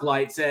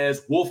Darklight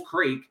says Wolf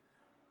Creek.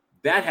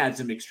 That had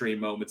some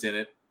extreme moments in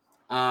it.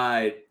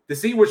 The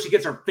scene where she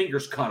gets her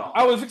fingers cut off.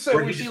 I was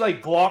excited when she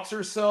like blocks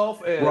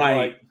herself and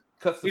like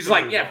cuts. He's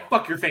like, yeah,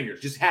 fuck your fingers,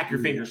 just hack your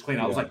fingers clean.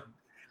 I was like,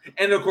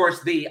 and of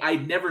course I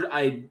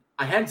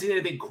hadn't seen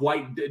anything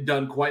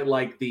done quite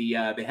like the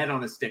head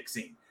on a stick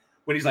scene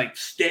when he's like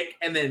stick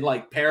and then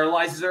like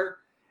paralyzes her.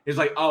 It's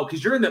like, oh,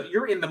 because you're in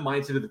the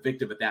mindset of the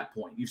victim at that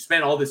point. You've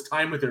spent all this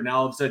time with her, now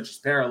all of a sudden she's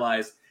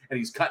paralyzed and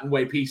he's cutting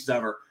away pieces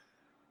of her,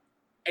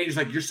 and he's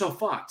like, you're so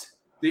fucked.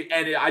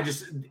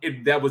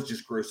 That was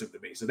just gruesome to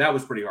me. So that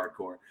was pretty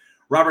hardcore.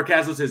 Robert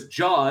Caslow says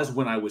Jaws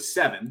when I was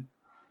 7.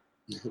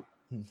 So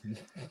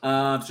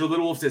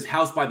Little Wolf says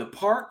House by the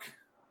Park.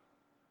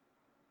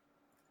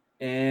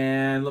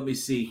 And let me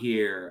see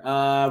here.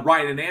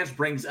 Ryan and Nance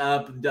brings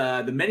up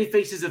the Many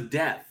Faces of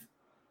Death.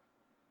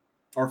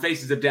 Or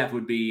Faces of Death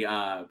would be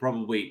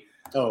probably.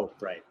 Oh,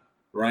 right.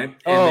 Right.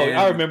 And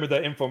I remember the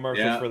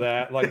infomercials for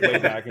that, like way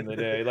back in the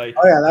day. Like,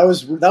 oh yeah,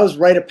 that was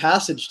rite of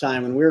passage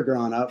time when we were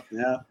growing up.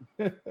 Yeah.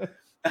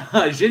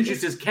 Jinju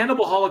says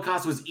Cannibal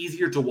Holocaust was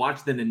easier to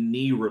watch than a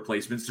knee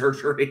replacement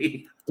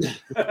surgery.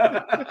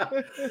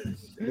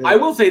 I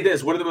will say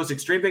this: one of the most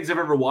extreme things I've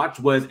ever watched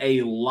was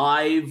a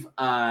live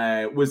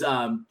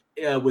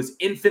was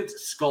infant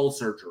skull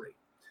surgery,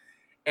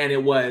 and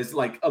it was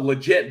like a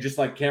legit, just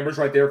like cameras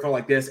right there, felt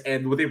like this.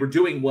 And what they were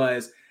doing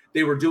was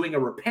they were doing a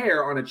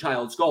repair on a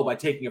child's skull by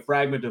taking a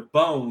fragment of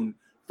bone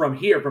from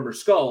her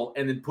skull,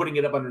 and then putting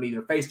it up underneath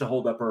her face to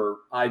hold up her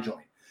eye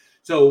joint.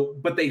 So,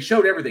 but they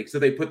showed everything. So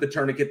they put the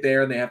tourniquet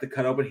there, and they have to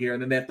cut open here,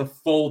 and then they have to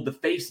fold the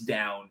face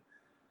down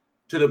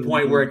to the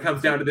point where it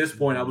comes down to this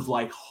point. I was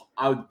like,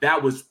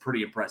 that was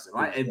pretty impressive.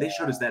 And they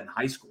showed us that in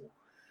high school.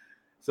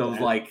 So I was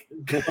like,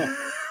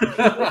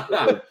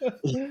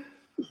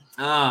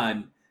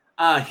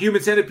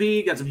 Human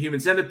Centipede, got some Human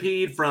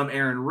Centipede from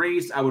Aaron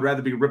Reese. I would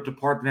rather be ripped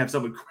apart than have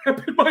someone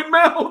crap in my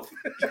mouth.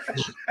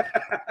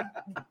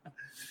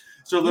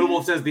 So Little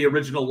Wolf says the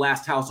original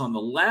Last House on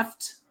the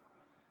Left.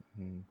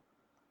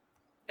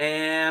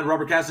 And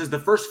Robert Cass says the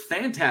first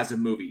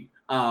Phantasm movie.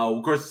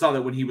 Of course, I saw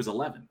that when he was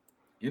 11.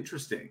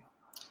 Interesting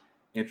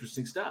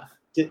stuff.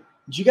 Did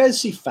you guys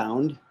see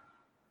Found? Did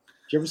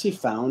you ever see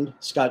Found?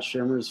 Scott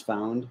Shermer's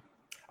Found.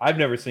 I've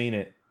never seen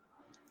it.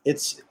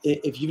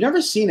 If you've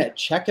never seen it,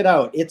 check it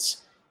out.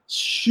 It's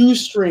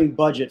shoestring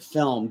budget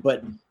film,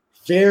 but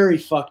very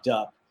fucked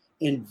up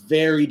and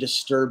very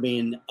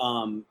disturbing.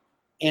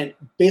 And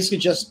basically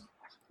just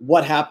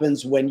what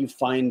happens when you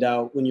find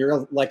out, when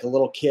you're like a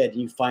little kid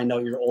and you find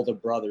out your older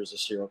brother is a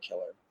serial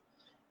killer,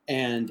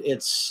 and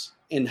it's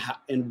in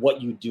what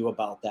you do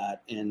about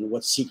that and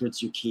what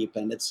secrets you keep,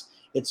 and it's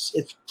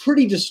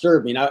pretty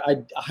disturbing.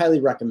 I highly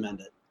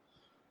recommend it.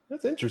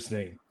 That's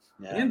interesting.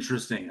 Yeah.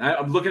 Interesting.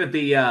 I'm looking at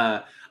the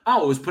it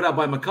was put out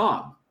by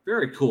Macabre.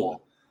 Very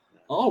cool.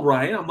 All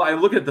right, I'm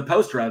looking at the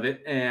poster of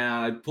it, and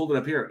I pulled it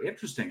up here.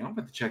 Interesting. I'm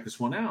about to check this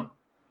one out.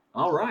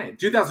 All right,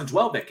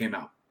 2012 that came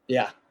out.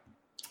 Yeah.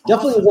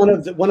 Definitely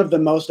one of the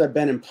most I've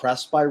been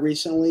impressed by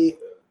recently,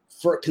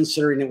 for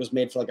considering it was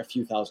made for like a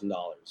few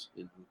 $1,000s.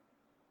 You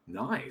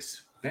know?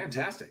 Nice,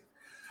 fantastic.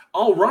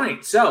 All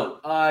right, so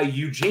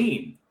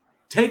Eugene,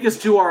 take us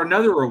to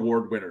another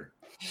award winner,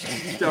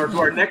 to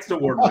our next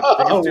award winner.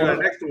 Take us to our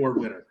next award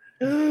winner.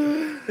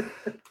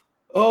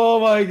 Oh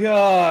my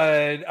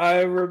God.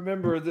 I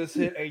remember this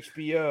hit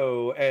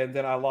HBO, and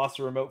then I lost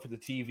the remote for the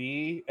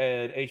TV,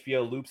 and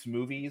HBO loops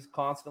movies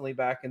constantly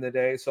back in the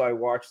day. So I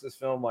watched this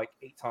film like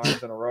 8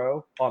 times in a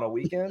row on a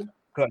weekend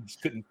because I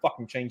just couldn't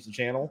fucking change the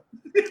channel.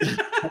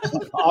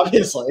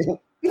 Obviously.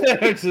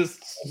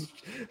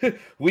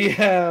 We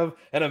have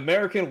An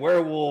American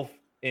Werewolf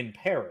in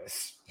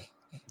Paris,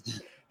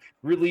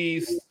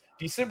 released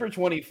December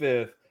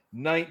 25th,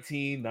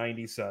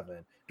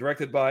 1997,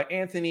 directed by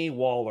Anthony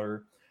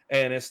Waller.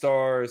 And it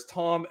stars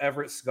Tom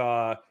Everett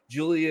Scott,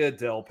 Julia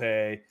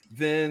Delpy,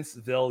 Vince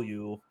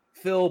Velu,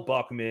 Phil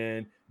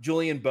Buckman,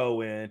 Julian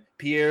Bowen,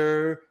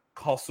 Pierre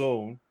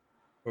Cosson,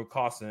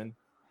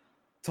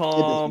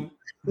 Tom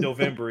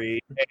Novembri,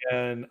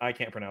 and I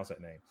can't pronounce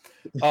that name.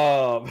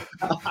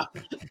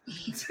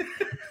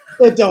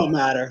 It don't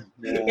matter.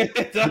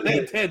 It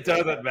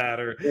doesn't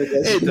matter.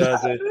 It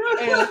doesn't.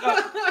 And,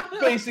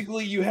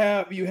 basically, you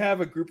have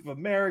a group of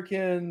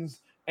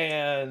Americans,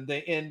 and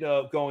they end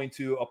up going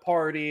to a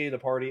party. The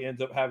party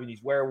ends up having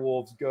these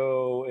werewolves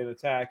go and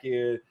attack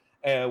it,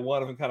 and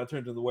one of them kind of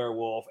turns into the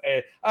werewolf.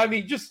 And I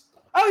mean,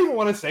 I don't even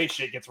want to say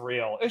shit gets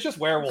real. It's just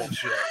werewolf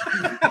shit.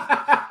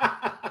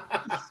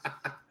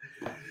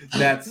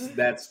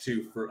 That's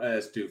too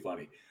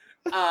funny.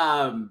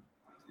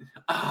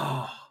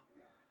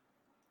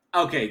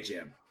 Okay,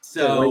 Jim.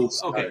 So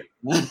okay,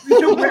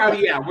 where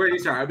do you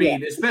start? I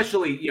mean,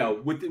 especially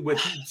with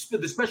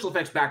the special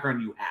effects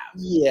background you have.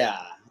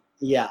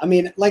 Yeah. I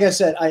mean, like I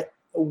said,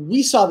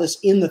 we saw this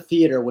in the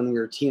theater when we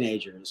were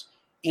teenagers,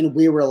 and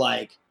we were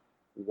like,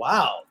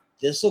 "Wow,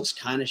 this looks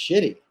kind of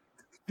shitty."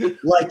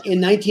 Like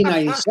in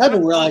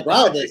 1997, we're like,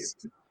 "Wow, this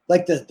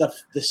like the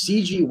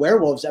CG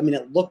werewolves." I mean,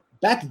 it looked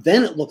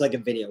like a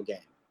video game.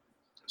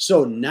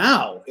 So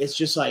now it's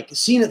just like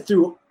seeing it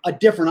through a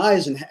different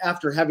eyes, and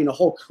after having a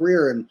whole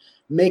career in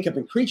makeup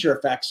and creature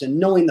effects, and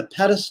knowing the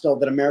pedestal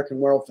that American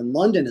Werewolf in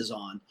London is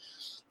on,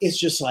 it's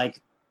just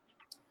like,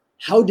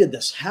 how did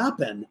this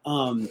happen?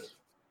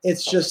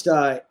 It's just,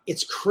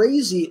 it's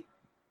crazy.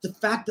 The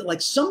fact that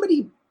like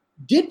somebody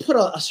did put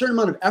a certain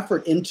amount of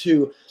effort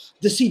into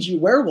the CG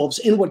werewolves.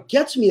 And what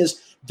gets me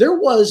is there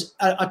was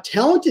a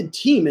talented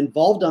team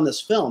involved on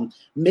this film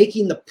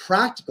making the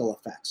practical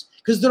effects,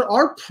 because there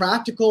are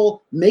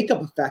practical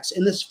makeup effects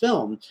in this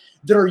film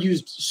that are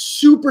used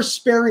super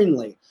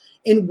sparingly.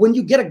 And when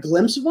you get a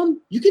glimpse of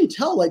them, you can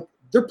tell like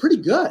they're pretty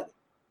good,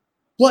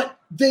 but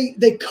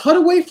they cut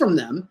away from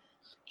them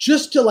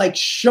just to like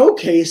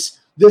showcase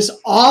this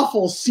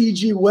awful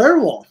CG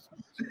werewolf.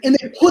 And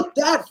they put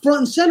that front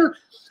and center.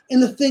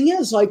 And the thing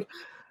is, like,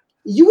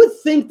 you would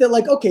think that,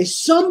 like, okay,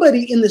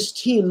 somebody in this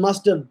team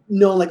must have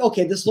known, like,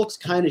 okay, this looks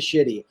kind of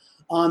shitty.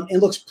 It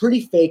looks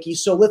pretty fakey,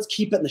 so let's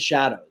keep it in the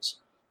shadows.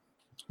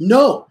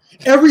 No,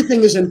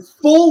 everything is in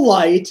full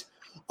light.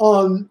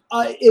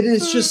 It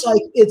is just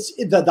like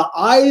the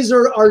eyes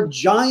are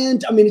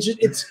giant. I mean,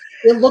 it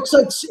looks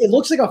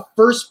like a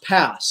first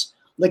pass,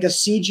 like a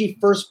CG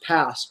first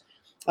pass.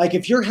 Like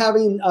if you're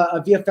having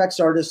a VFX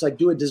artist like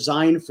do a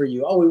design for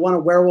you, oh, we want a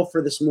werewolf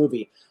for this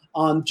movie.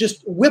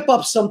 Just whip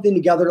up something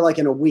together like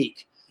in a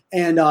week,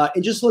 and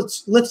just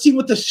let's see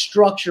what the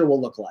structure will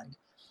look like.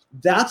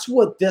 That's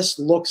what this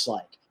looks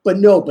like.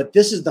 But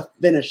this is the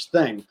finished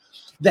thing.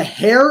 The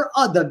hair,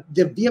 the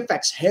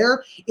VFX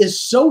hair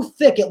is so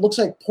thick it looks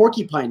like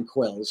porcupine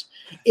quills.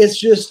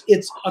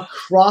 It's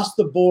across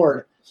the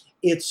board.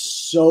 It's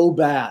so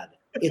bad.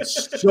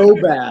 It's so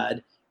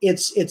bad.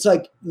 It's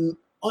like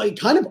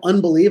kind of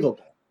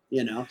unbelievable.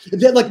 You know,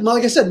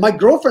 like I said, my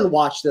girlfriend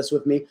watched this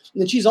with me,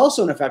 and she's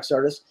also an effects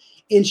artist,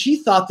 and she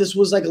thought this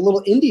was like a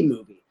little indie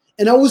movie.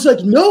 And I was like,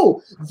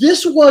 no,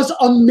 this was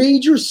a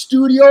major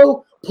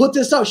studio put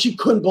this out. She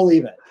couldn't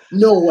believe it.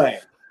 No way.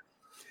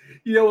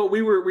 You know what?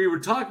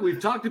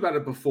 We've talked about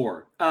it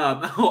before.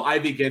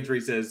 Ivy Gentry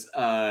says,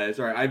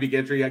 Ivy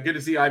Gentry. Good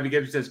to see Ivy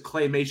Gentry says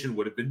claymation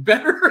would have been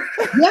better.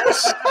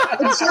 Yes,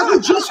 exactly.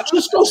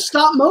 Just go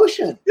stop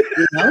motion.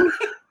 You know.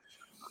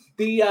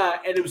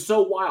 And it was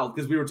so wild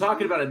because we were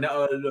talking about it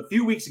a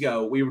few weeks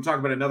ago. We were talking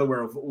about another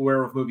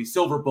werewolf movie,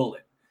 Silver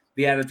Bullet,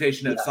 the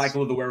adaptation of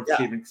Cycle of the Werewolf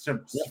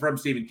from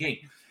Stephen King.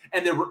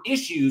 And there were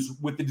issues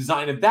with the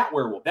design of that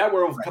werewolf. That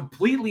werewolf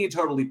completely and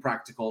totally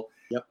practical.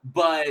 Yep.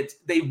 But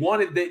they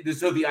wanted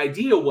so the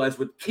idea was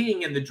with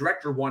King and the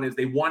director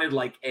they wanted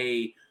like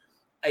a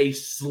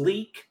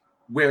sleek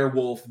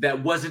werewolf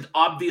that wasn't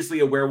obviously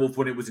a werewolf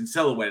when it was in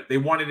silhouette. They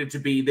wanted it to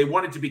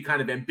be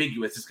kind of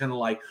ambiguous. It's kind of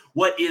like,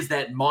 what is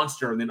that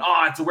monster? And then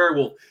it's a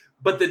werewolf.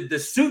 But the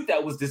suit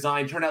that was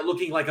designed turned out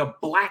looking like a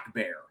black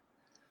bear.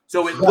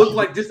 So it looked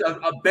like just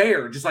a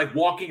bear just like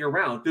walking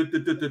around.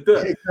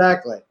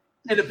 Exactly.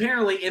 And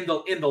apparently in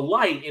the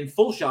light, in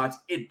full shots,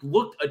 it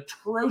looked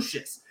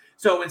atrocious.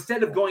 So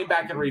instead of going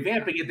back and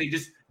revamping it, they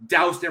just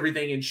doused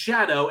everything in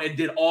shadow and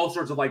did all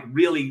sorts of like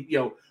really,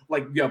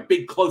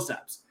 big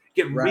close-ups.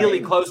 Get really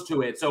close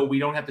to it so we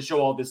don't have to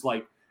show all this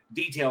like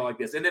detail like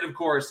this. And then of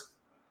course,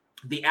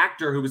 the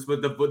actor who was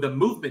the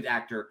movement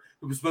actor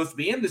who was supposed to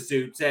be in the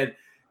suit said,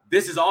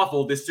 "This is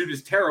awful. This suit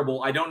is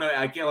terrible. I don't know.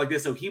 I can't like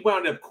this." So he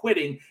wound up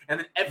quitting. And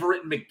then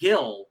Everett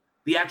McGill,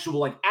 the actual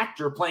like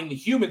actor playing the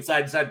human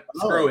side, decided,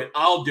 screw it,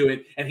 I'll do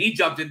it. And he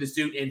jumped into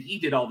suit and he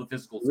did all the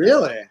physical stuff.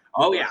 Really?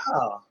 Oh yeah.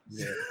 Wow.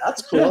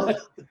 That's cool.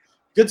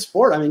 Good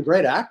sport. I mean,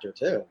 great actor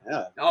too.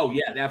 Yeah. Oh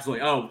yeah,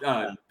 absolutely.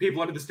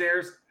 People under the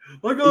stairs.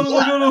 That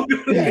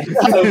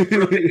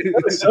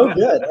was so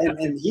good.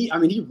 And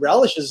he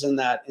relishes in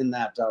that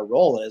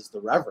role as the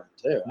Reverend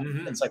too.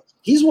 Mm-hmm. It's like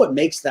he's what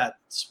makes that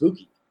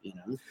spooky. You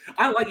know,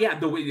 I like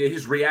the way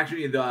his reaction,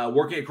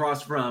 working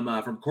across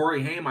from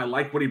Corey Haim. I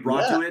like what he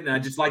brought to it, and I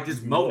just liked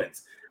his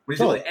moments.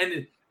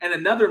 And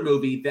another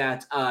movie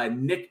that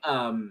Nick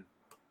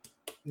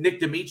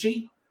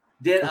D'Amici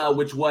did,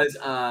 which was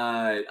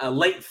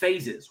Late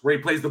Phases, where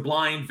he plays the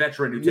blind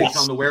veteran who takes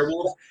on the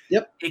werewolves.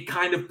 Yep, it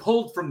kind of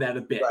pulled from that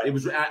a bit. Right. It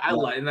was I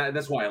like, and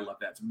that's why I love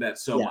that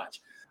so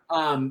much.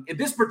 In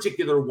this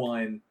particular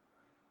one,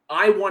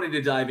 I wanted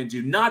to dive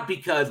into, not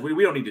because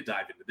we don't need to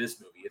dive into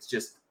this movie. It's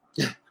just.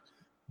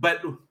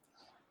 But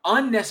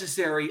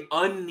unnecessary,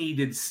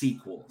 unneeded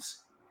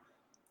sequels.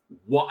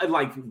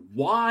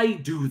 Why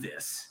do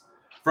this?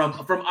 From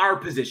our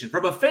position,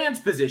 from a fan's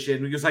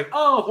position, because like,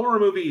 horror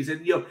movies,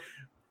 and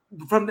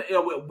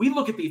we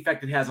look at the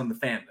effect it has on the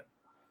fandom.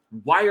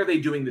 Why are they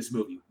doing this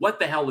movie? What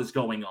the hell is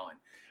going on?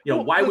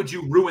 Why would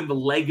you ruin the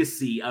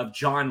legacy of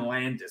John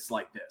Landis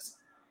like this?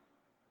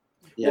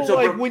 Yeah.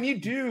 Well, when you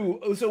do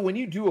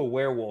a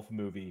werewolf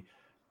movie,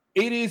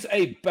 it is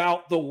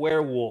about the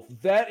werewolf.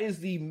 That is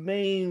the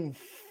main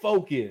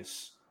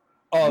focus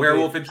of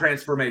werewolf and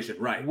transformation,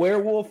 right?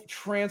 Werewolf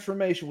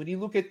transformation. When you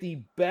look at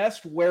the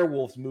best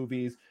werewolves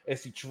movies,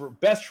 it's the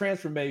best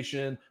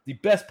transformation, the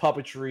best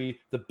puppetry,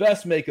 the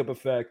best makeup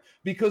effect,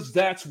 because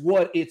that's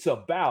what it's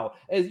about.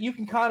 As you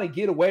can kind of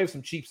get away with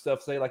some cheap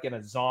stuff, say like in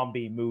a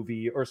zombie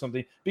movie or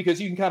something, because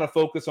you can kind of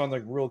focus on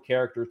the real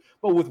characters.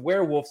 But with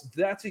werewolves,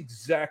 that's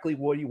exactly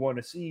what you want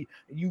to see.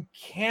 You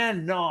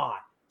cannot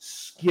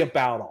skip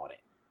out on it.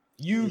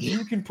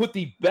 You can put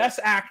the best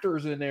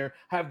actors in there,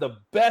 have the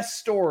best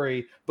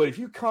story, but if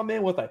you come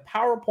in with a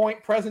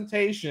PowerPoint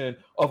presentation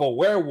of a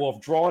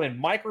werewolf drawn in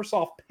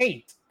Microsoft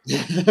Paint,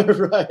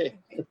 right,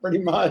 pretty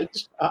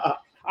much,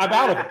 I'm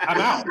out of it.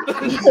 I'm out.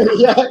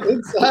 Yeah,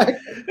 exactly.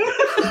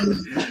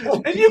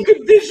 And you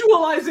can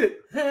visualize it.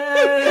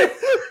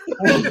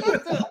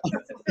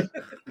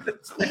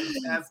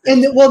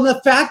 And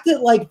the fact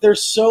that like they're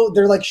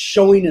like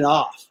showing it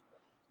off.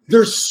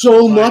 There's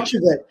so much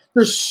of it.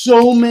 There's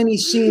so many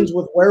scenes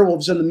with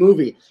werewolves in the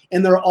movie,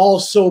 and they're all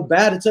so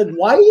bad. It's like,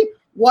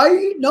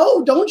 why?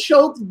 No, don't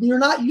show.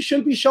 You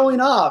shouldn't be showing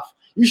off.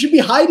 You should be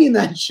hiding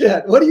that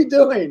shit. What are you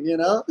doing? You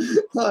know,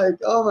 like,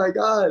 oh my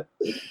god.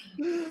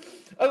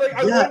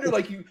 I wonder,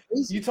 like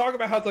you talk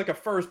about how it's like a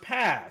first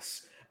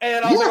pass,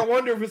 and I was like, I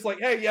wonder if it's like,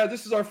 hey, yeah,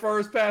 this is our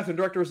first pass, and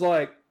director's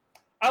like,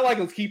 I like,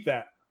 let's keep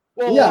that.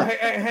 Well,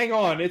 hang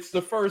on, it's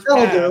the first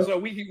pass, so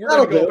we're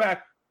gonna go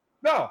back.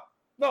 No,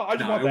 I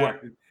just want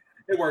that.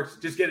 It works.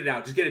 Just get it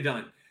out. Just get it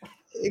done.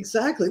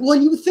 Exactly. Well,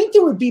 you would think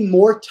there would be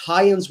more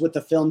tie-ins with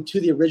the film to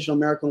the original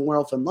American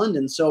Werewolf in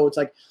London. So it's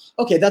like,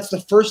 okay, that's the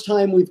first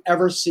time we've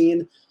ever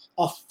seen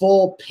a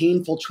full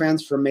painful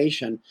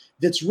transformation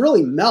that's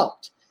really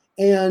milked.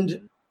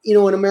 And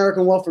in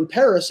American Werewolf in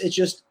Paris,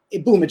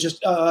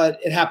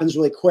 it happens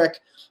really quick,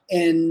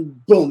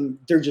 and boom,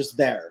 they're just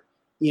there.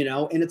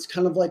 And it's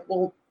kind of like,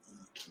 well,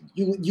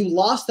 you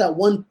lost that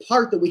one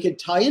part that we could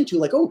tie into,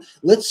 like, oh,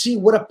 let's see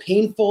what a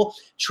painful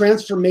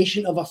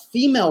transformation of a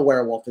female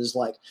werewolf is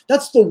like.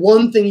 That's the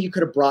one thing you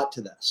could have brought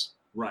to this.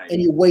 Right.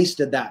 And you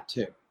wasted that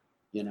too,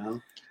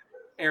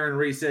 Aaron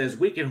Reese says,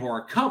 Weekend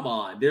Horror, come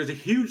on. There's a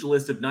huge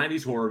list of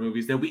 90s horror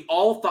movies that we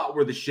all thought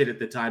were the shit at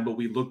the time, but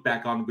we look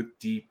back on with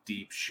deep,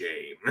 deep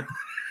shame.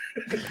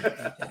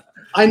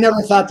 I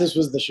never thought this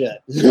was the shit.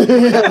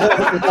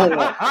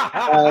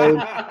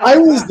 I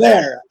was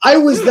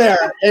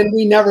there, and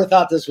we never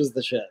thought this was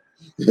the shit.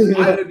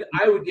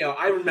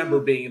 I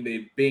remember being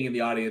in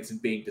the audience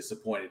and being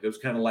disappointed. It was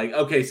kind of like,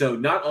 okay, so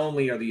not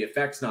only are the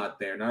effects not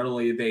there, not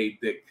only are they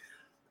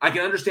I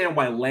can understand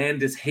why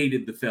Landis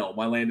hated the film.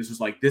 Why Landis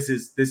was like, this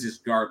is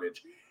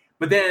garbage.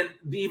 But then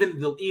even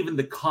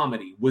the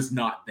comedy was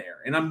not there.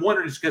 And I'm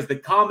wondering, it's because the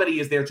comedy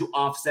is there to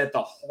offset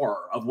the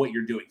horror of what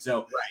you're doing.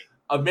 So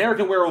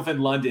American Werewolf in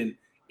London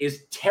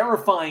is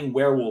terrifying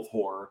werewolf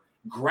horror,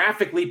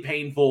 graphically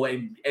painful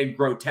and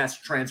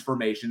grotesque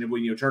transformation, and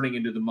when you're turning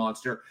into the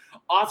monster,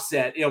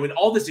 offset, in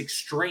all this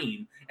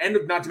extreme, and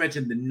not to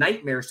mention the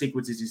nightmare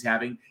sequences he's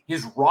having.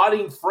 His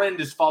rotting friend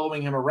is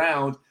following him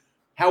around.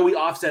 How we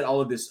offset all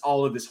of this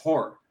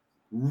horror.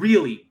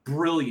 Really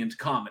brilliant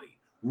comedy,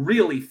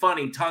 really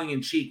funny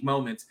tongue-in-cheek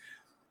moments,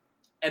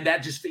 and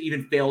that just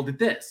even failed at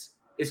this.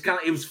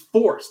 It was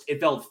forced. It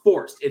felt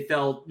forced. It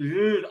felt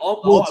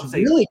it's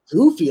really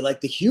goofy.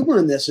 Like, the humor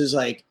in this is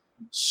like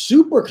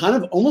super kind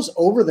of almost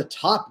over the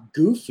top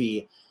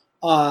goofy,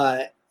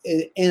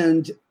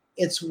 and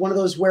it's one of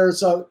those where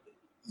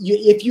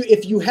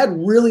if you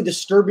had really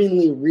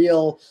disturbingly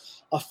real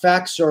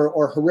effects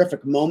or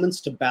horrific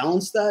moments to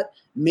balance that,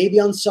 maybe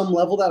on some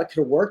level that it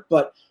could have worked,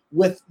 but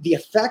with the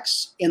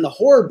effects and the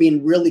horror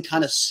being really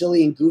kind of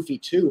silly and goofy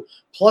too,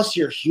 plus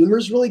your humor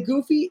is really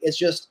goofy, it's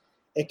just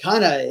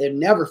it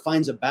never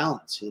finds a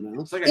balance,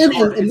 It's like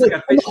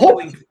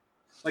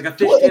a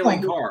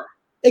fish-tailing car.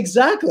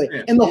 Exactly.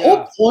 Yeah. And the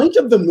whole point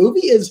of the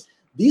movie is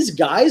these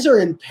guys are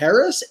in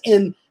Paris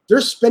and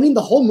they're spending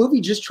the whole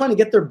movie just trying to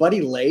get their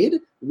buddy laid.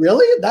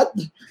 Really?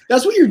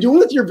 That's what you're doing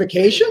with your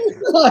vacation?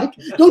 Like,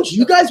 don't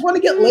you guys want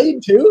to get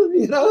laid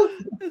too?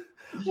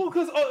 Well,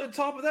 because on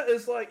top of that,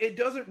 it's like it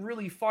doesn't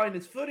really find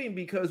its footing,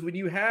 because when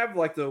you have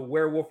like the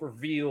werewolf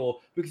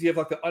reveal, because you have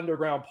like the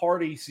underground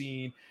party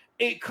scene,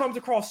 it comes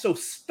across so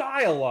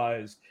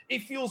stylized.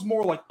 It feels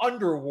more like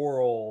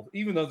Underworld,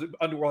 even though the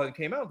Underworld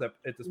came out at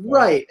this point.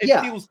 Right? It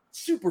feels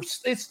super.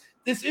 This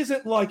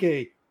isn't like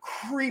a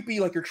creepy,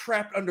 like you're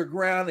trapped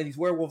underground and these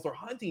werewolves are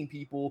hunting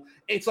people.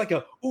 It's like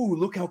ooh,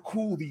 look how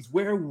cool these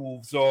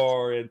werewolves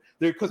are, and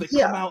they come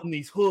out in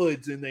these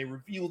hoods and they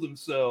reveal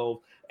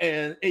themselves,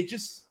 and it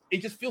just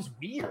feels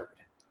weird.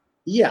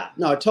 Yeah,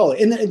 no,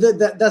 totally. And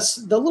that's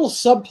the little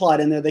subplot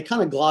in there. They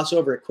kind of gloss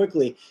over it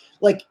quickly.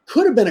 Like,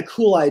 could have been a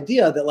cool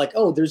idea that, like,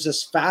 oh, there's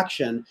this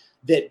faction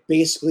that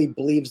basically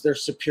believes they're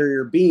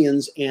superior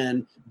beings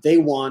and they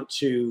want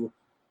to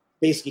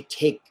basically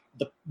take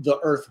the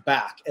earth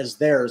back as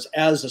theirs,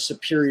 as a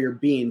superior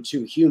being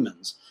to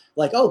humans.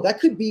 Like, oh,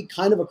 that could be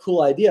kind of a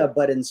cool idea,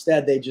 but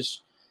instead they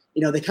just,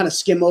 they kind of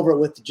skim over it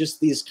with just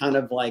these kind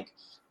of like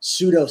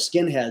pseudo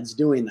skinheads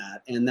doing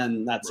that, and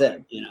then that's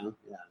it.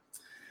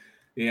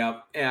 Yeah,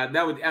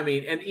 that would. I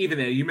mean, and even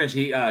you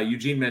mentioned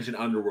Eugene mentioned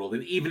Underworld,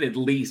 and even at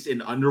least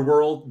in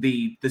Underworld,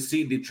 the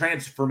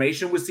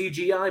transformation was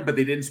CGI, but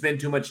they didn't spend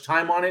too much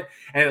time on it,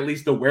 and at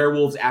least the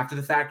werewolves after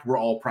the fact were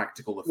all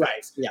practical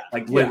effects. Right. Yeah.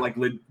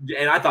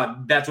 And I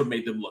thought that's what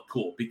made them look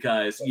cool,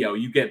 because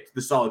you get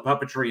the solid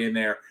puppetry in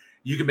there,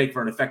 you can make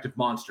for an effective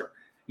monster.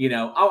 I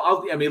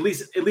mean, at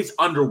least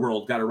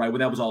Underworld got it right when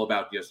that was all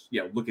about just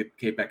look at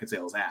Kate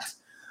Beckinsale's ass.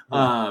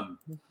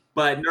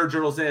 But Nerd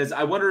Journal says,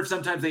 I wonder if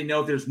sometimes they know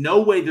if there's no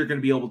way they're going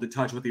to be able to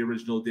touch what the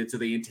original did, so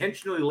they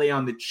intentionally lay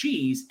on the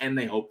cheese and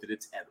they hope that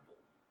it's edible.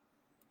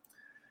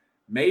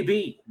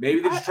 Maybe they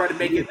just try to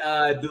make it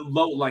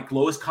the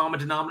lowest common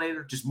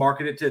denominator, just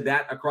market it to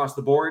that across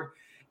the board.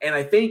 And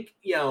I think,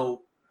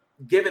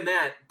 given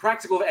that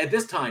practical at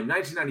this time,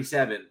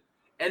 1997,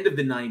 end of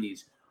the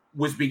 90s,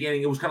 was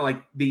beginning. It was kind of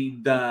like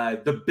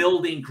the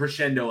building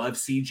crescendo of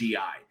CGI.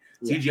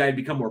 Yeah. CGI had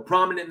become more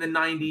prominent in the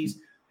 90s.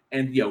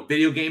 And,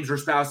 video games were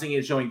espousing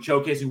it,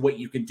 showcasing what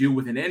you can do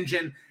with an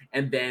engine.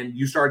 And then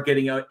you start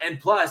getting and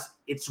plus,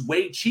 it's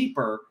way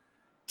cheaper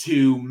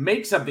to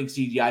make something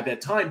CGI at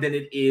that time than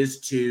it is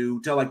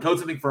to like code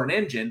something for an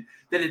engine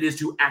than it is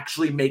to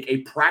actually make a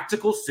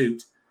practical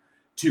suit,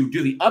 to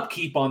do the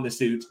upkeep on the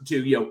suit,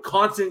 to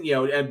constant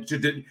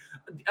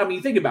I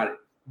mean, think about it.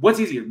 What's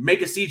easier,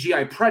 make a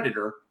CGI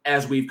Predator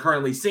as we've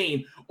currently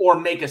seen, or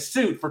make a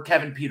suit for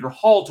Kevin Peter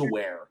Hall to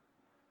wear?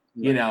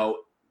 Right.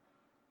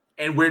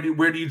 And where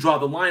do you draw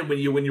the line when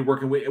you're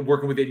working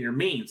within your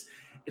means?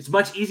 It's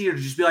much easier to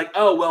just be like,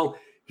 oh well,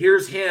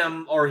 here's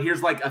him, or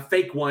here's like a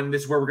fake one.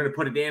 This is where we're going to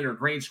put it in, or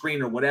green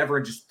screen, or whatever,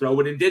 and just throw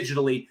it in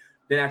digitally.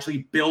 Then actually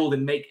build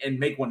and make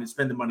one and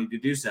spend the money to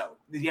do so.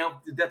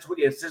 That's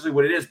essentially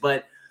what it is.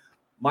 But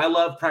my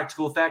love,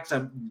 practical effects.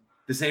 I'm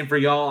the same for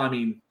y'all. I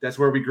mean, that's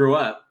where we grew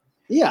up.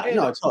 Yeah,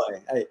 no,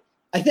 totally.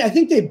 I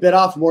think they bit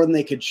off more than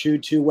they could chew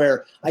too.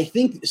 Where I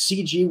think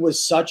CG was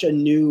such a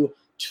new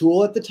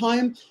tool at the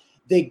time,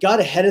 they got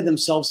ahead of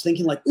themselves,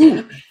 thinking like,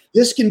 "Ooh,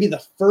 this can be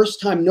the first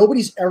time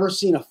nobody's ever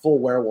seen a full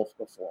werewolf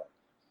before."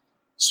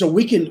 So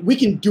we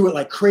can do it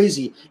like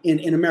crazy.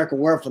 In American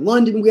Werewolf in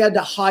London, we had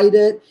to hide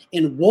it.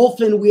 In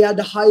Wolfen, we had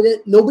to hide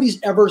it. Nobody's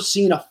ever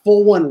seen a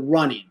full one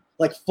running,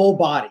 like full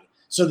body.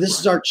 So this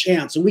is our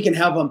chance, and we can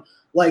have them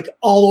like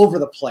all over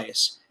the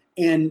place.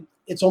 And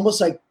it's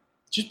almost like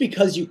just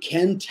because you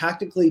can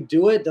tactically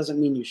do it doesn't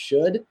mean you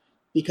should,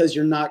 because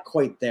you're not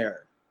quite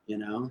there,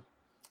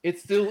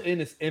 It's still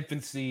in its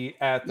infancy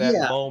at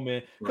that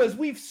moment, because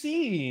we've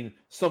seen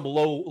some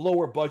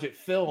lower budget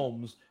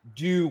films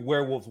do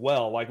werewolves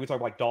well. Like we talk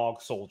about like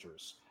Dog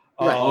Soldiers.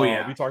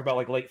 Right. We talk about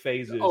like Late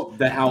Phases. Oh,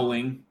 The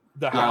Howling.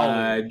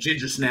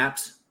 Ginger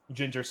Snaps.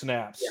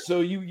 Yeah.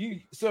 So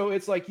so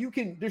it's like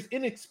there's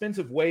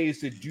inexpensive ways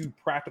to do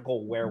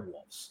practical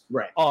werewolves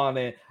on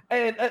it.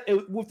 And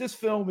with this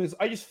film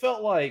I just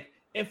felt like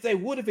if they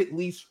would have at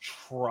least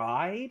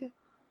tried,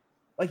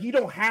 like you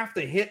don't have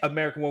to hit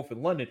American Wolf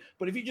in London,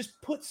 but if you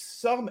just put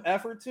some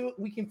effort to it,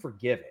 we can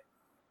forgive it.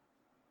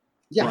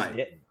 Yeah.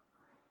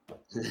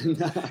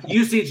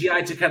 Use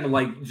CGI to kind of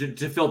like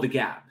to fill the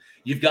gap.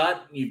 You've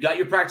got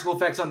your practical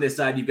effects on this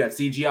side, you've got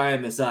CGI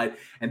on this side,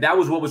 and that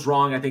was what was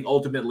wrong. I think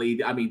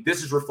ultimately, I mean,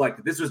 this is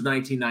reflected. This was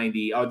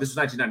 1990. This was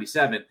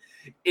 1997.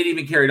 It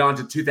even carried on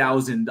to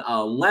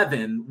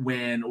 2011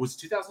 when was it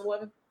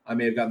 2011? I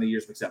may have gotten the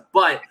years mixed up,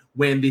 but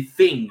when the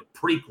Thing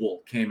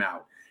prequel came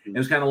out, it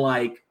was kind of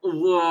like,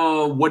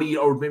 whoa, what do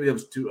you? Or maybe that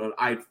was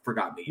I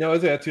forgot the year. No,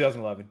 it was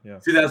 2011. Yeah,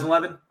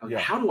 2011. Okay,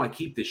 how do I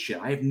keep this shit?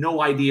 I have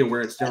no idea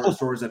where it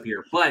stores up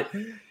here, but.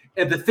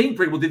 And the Thing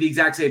prequel did the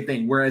exact same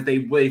thing, whereas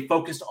they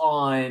focused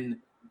on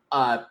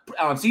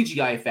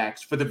CGI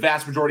effects for the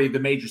vast majority of the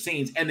major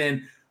scenes, and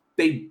then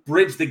they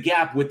bridged the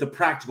gap with the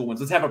practical ones.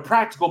 Let's have a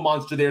practical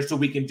monster there, so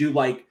we can do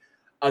like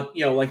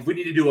if we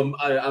need to do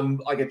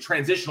like a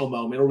transitional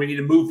moment, or we need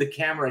to move the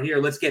camera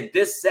here. Let's get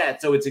this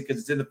set so because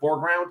it's in the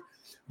foreground,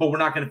 but we're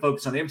not going to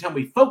focus on it. Every time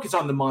we focus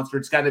on the monster,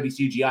 it's got to be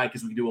CGI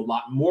because we can do a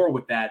lot more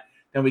with that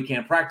than we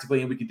can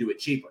practically, and we can do it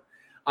cheaper.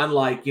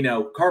 Unlike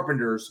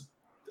Carpenter's.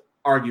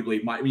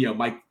 Arguably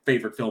my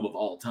favorite film of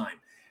all time.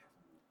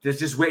 That's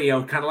just way,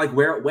 kind of like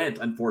where it went,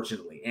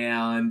 unfortunately.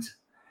 And,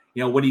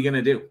 what are you going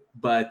to do?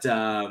 But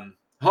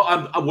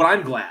what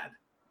I'm glad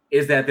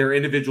is that there are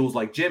individuals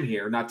like Jim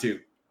here, not to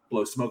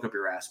blow smoke up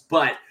your ass,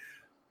 but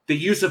the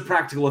use of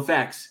practical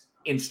effects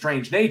in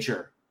Strange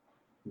Nature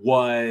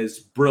was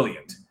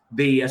brilliant.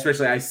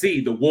 Especially I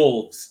see the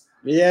wolves.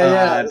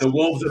 The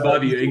wolves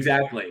above you,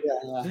 exactly.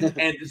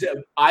 And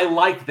I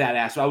liked that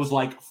aspect. I was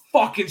like,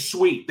 fucking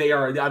sweet.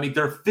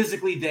 They're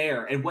physically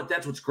there, and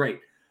that's what's great.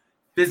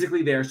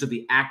 Physically there, so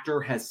the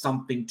actor has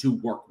something to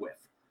work with.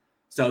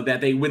 So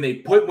that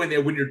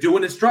when you're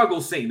doing a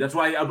struggle scene, that's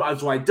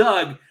why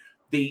Doug,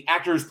 the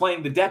actor who's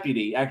playing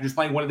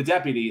playing one of the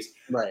deputies.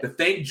 Right. The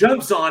Thing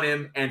jumps on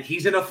him, and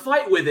he's in a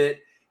fight with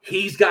it.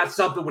 He's got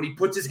something when he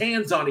puts his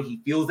hands on it.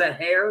 He feels that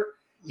hair.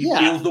 He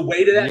feels the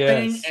weight of that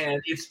thing, and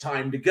it's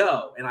time to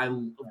go.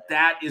 And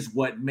that is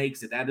what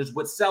makes it. That is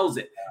what sells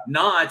it.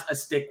 Not a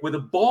stick with a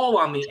ball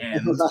on the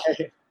end.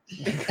 Right.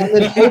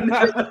 And then,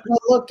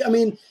 look, I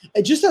mean,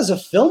 just as a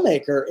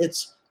filmmaker,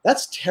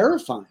 that's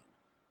terrifying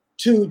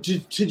to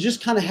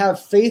just kind of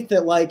have faith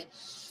that, like,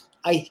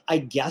 I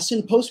guess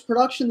in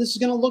post-production this is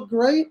going to look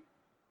great.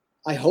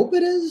 I hope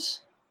it is.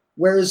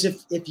 Whereas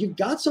if you've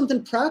got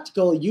something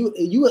practical,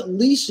 you at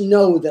least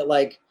know that,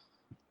 like,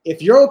 if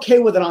you're okay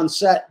with it on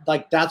set,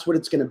 like that's what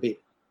it's going to be,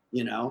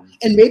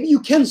 and maybe you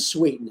can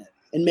sweeten it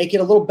and make it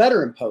a little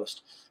better in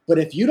post. But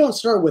if you don't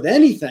start with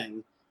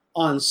anything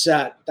on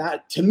set,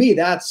 that to me,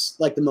 that's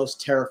like the most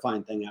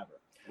terrifying thing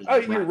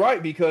ever. You're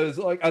right, because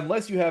like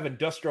unless you have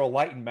industrial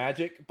light and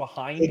magic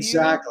behind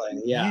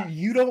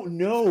you don't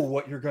know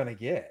what you're going to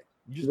get.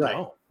 You just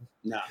don't.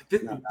 No,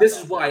 this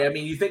is why. I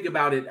mean, you think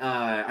about it.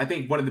 I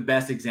think one of the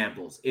best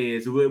examples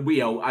is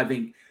I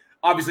think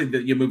obviously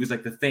the movies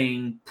like The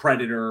Thing,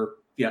 Predator.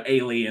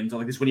 Aliens,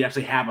 like this, when you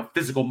actually have a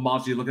physical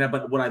monster you're looking at.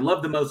 But what I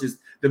love the most is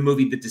the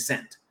movie The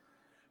Descent,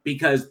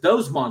 because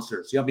those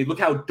monsters, look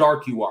how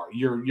dark you are.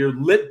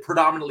 You're lit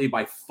predominantly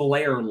by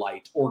flare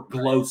light or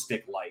glow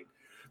stick light.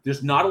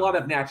 There's not a lot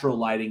of natural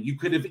lighting. You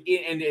could have,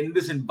 in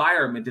this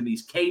environment, in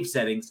these cave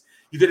settings,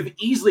 you could have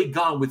easily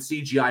gone with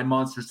CGI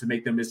monsters to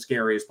make them as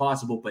scary as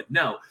possible. But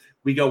no,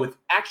 we go with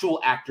actual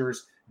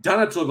actors done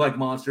up to look like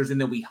monsters, and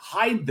then we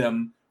hide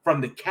them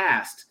from the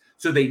cast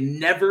so they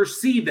never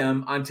see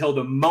them until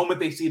the moment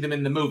they see them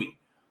in the movie.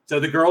 So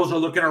the girls are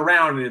looking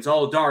around and it's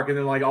all dark, and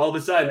then like all of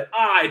a sudden,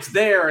 it's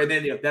there, and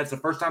then that's the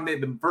first time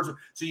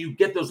so you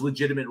get those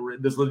legitimate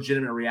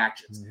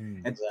reactions,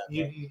 and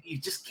you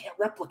just can't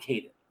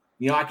replicate it.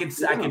 You know, I can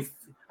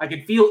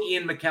feel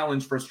Ian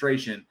McKellen's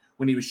frustration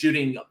when he was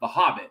shooting The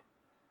Hobbit,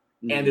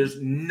 and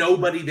there's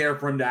nobody there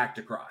for him to act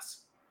across.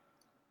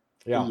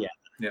 Yeah.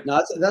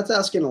 No, that's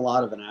asking a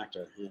lot of an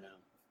actor, you know.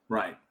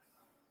 Right.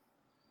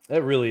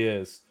 That really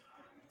is.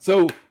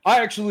 So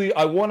I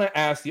want to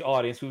ask the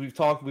audience,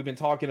 because we've been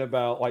talking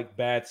about like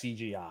bad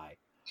CGI.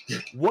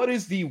 What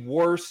is the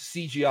worst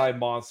CGI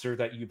monster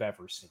that you've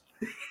ever seen?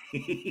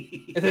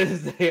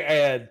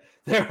 And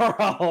there are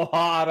a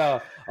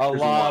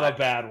lot of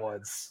bad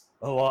ones.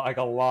 A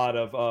lot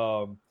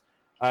of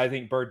I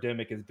think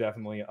Birdemic is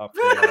definitely up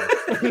there.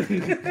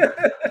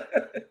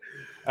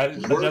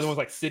 Another one's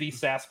like City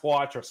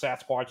Sasquatch or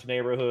Sasquatch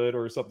Neighborhood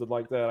or something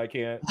like that. I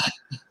can't.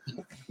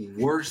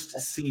 Worst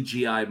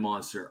CGI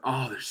monster.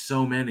 Oh, there's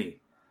so many.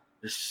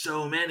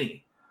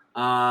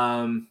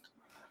 I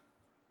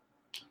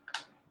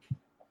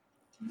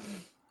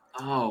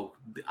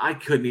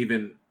couldn't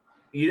even.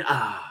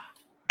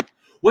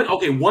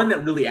 One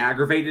that really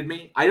aggravated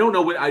me. I don't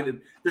know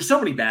there's so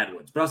many bad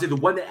ones, but I'll say the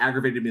one that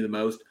aggravated me the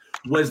most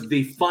was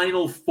the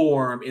final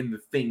form in the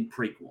Thing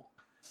prequel.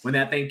 When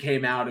that thing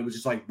came out, it was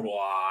just like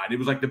blah. And it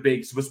was like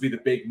supposed to be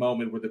the big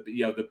moment where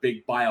the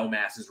big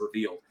biomass is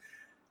revealed.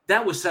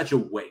 That was such a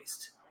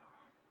waste.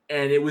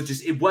 And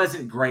it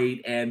wasn't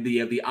great. And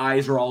the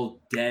eyes are all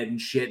dead and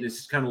shit. And it's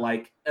just kind of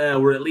like,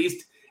 we're at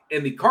least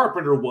in the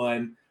Carpenter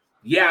one.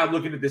 Yeah, I'm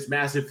looking at this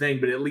massive thing,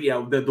 but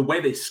the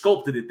way they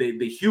sculpted it,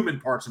 the human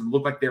parts of them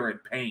look like they're in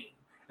pain.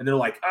 And they're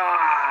like,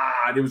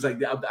 and it was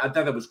like, I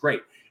thought that was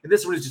great. And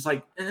this one is just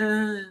like,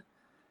 that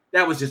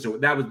one just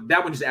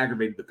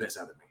aggravated the piss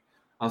out of me.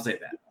 I'll say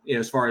that. You know,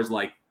 as far as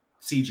like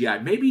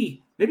CGI,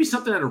 maybe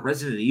something out of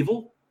Resident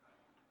Evil.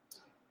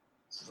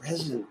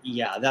 There's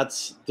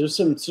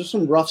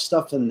some rough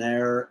stuff in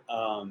there.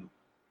 What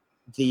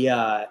is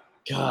it?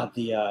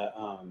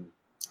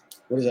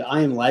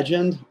 I Am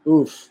Legend.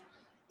 Oof.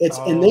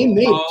 And they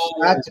made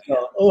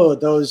practical.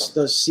 Those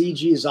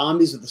CG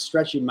zombies with the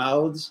stretchy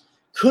mouths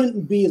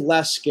couldn't be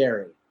less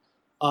scary.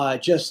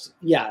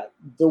 The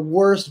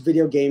worst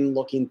video game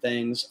looking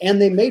things.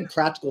 And they made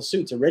practical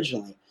suits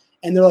originally.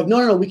 And they're like,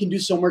 no, we can do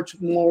so much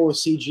more with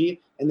CG,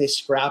 and they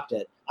scrapped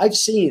it. I've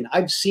seen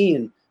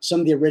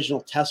some of the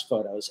original test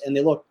photos, and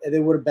they would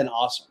have been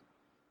awesome.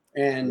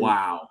 And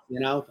wow,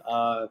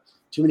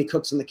 too many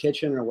cooks in the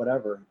kitchen or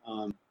whatever.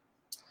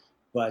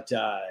 There's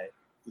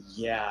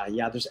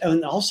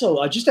and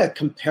also just a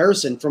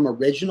comparison from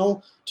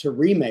original to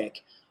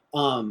remake.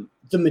 The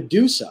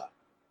Medusa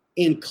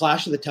in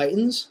Clash of the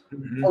Titans,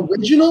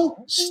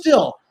 original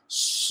still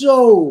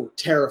so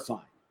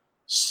terrifying.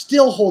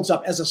 Still holds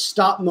up as a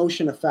stop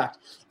motion effect.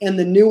 And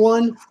the new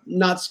one,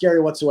 not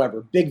scary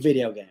whatsoever. Big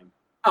video game.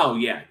 Oh,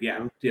 yeah.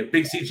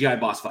 Big CGI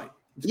boss fight.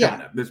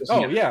 Yeah.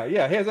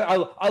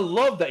 I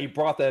love that you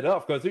brought that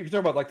up, because you're talking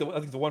about like I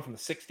think the one from the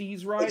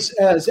 60s, right? It's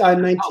 70s,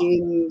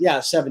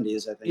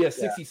 I think. Yeah,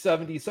 60s,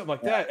 70s, something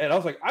like that. And I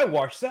was like, I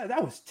watched that.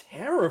 That was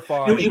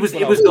terrifying.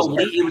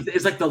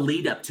 It's like the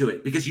lead up to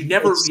it, because you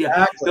never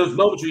those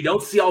moments where you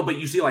don't see all, but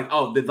you see like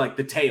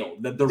the tail,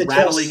 the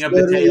rattling of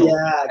the tail,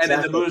 and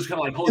then the move's kind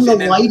of like and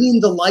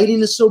the lighting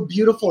is so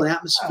beautiful and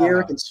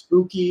atmospheric and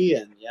spooky,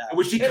 and And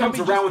when she comes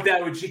around with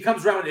that,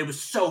 it was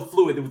so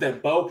fluid with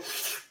that bow.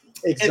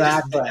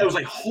 Exactly. It was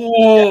like,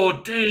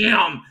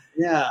 damn.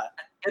 Yeah.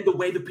 And the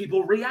way the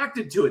people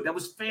reacted to it, that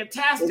was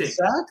fantastic.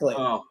 Exactly.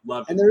 Oh,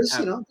 loved it. And there's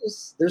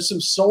some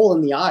soul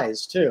in the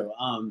eyes too.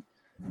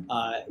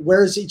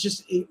 Whereas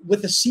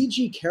with a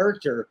CG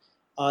character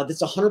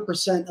that's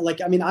 100%,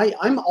 like, I mean,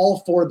 I'm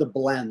all for the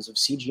blends of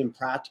CG and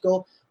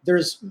practical.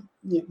 There's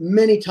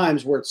many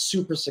times where it's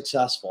super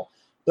successful,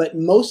 but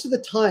most of the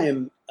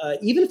time,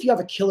 even if you have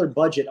a killer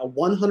budget, a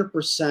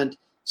 100%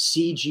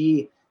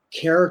 CG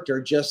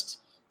character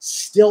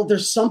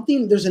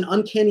there's an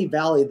uncanny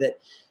valley that,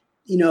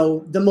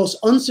 the most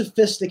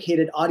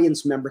unsophisticated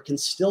audience member can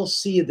still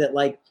see that,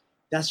 like,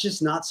 that's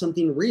just not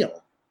something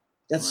real.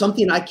 That's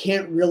something I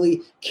can't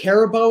really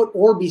care about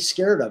or be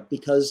scared of,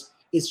 because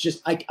it's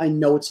just, I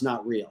know it's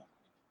not real.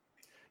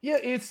 Yeah,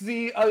 it's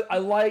the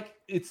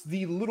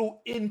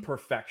little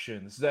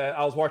imperfections that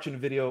I was watching a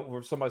video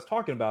where somebody's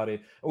talking about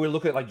it, and we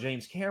look at like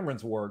James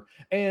Cameron's work,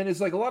 and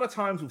it's like a lot of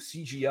times with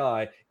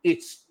CGI,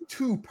 it's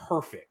too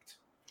perfect.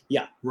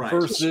 Yeah, right.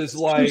 Versus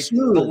like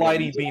the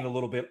lighting being a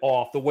little bit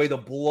off, the way the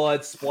blood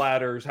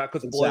splatters,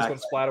 because the blood's going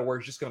to splatter where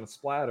it's just going to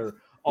splatter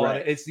on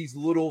it. It's these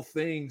little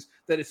things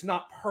that it's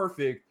not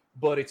perfect,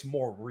 but it's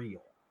more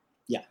real.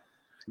 Yeah.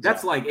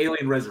 That's like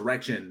Alien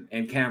Resurrection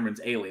and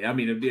Cameron's Alien. I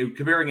mean,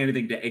 comparing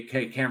anything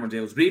to Cameron's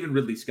Aliens, but even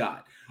Ridley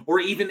Scott,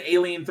 or even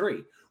Alien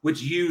 3,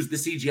 which used the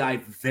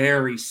CGI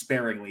very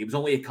sparingly. It was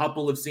only a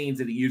couple of scenes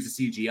that it used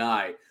the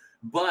CGI,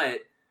 but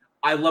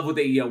I love what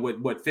they,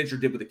 what Fincher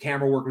did with the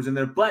camera work was in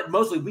there. But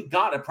mostly, we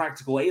got a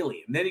practical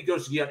alien. And then he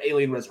goes to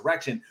Alien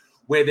Resurrection,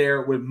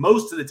 where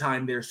most of the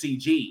time they're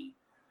CG.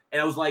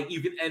 And I was like,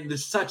 and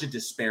there's such a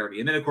disparity.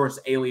 And then of course,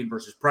 Alien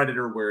versus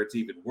Predator, where it's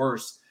even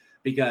worse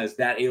because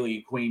that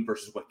Alien Queen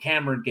versus what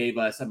Cameron gave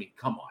us. I mean,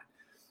 come on.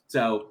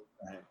 So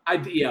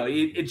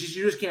you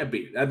just can't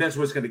beat it. That's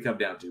what it's going to come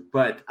down to.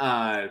 But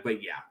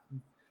yeah.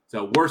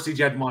 So worst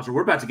CGI monster.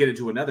 We're about to get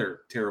into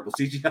another terrible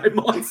CGI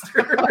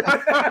monster.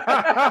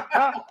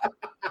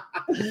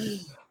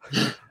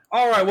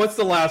 All right, what's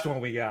the last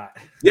one we got?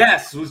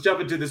 Yes, let's jump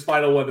into this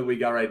final one that we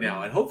got right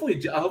now, and hopefully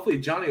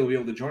Johnny will be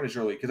able to join us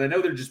early because I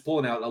know they're just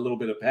pulling out a little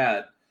bit of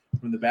pad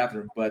from the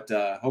bathroom, but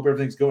hope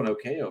everything's going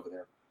okay over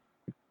there.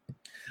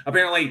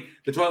 Apparently,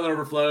 the toilet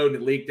overflowed, and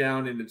it leaked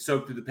down, and it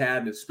soaked through the pad,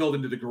 and it spilled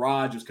into the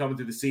garage. It was coming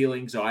through the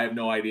ceiling, so I have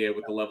no idea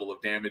what the level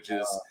of damage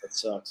is. That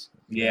sucks.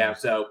 Yeah,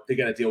 so they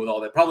got to deal with all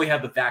that. Probably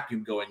have the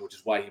vacuum going, which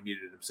is why he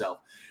muted himself.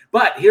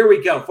 But here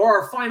we go.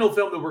 For our final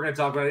film that we're going to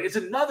talk about, it's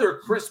another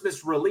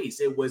Christmas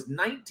release. It was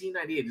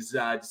 1998. It's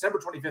December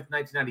 25th,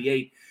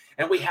 1998.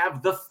 And we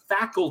have The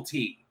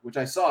Faculty, which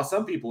I saw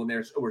some people in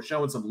there were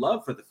showing some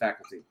love for The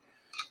Faculty.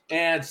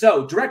 And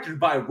so,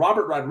 directed by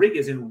Robert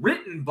Rodriguez and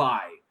written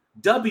by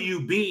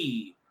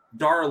W.B.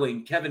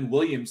 Darling, Kevin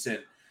Williamson,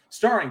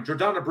 starring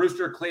Jordana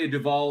Brewster, Clea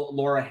Duvall,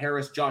 Laura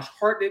Harris, Josh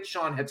Hartnett,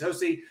 Sean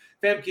Hatosi,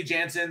 Famke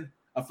Janssen,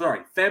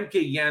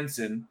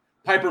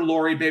 Piper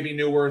Laurie, Baby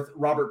Newworth,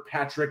 Robert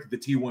Patrick, the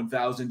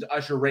T-1000,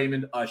 Usher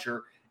Raymond,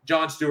 Usher,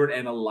 Jon Stewart,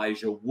 and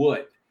Elijah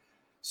Wood.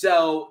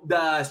 So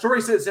the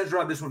story centers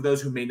around this one. For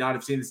those who may not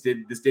have seen this,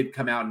 did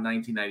come out in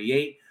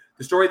 1998.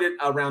 The story that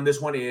around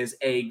this one is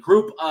a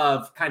group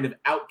of kind of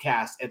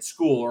outcasts at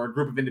school, or a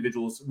group of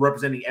individuals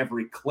representing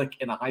every clique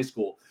in a high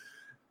school,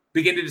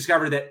 begin to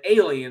discover that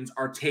aliens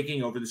are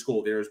taking over the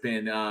school. There's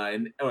been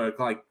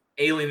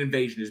alien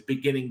invasion is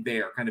beginning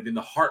there, kind of in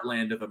the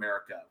heartland of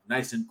America,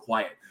 nice and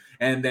quiet.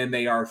 And then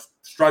they are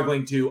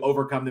struggling to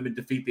overcome them and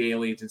defeat the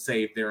aliens and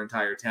save their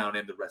entire town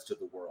and the rest of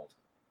the world.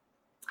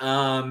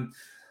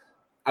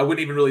 I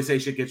wouldn't even really say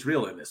shit gets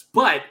real in this,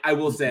 but I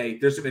will say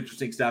there's some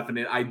interesting stuff in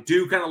it. I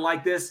do kind of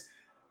like this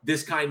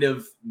kind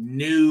of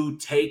new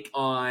take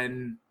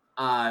on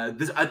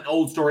an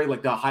old story,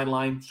 like the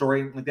Heinlein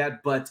story like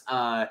that. But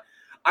I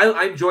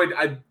enjoyed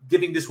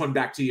giving this one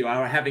back to you,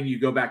 having you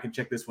go back and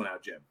check this one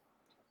out, Jim.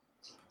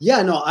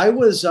 Yeah, no, I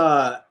was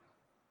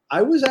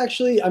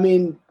actually,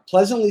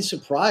 pleasantly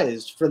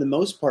surprised for the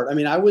most part.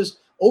 I was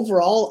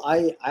overall,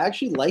 I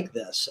actually like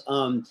this.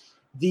 On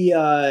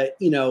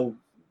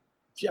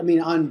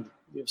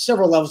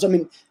several levels.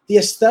 The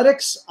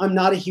aesthetics, I'm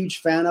not a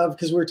huge fan of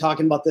because we were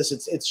talking about this.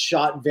 It's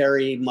shot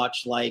very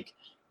much like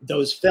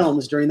those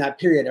films during that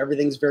period.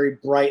 Everything's very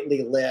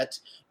brightly lit.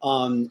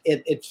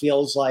 It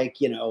feels like,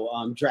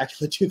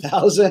 Dracula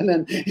 2000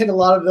 and a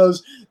lot of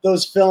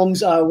those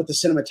films with the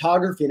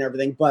cinematography and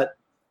everything. But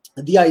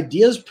the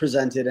ideas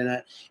presented in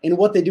it and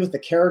what they do with the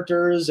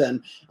characters,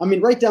 and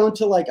right down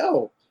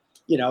to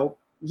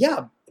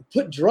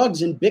put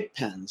drugs in Bic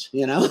pens,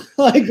 that's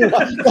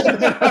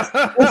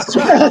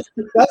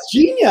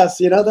genius,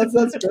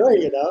 that's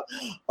great,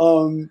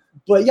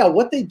 but yeah,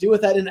 what they do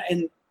with that,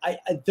 and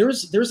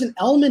there's an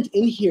element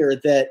in here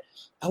that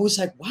I was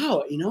like,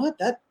 wow, you know what,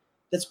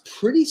 that's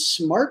pretty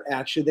smart,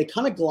 actually. They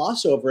kind of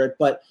gloss over it,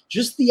 but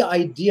just the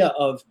idea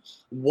of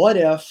what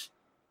if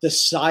the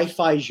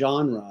sci-fi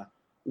genre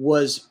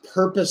was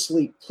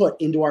purposely put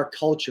into our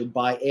culture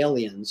by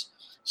aliens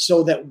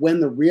so that when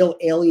the real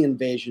alien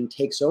invasion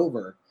takes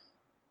over,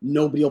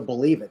 nobody will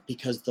believe it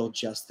because they'll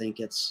just think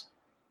it's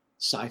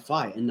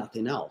sci-fi and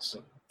nothing else.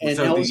 And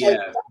so I was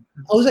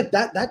like,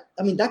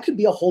 that could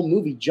be a whole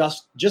movie,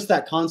 just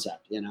that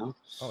concept,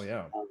 Oh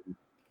yeah.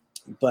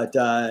 But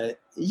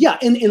yeah,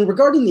 and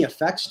regarding the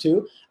effects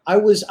too, I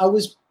was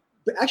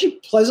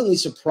actually pleasantly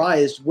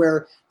surprised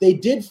where they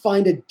did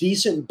find a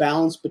decent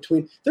balance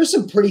between. There's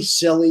some pretty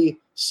silly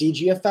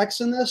CG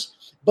effects in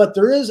this, but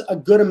there is a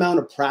good amount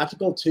of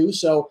practical too.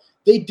 So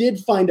they did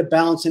find a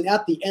balance, and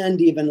at the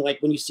end, even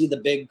like when you see the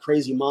big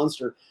crazy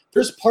monster,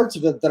 there's parts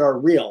of it that are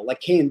real.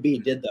 Like K&B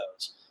did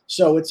those,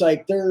 so it's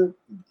like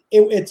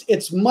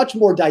it's much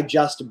more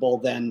digestible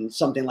than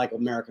something like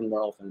American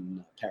Werewolf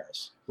in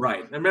Paris.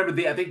 Right. I remember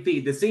I think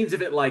the scenes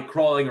of it like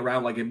crawling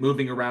around, like it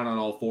moving around on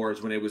all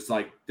fours when it was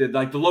like the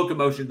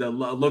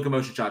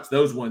locomotion shots.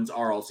 Those ones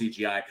are all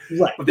CGI.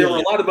 Right. But there were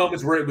a lot of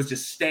moments where it was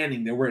just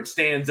standing there, where it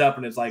stands up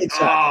and it's like,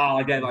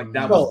 again, like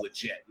that was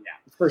legit. Yeah,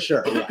 for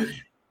sure. Yeah.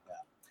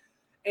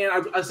 And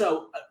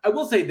I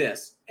will say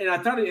this, and I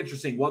found it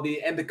interesting.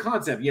 The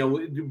concept,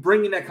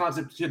 bringing that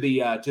concept to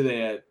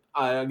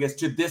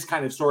to this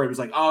kind of story was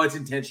like, oh, it's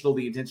intentional.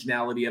 The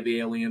intentionality of the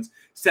aliens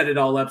set it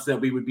all up so that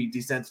we would be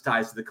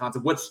desensitized to the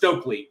concept. What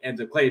Stokely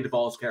Clea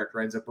Duvall's character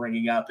ends up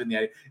bringing up, and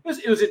it was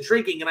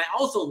intriguing. And I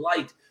also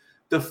liked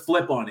the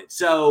flip on it.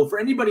 So for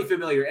anybody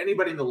familiar,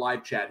 anybody in the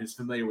live chat who's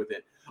familiar with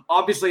it,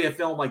 obviously a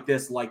film like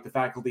this, like The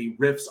Faculty,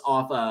 riffs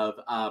off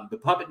of the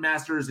Puppet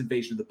Masters,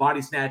 Invasion of the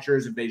Body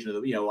Snatchers, Invasion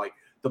of the, like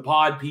the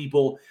Pod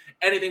People,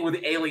 anything where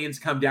the aliens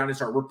come down and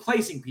start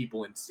replacing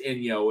people, and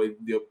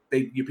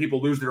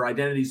people lose their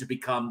identities to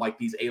become like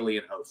these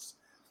alien hosts,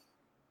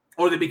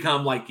 or they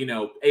become like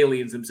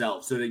aliens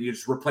themselves, so that you're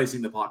just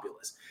replacing the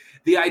populace.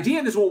 The idea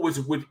in this one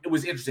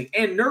was interesting,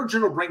 and Nerd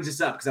Journal brings this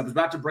up because I was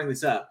about to bring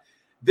this up.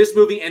 This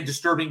movie and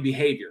Disturbing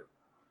Behavior.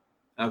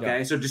 Okay,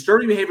 yeah. So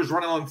Disturbing Behavior is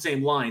running along the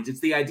same lines. It's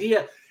the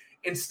idea,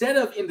 instead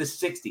of in the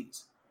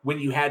 60s, when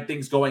you had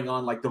things going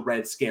on like the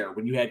Red Scare,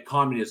 when you had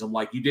communism,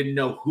 like you didn't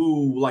know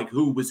who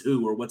was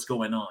who or what's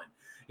going on,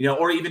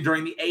 or even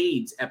during the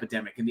AIDS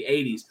epidemic in the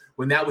 80s,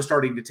 when that was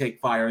starting to take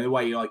fire, and the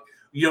way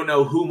you don't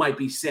know who might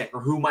be sick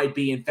or who might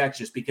be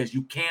infectious because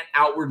you can't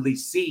outwardly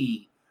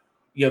see,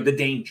 the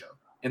danger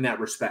in that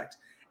respect.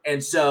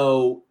 And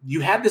so you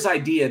had this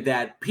idea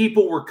that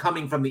people were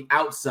coming from the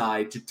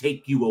outside to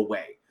take you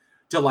away,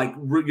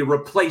 to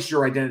replace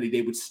your identity.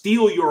 They would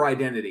steal your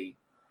identity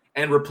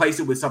and replace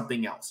it with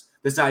something else.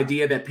 This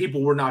idea that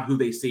people were not who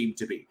they seemed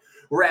to be.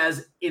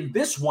 Whereas in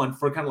this one,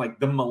 for kind of like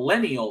the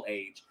millennial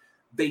age,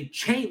 they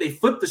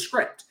flipped the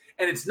script.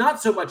 And it's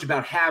not so much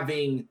about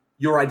having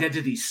your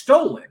identity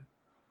stolen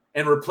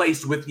and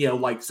replaced with,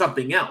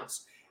 something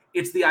else.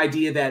 It's the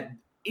idea that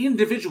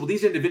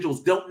these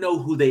individuals don't know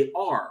who they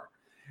are.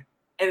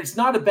 And it's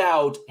not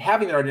about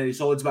having their identity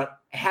stolen. It's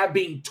about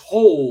being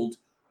told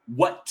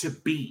what to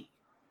be.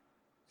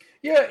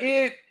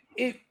 Yeah,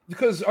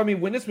 because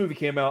when this movie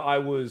came out, I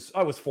was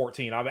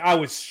 14. I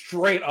was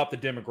straight up the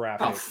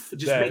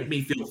demographic. Make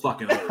me feel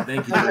fucking old.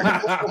 Thank you.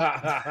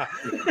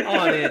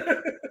 On it.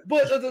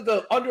 But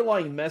the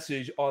underlying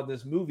message on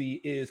this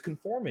movie is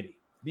conformity,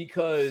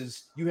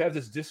 because you have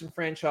this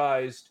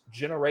disenfranchised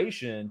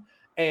generation,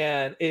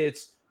 and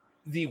it's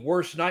the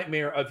worst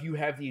nightmare of you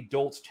have the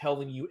adults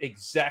telling you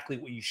exactly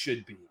what you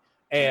should be.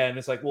 And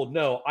it's like, well,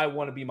 no, I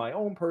want to be my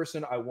own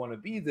person. I want to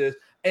be this.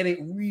 And it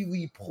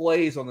really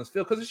plays on this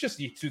film because it's just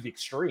to the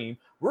extreme.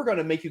 We're going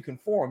to make you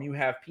conform. You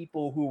have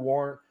people who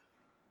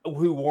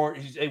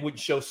wouldn't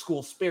show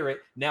school spirit,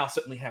 now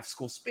suddenly have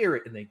school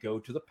spirit, and they go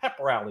to the pep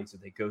rallies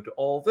and they go to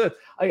all this.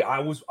 I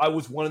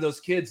was one of those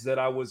kids that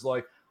I was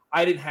like,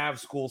 I didn't have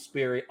school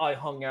spirit. I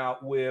hung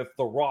out with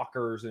the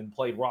rockers and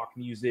played rock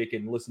music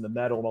and listened to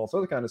metal and all this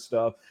other kind of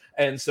stuff.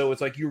 And so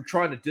it's like you're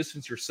trying to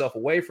distance yourself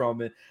away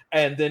from it.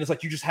 And then it's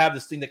like you just have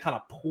this thing that kind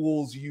of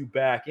pulls you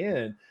back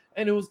in.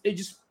 And it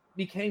just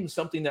became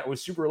something that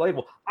was super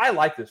relatable. I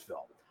like this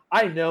film.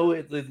 I know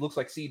it looks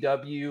like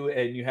CW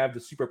and you have the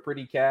super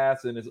pretty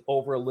cast and it's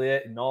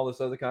overlit and all this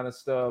other kind of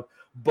stuff.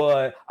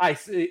 But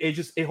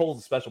it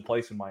holds a special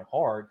place in my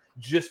heart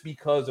just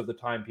because of the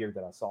time period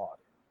that I saw it.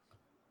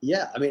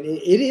 Yeah,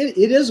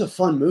 it is a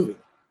fun movie.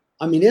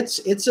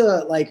 It's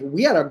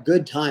we had a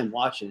good time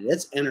watching it.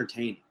 It's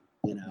entertaining,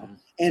 and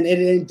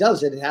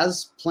it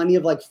has plenty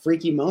of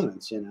freaky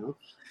moments,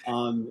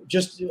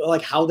 just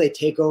like how they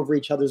take over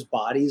each other's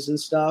bodies and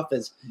stuff.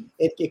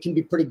 It can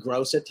be pretty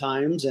gross at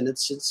times, and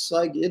it's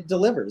like it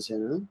delivers,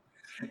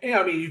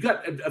 Yeah, you've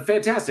got a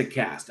fantastic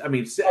cast.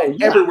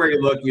 Everywhere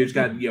you look, you've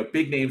got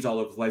big names all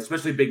over the place,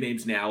 especially big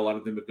names now. A lot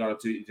of them have gone up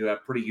to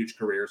have pretty huge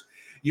careers.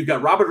 You've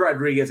got Robert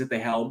Rodriguez at the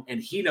helm, and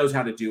he knows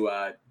how to do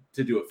a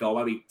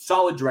film.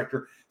 Solid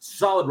director,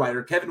 solid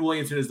writer. Kevin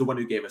Williamson is the one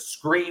who gave us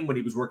Scream when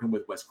he was working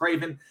with Wes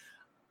Craven.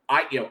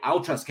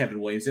 I'll trust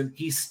Kevin Williamson.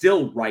 He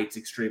still writes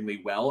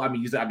extremely well.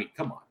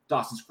 Come on,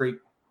 Dawson's Creek.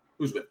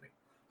 Who's with me?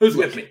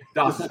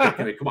 Dawson's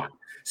Creek. Come on.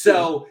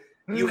 So.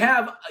 You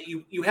have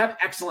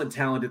excellent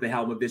talent at the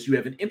helm of this. You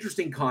have an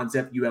interesting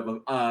concept. You have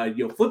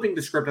flipping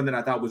the script on that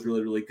I thought was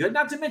really, really good.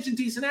 Not to mention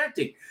decent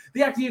acting.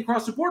 The acting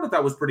across the board I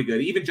thought was pretty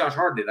good. Even Josh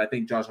Hartnett. I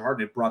think Josh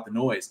Hartnett brought the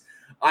noise.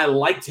 I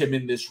liked him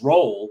in this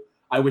role.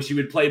 I wish he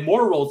would play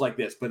more roles like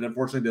this, but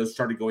unfortunately those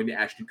started going to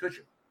Ashton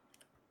Kutcher.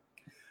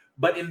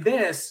 But in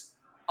this,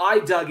 I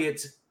dug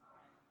it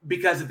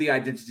because of the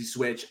identity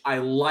switch. I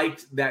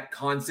liked that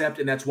concept,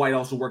 and that's why it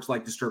also works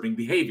like Disturbing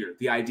Behavior.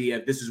 The idea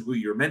of this is who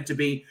you're meant to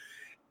be.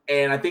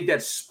 And I think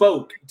that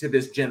spoke to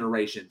this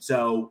generation.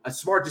 So a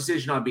smart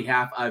decision on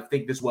behalf, I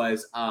think this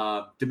was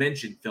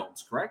Dimension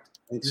Films, correct?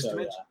 I think so,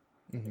 Dimension?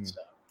 Yeah. I think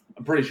so.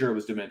 I'm pretty sure it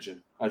was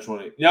Dimension. I just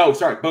want to... No,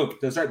 sorry, boom.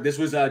 Sorry, this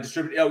was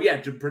distributed... Oh,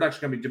 yeah, production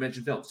company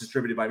Dimension Films,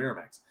 distributed by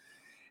Miramax.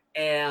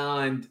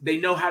 And they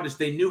knew how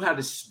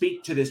to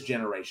speak to this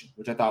generation,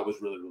 which I thought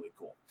was really, really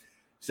cool.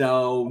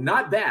 So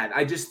not bad.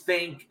 I just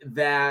think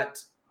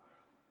that...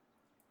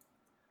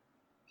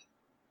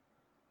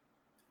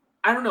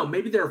 I don't know.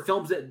 Maybe there are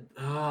films that...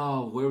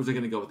 Oh, where was I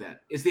going to go with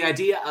that? It's the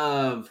idea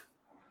of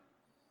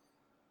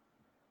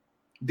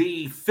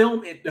the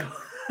film...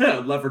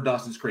 Love for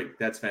Dawson's Creek.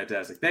 That's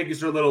fantastic. Thank you,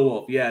 Sir Little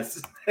Wolf.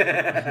 Yes. Oh,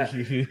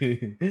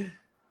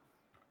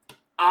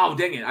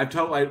 dang it. I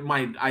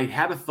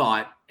had a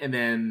thought, and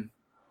then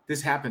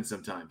this happens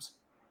sometimes.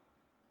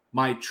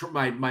 My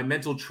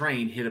mental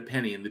train hit a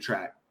penny in the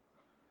track.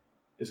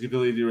 It's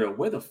completely derailed.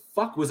 Where the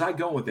fuck was I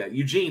going with that?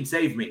 Eugene,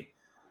 save me.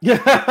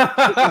 Yeah.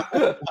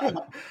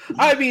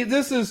 I mean,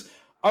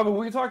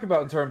 we talk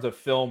about in terms of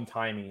film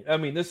timing. I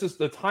mean,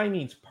 the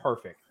timing's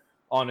perfect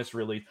on its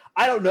release.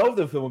 I don't know if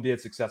the film would be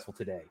as successful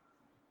today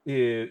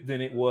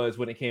than it was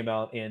when it came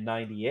out in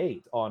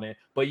 98 on it.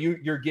 But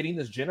you're getting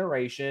this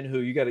generation who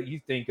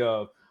you think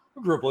of,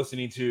 who grew up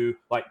listening to,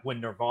 like,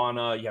 when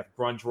Nirvana, you have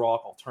grunge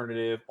rock,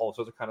 alternative, all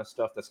sorts of kind of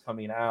stuff that's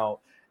coming out.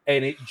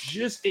 And it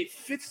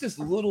fits this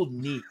little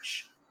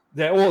niche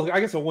that, well, I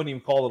guess I wouldn't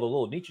even call it a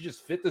little niche. It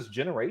just fit this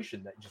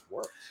generation that just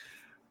works.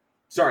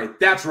 Sorry,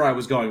 that's where I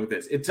was going with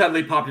this. It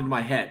suddenly popped into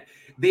my head.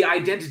 The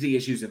identity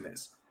issues in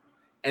this.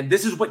 And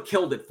this is what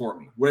killed it for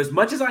me. Where as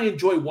much as I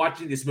enjoy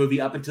watching this movie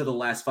up until the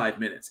last 5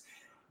 minutes,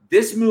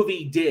 this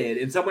movie did,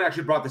 and someone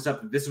actually brought this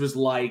up, this was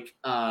like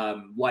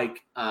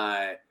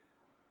The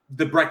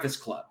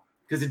Breakfast Club,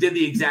 because it did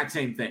the exact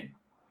same thing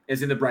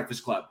as in The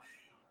Breakfast Club,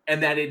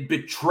 and that it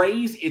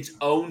betrays its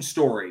own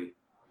story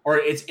or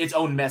its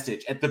own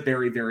message at the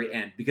very, very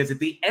end. Because at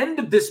the end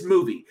of this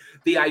movie,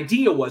 the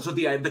idea was, so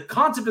the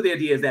concept of the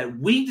idea is that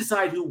we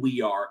decide who we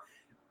are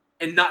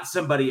and not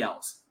somebody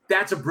else.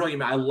 That's a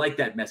brilliant, I like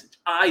that message.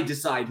 I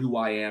decide who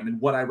I am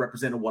and what I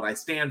represent and what I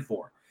stand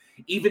for.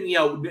 Even,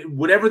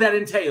 whatever that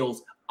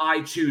entails,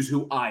 I choose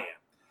who I am.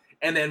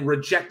 And then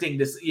rejecting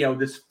this,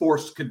 this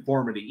forced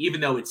conformity, even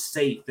though it's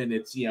safe and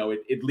it's,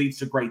 it leads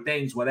to great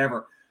things,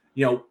 whatever.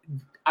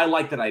 I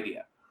like that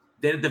idea.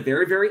 Then at the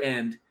very, very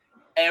end,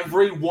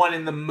 everyone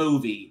in the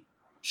movie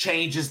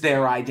changes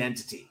their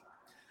identity.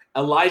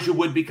 Elijah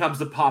Wood becomes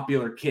the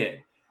popular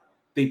kid.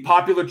 The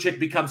popular chick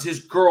becomes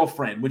his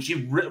girlfriend when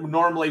she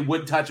normally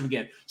wouldn't touch him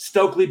again.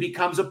 Stokely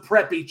becomes a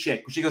preppy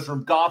chick. She goes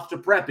from goth to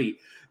preppy.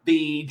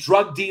 The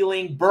drug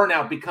dealing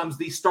burnout becomes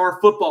the star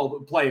football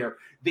player.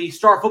 The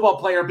star football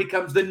player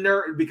becomes the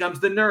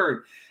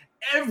nerd.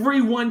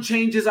 Everyone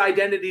changes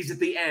identities at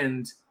the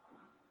end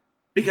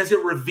because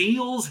it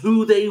reveals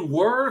who they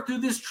were through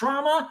this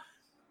trauma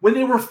when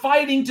they were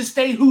fighting to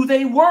stay who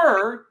they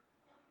were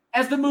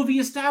as the movie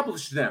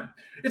established them.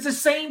 It's the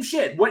same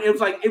shit. When it was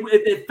like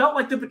it felt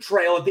like the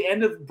betrayal at the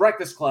end of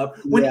Breakfast Club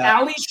when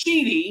Ali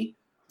Sheedy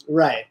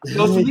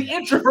goes from the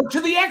introvert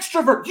to the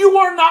extrovert. You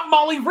are not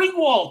Molly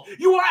Ringwald.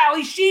 You are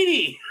Ali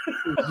Sheedy.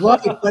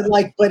 Right,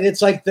 but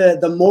it's like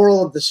the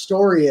moral of the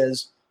story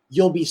is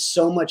you'll be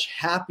so much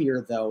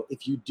happier though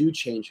if you do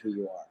change who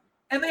you are.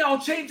 And they all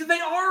change, and they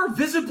are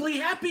visibly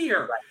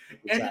happier.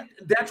 Right, exactly.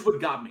 And that's what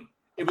got me.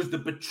 It was the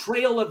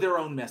betrayal of their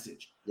own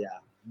message. Yeah.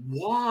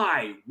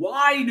 Why?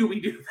 Why do we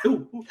do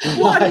that?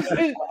 Why?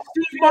 Steve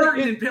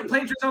Martin and Planes,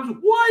 Trains,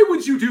 Automobiles, why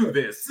would you do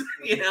this?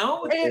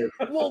 And,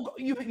 well,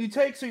 you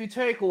take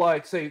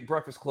like, say,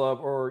 Breakfast Club,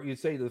 or you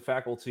say The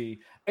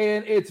Faculty,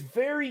 and it's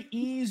very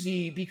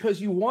easy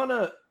because you want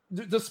to,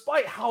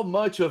 despite how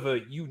much of a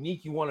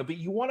unique you want to be,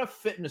 you want to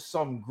fit into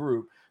some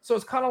group. So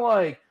it's kind of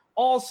like,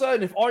 all of a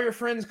sudden, if all your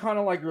friends kind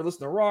of like you're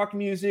listening to rock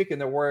music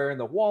and they're wearing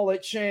the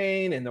wallet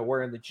chain and they're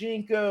wearing the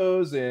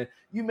Jinkos, and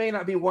you may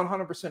not be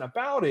 100%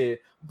 about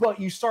it,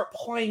 but you start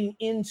playing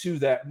into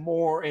that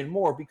more and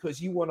more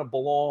because you want to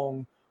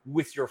belong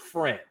with your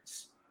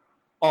friends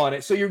on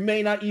it. So you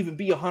may not even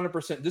be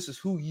 100% this is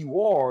who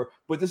you are,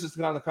 but this is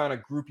the kind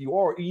of group you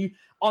are. You,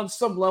 on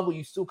some level,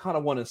 you still kind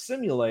of want to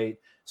simulate.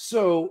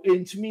 So,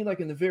 and to me,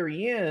 like in the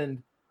very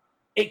end,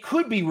 it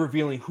could be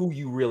revealing who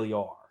you really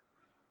are.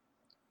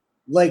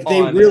 Like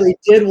they really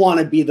did want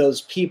to be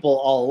those people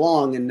all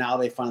along, and now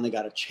they finally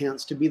got a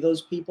chance to be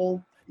those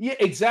people. Yeah,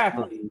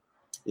 exactly.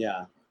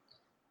 Yeah,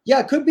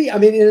 it could be. I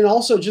mean, and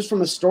also just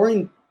from a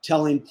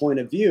storytelling point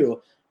of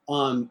view,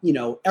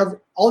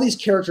 all these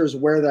characters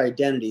wear their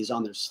identities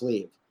on their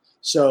sleeve.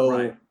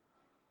 So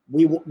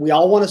we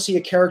all want to see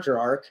a character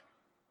arc.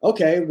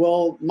 Okay,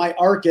 well, my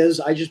arc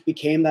is I just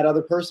became that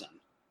other person.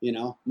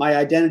 My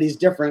identity is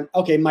different.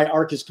 Okay, my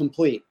arc is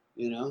complete.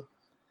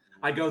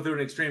 I go through an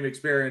extreme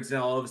experience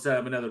and all of a sudden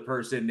I'm another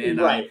person,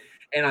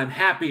 and I'm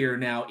happier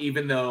now,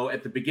 even though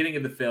at the beginning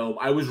of the film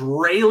I was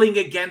railing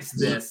against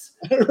this.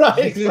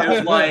 Right. It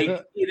was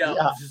like,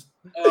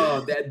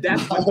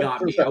 that's what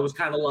got me. I was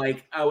kind of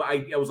like, I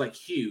was like,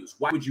 Hughes,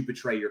 why would you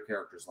betray your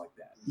characters like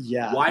that?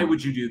 Yeah. Why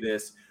would you do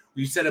this?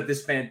 You set up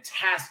this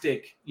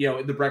fantastic,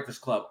 in The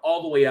Breakfast Club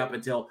all the way up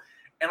until,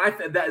 and I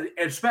that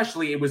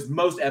especially it was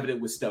most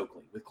evident with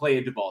Stokely, with Clea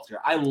Duvall's here.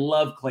 I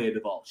love Clea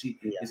Duvall. She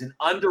is an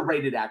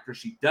underrated actress.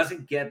 She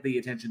doesn't get the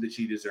attention that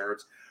she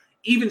deserves.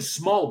 Even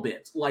small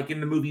bits, like in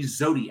the movie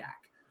Zodiac,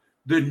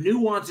 the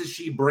nuances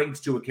she brings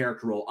to a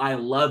character role. I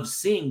love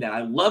seeing that.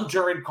 I loved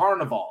her in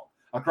Carnival,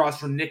 across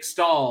from Nick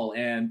Stahl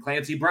and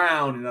Clancy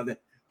Brown and other.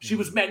 She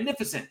was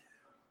magnificent.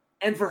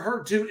 And for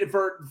her to,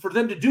 for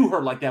them to do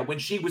her like that when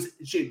she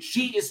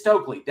is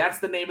Stokely. That's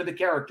the name of the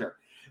character.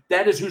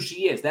 That is who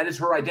she is. That is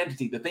her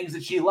identity, the things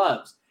that she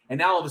loves. And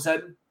now all of a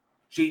sudden,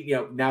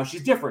 now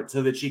she's different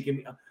so that she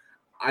can,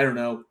 I don't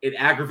know, it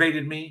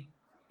aggravated me.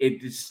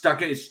 It's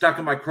stuck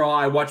in my craw.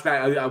 I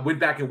went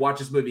back and watched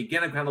this movie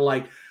again. I'm kind of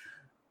like,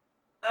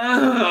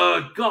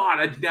 oh,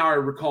 God. Now I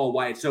recall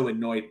why it so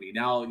annoyed me.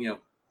 Now,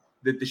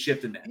 the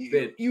shift in that.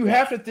 You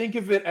have to think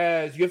of it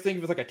as,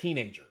 like a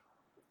teenager.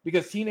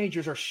 because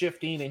teenagers are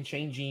shifting and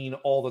changing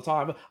all the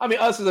time. I mean,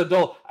 us as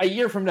adults, a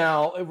year from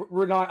now,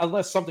 we're not,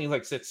 unless something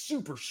like that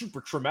super,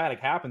 super traumatic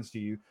happens to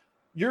you,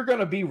 you're going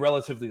to be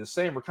relatively the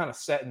same. We're kind of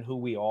set in who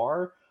we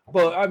are.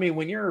 But I mean,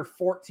 when you're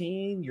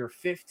 14, you're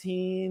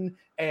 15,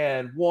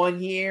 and 1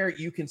 year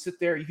you can sit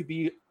there, you could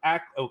be a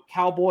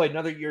cowboy,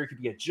 another year you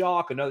could be a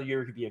jock, another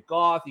year you could be a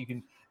goth.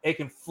 It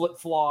can flip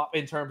flop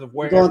in terms of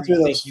where going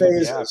through those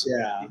phases.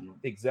 Yeah,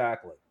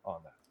 exactly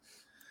on that.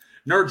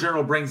 Nerd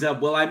Journal brings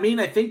up, well, I mean,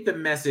 I think the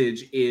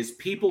message is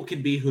people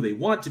can be who they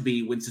want to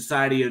be when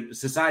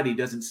society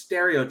doesn't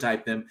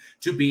stereotype them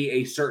to be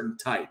a certain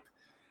type.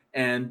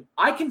 And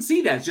I can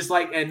see that. It's just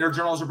like, and Nerd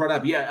Journal also brought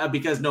up,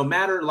 because no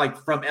matter, like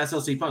from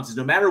SLC Punks, is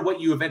no matter what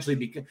you eventually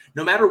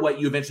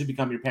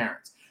become your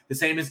parents. The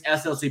same as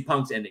SLC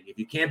Punk's ending. If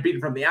you can't beat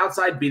them from the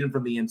outside, beat them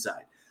from the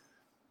inside.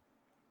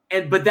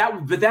 But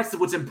that's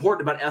what's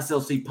important about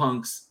SLC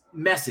Punk's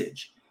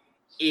message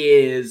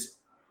is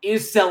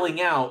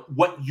selling out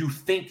what you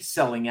think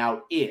selling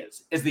out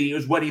is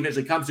what he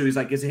eventually comes to. He's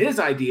like, is his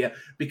idea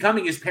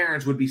becoming his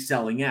parents would be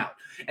selling out.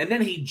 And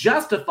then he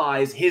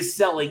justifies his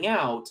selling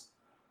out.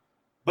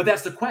 But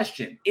that's the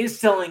question. Is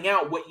selling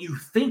out what you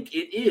think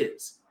it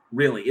is,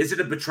 really? Is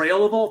it a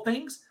betrayal of all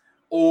things?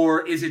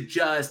 Or is it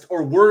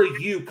or were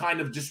you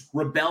kind of just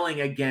rebelling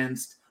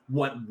against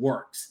what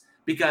works?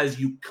 Because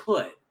you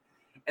could.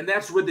 And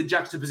that's where the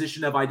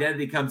juxtaposition of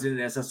identity comes in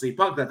SLC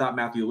Punk that I thought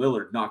Matthew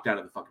Lillard knocked out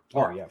of the fucking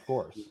park. Oh, yeah, of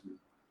course.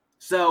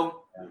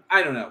 So,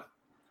 I don't know.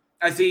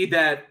 I see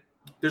that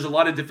there's a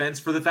lot of defense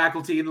for the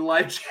faculty in the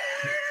live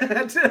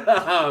chat.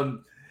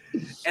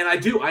 And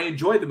I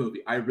enjoy the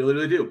movie. I really,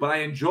 really do. But I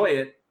enjoy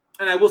it.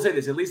 And I will say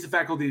this, at least the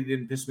faculty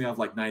didn't piss me off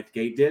like Ninth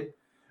Gate did.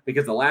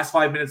 Because the last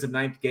 5 minutes of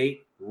Ninth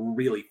Gate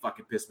really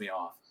fucking pissed me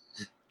off.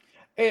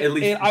 At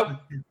least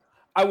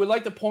I would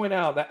like to point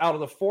out that out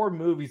of the 4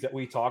 movies that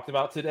we talked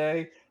about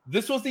today,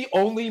 this was the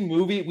only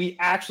movie we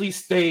actually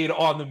stayed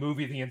on the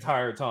movie the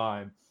entire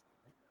time.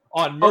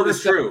 On Murder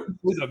that's true.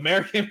 With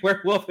American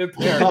Werewolf in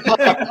Paris.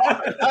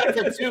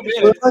 For 2 minutes.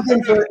 We're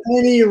looking for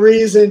any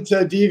reason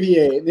to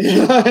deviate.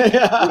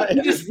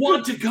 You just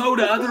want to go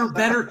to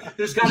better.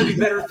 There's got to be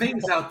better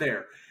things out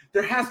there.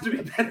 There has to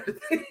be better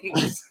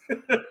things.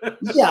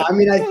 Yeah, I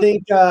mean, I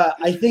think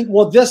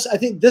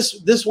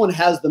this one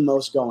has the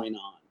most going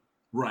on.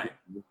 Right.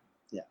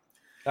 Yeah.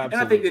 Absolutely.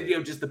 And I think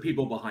that just the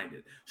people behind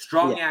it,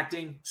 strong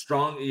acting,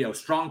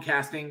 strong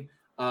casting.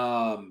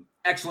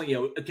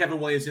 Excellent, Kevin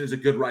Williamson is a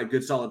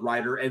good solid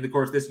writer. And of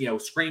course, this,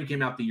 Scream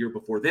came out the year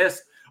before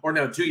this, or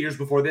no, 2 years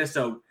before this.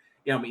 So,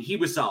 he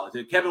was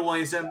solid. Kevin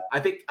Williamson, I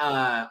think,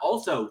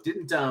 also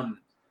didn't,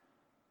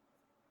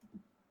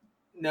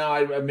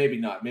 no, maybe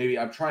not. Maybe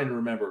I'm trying to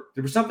remember.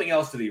 There was something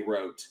else that he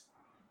wrote.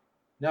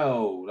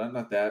 No,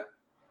 not that.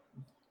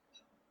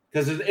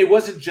 Because it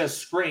wasn't just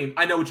Scream.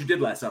 I Know What You Did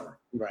Last Summer.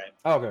 Right.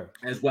 Okay.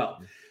 As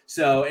well.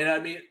 So, and I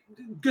mean,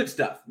 good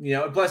stuff.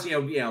 Plus,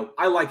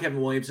 I like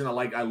Kevin Williamson.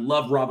 I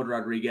love Robert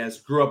Rodriguez.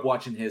 Grew up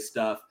watching his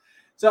stuff.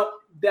 So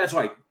that's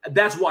why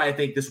I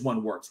think this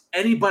one works.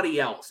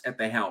 Anybody else at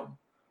the helm,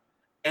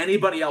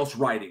 anybody else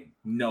writing,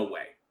 no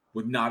way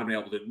would not have been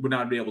able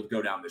to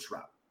go down this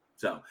route.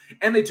 So,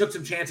 and they took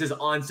some chances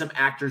on some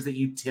actors that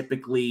you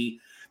typically,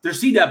 they're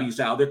CW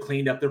style. They're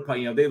cleaned up. They're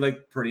they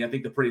like pretty. I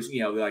think the prettiest,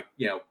 they're like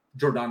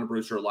Jordana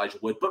Brewster, Elijah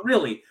Wood, but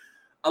really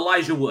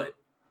Elijah Wood.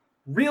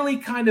 Really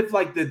kind of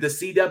like the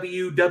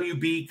CW,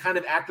 WB kind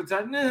of actor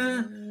type.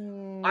 Nah.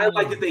 I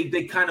like that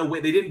they kind of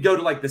went. They didn't go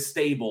to like the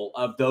stable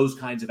of those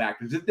kinds of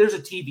actors. There's a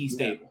TV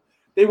stable. Yeah.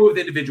 They were with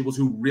individuals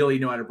who really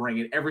know how to bring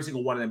it. Every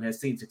single one of them has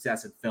seen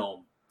success in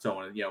film. So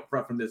on,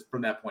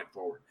 from that point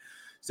forward.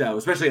 So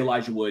especially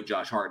Elijah Wood,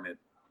 Josh Hartnett.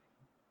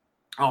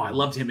 Oh, I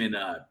loved him in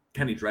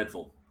Penny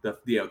Dreadful.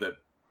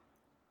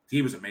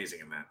 He was amazing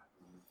in that.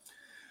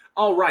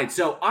 All right,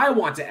 so I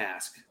want to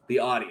ask the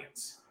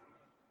audience.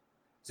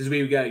 Since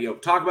we got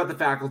talk about the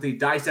faculty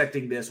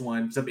dissecting this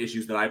one, some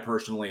issues that I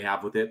personally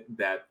have with it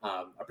that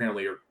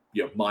apparently are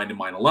mine and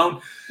mine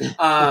alone.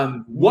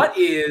 What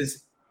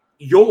is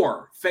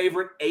your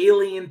favorite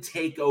alien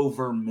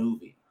takeover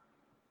movie?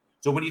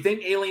 So when you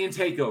think alien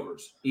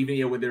takeovers,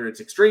 even whether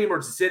it's extreme or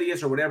it's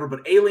insidious or whatever,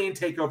 but alien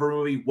takeover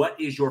movie, what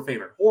is your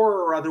favorite,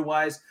 horror or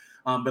otherwise?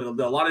 But a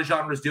lot of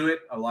genres do it.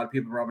 A lot of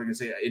people are probably going to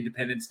say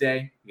Independence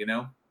Day,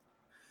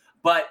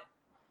 but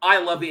I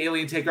love the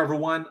Alien Takeover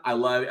one. I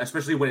love,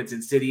 especially when it's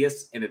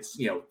insidious and it's,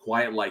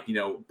 quiet, like,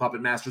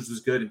 Puppet Masters was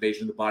good,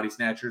 Invasion of the Body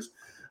Snatchers.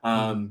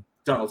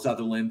 Donald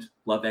Sutherland,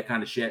 love that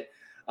kind of shit.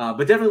 But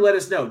definitely let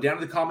us know down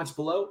in the comments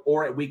below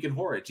or at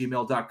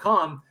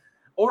weekendhorror@gmail.com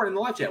or in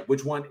the live chat,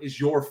 which one is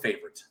your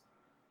favorite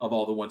of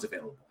all the ones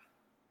available.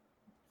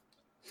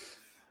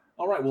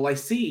 All right, well, I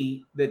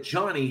see that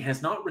Johnny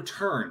has not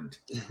returned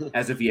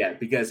as of yet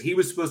because he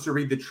was supposed to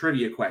read the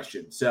trivia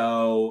question.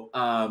 So,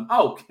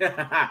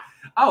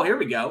 here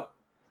we go.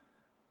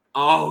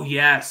 Oh,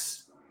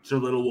 yes. So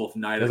Little Wolf,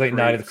 Night of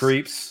the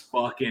Creeps.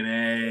 Fucking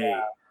A.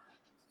 Yeah.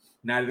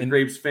 Night of the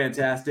Creeps,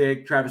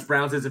 fantastic. Travis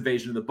Brown's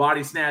Invasion of the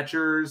Body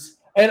Snatchers.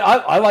 And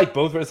I like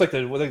both. It's like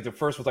the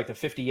first was like the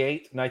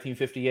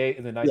 1958,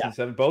 and then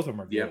 1970. Both of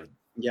them are good.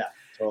 Yeah.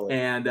 Totally.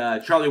 And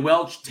Charlie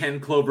Welch, 10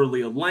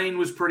 Cloverleaf Lane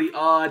was pretty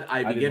odd.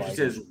 Ivy Gibson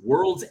says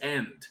World's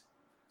End.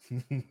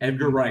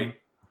 Edgar Wright.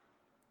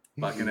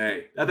 Fucking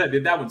A.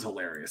 That one's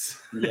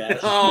hilarious. Yeah.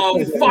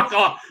 Oh, fuck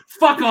off.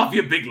 Fuck off,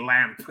 you big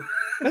lamp.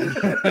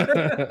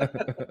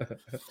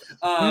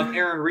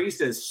 Aaron Reese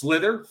says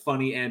Slither,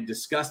 funny and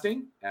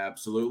disgusting.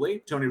 Absolutely.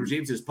 Tony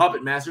Regime says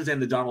Puppet Masters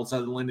and the Donald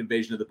Sutherland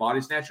Invasion of the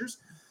Body Snatchers.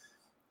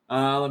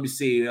 Let me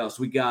see what else.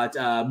 We got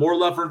more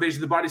love for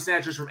Invasion of the Body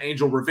Snatchers from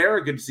Angel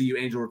Rivera. Good to see you,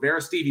 Angel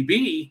Rivera. Stevie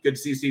B. Good to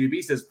see you, Stevie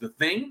B. Says The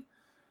Thing.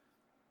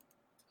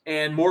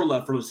 And more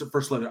love for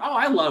Slither. Oh,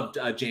 I loved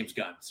James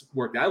Gunn's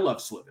work. I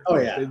love Slither. Oh,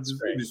 yeah. It was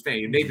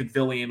great. Nathan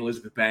Fillion,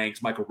 Elizabeth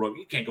Banks, Michael Rowe.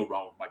 You can't go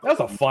wrong with Michael. That's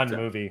a fun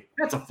movie.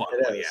 That's a fun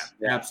one. Yeah,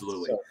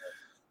 absolutely. So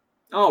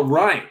All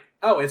right.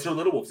 Oh, and Sir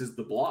Little Wolf says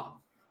The Blob.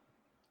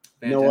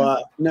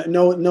 no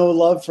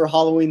love for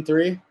Halloween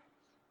 3.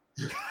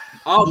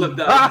 Oh,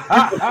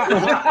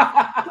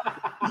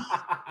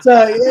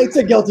 it's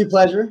a guilty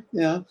pleasure.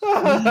 Yeah.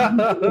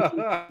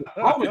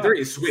 Halloween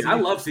 3 is sweet. I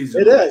love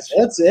season. It is.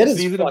 It is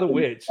Season of the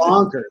Witch.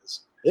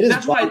 Bonkers. It is.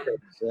 That's bonkers.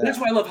 That's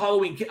why I love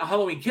Halloween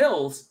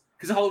Kills,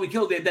 because Halloween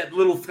Kills they had that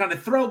little kind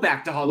of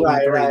throwback to Halloween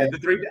 3. Right. The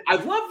 3. I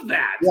love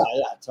that. Yeah,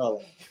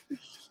 totally.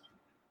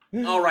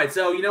 All right.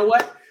 So you know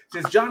what?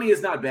 Since Johnny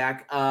is not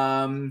back,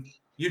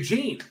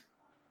 Eugene,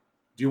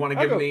 do you want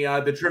to give me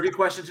the trivia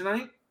question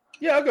tonight?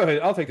 Yeah, I'll go ahead.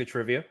 I'll take the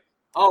trivia.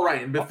 All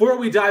right, and before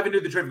we dive into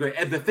the trivia,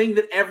 and the thing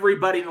that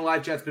everybody in the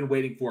live chat's been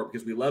waiting for,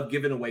 because we love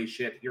giving away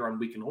shit here on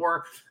Week in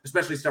Horror,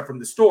 especially stuff from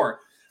the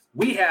store.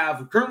 We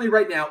have currently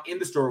right now in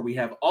the store, we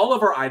have all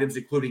of our items,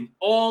 including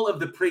all of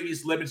the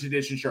previous limited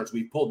edition shirts.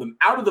 We've pulled them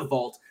out of the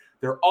vault.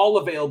 They're all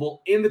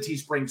available in the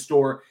Teespring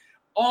store.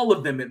 All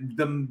of them at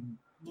the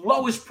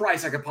lowest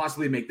price I could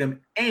possibly make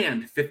them,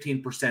 and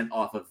 15%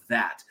 off of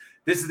that.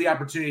 This is the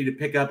opportunity to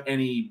pick up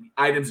any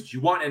items that you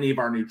want, any of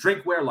our new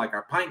drinkware, like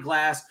our pint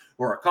glass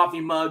or our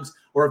coffee mugs,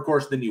 or, of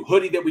course, the new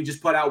hoodie that we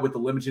just put out with the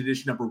limited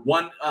edition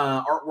 #1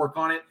 artwork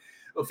on it,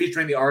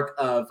 featuring the art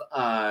of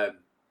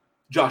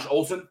Josh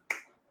Olson.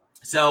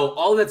 So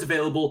all of that's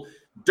available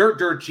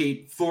dirt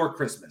cheap for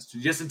Christmas,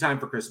 just in time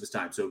for Christmas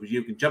time. So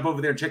you can jump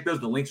over there and check those.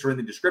 The links are in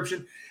the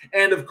description.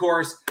 And, of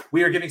course,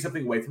 we are giving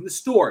something away from the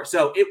store.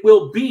 So it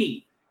will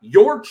be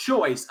your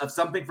choice of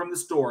something from the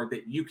store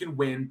that you can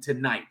win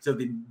tonight. So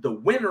the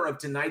winner of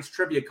tonight's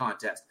trivia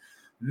contest,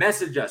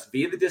 message us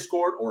via the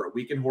Discord or at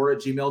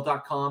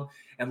weekinhorror@gmail.com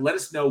and let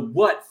us know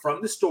what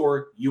from the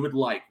store you would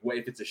like.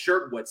 If it's a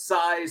shirt, what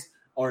size,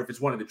 or if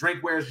it's one of the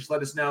drinkwares, just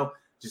let us know.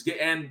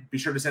 And be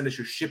sure to send us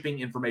your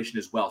shipping information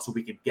as well so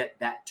we can get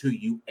that to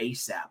you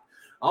ASAP.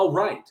 All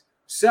right.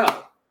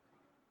 So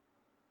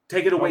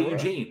take it away,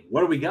 Eugene.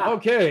 What do we got?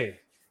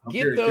 Okay.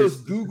 Get those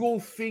Google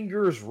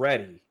fingers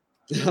ready.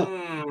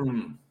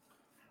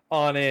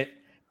 On it.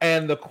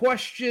 And the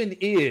question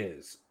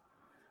is,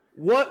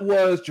 what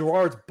was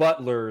Gerard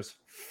Butler's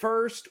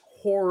first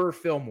horror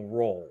film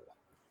role?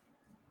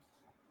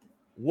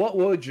 What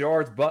was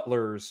Gerard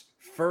Butler's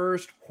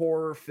first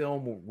horror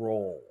film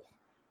role?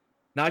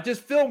 Not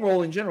just film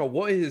role in general.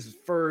 What is his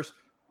first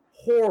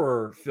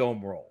horror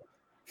film role?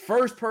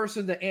 First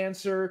person to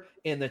answer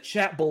in the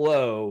chat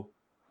below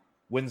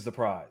wins the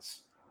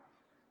prize.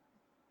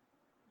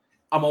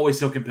 I'm always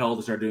so compelled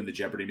to start doing the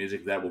Jeopardy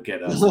music that will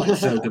get us like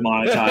so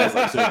demonetized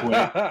like so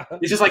quick.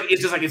 It's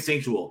just like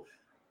instinctual.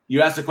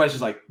 You ask the questions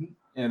like,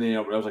 and then I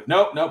was like,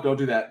 nope, don't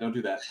do that.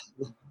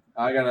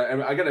 I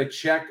gotta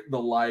check the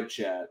live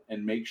chat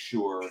and make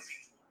sure.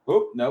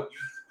 Oh, nope.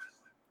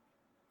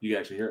 You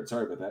actually hear it.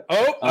 Sorry about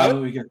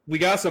that. We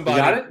got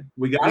somebody.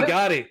 We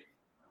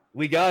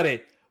got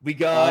it.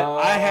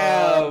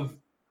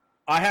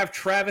 I have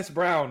Travis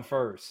Brown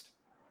first.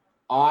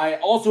 I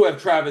also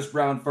have Travis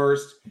Brown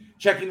first.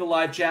 Checking the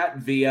live chat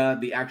via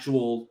the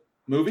actual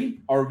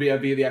movie or via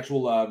the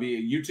actual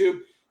via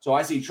YouTube. So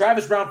I see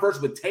Travis Brown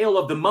first with Tale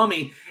of the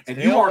Mummy, and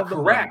you are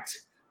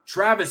correct.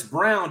 Travis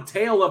Brown,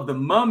 Tale of the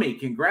Mummy.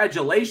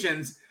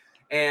 Congratulations.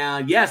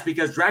 And yes,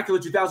 because Dracula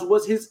 2000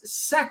 was his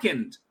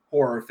second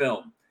horror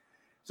film.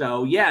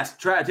 So yes,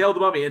 Tale of the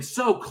Mummy. It's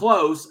so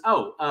close.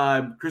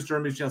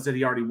 Christopher Michelle said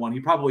he already won. He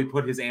probably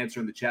put his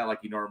answer in the chat like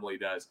he normally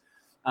does.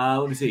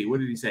 Let me see. What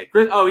did he say?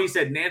 He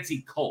said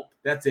Nancy Culp.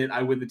 That's it.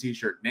 I win the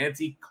t-shirt.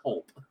 Nancy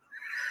Culp.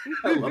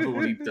 I love it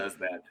when he does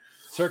that.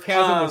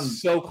 Sarcasm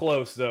was so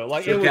close, though.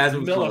 Like, it was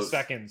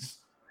milliseconds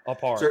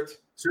apart.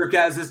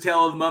 Sarcasm's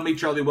Tale of the Mummy.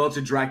 Charlie Welch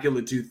and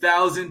Dracula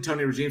 2000.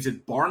 Tony Regime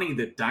said Barney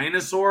the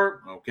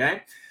Dinosaur.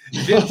 Okay.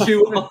 Jim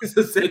Chu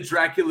also said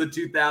Dracula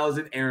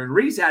 2000. Aaron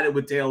Reese had it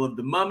with Tale of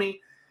the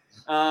Mummy.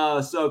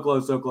 So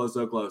close.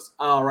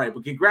 All right.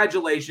 Well,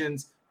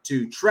 congratulations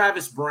to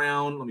Travis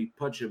Brown. Let me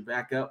put you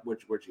back up.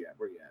 Where'd you at?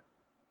 Where you at?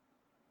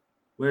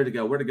 Where'd it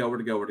go?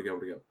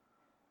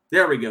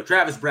 There we go.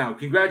 Travis Brown.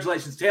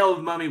 Congratulations. Tale of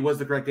the Mummy was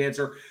the correct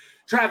answer.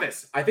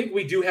 Travis, I think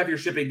we do have your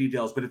shipping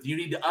details, but if you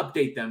need to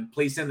update them,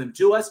 please send them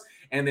to us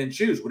and then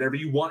choose whatever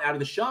you want out of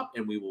the shop,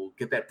 and we will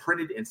get that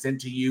printed and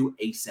sent to you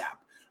ASAP.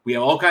 We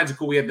have all kinds of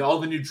cool. We have all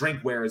the new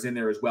drinkware is in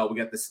there as well. We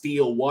got the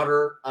steel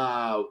water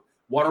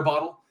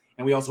bottle,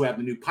 And we also have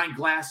the new pint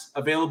glass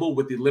available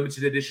with the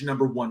limited edition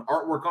 #1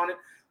 artwork on it.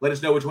 Let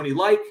us know which one you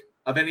like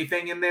of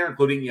anything in there,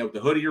 including the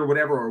hoodie or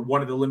whatever, or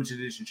one of the limited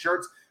edition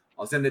shirts.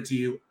 I'll send it to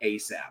you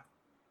ASAP.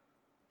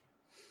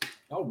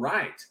 All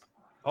right.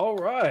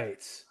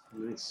 Nice.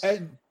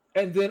 And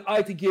then I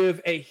like to give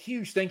a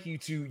huge thank you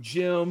to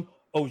Jim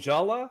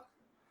Ojala.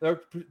 Did I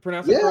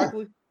pronounce it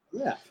correctly?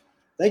 Yeah.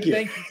 Thank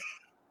you.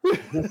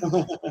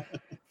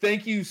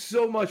 Thank you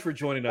so much for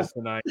joining us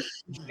tonight.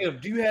 Jim,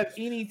 do you have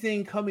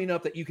anything coming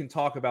up that you can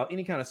talk about?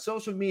 Any kind of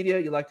social media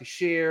you'd like to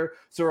share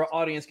so our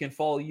audience can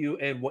follow you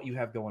and what you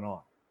have going on?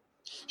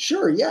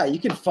 Sure. Yeah. You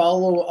can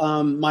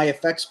follow my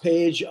effects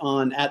page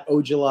on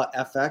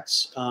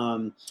 @OjalaFX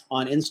on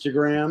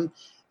Instagram,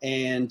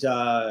 and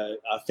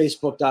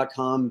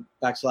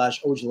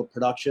Facebook.com/Ojala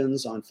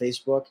Productions on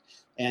Facebook.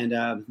 And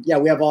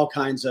we have all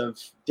kinds of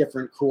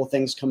different cool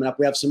things coming up.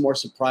 We have some more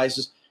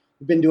surprises.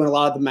 We've been doing a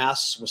lot of the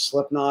masks with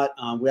Slipknot.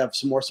 We have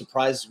some more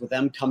surprises with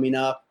them coming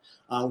up,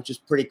 which is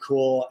pretty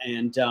cool.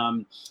 And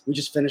we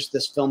just finished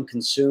this film,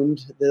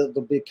 Consumed. They'll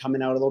be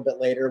coming out a little bit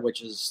later,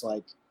 which is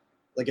like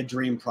a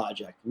dream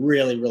project.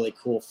 Really, really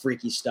cool,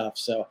 freaky stuff.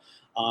 So,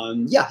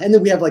 and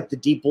then we have like The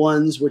Deep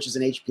Ones, which is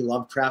an H.P.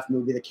 Lovecraft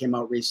movie that came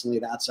out recently.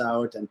 That's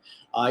out. And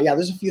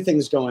there's a few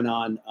things going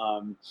on.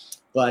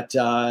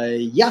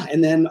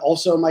 And then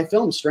also my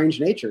film, Strange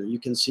Nature. You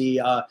can see,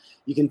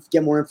 you can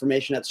get more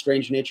information at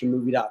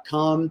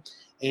strangenaturemovie.com,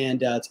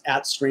 and it's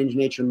at Strange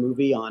Nature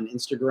Movie on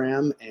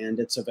Instagram, and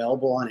it's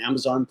available on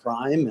Amazon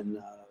Prime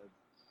and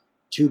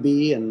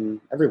Tubi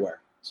and everywhere.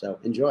 So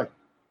enjoy.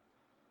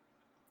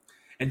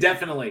 And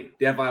definitely,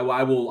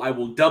 I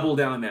will double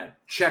down on that.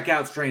 Check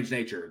out Strange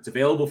Nature. It's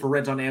available for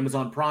rent on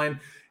Amazon Prime.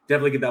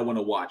 Definitely give that one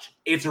a watch.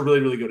 It's a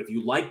really, really good. If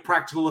you like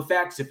practical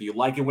effects, if you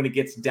like it when it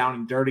gets down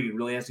and dirty and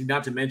really nasty,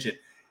 not to mention,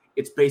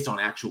 it's based on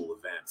actual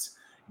events.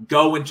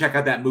 Go and check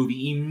out that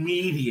movie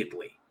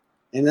immediately.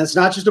 And that's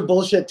not just a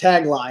bullshit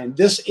tagline.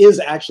 This is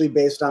actually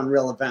based on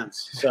real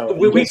events. So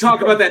we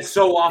talk about that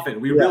so often.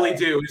 We really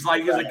do. It's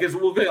like because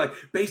we'll be like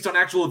based on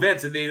actual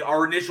events, and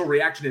our initial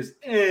reaction is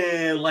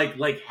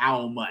like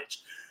how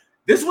much.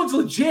 This one's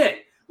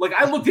legit. Like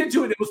I looked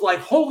into it, it was like,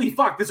 holy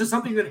fuck, this is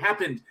something that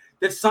happened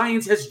that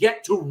science has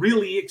yet to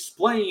really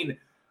explain.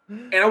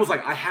 And I was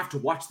like, I have to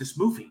watch this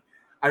movie.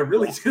 I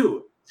really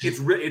do.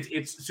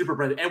 It's super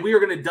present. And we are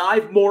going to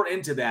dive more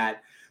into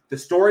that. The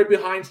story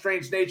behind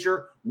Strange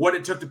Nature, what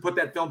it took to put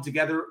that film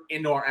together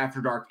in our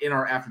After Dark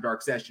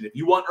session. If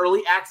you want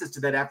early access to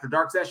that After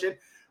Dark session,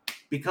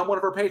 become one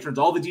of our patrons.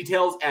 All the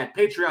details at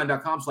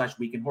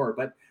patreon.com/weekinhorror.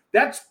 But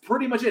that's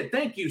pretty much it.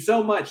 Thank you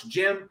so much,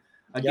 Jim.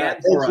 Again,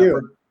 thank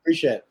you.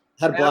 Appreciate it.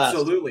 Had a blast.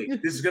 Absolutely.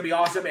 This is going to be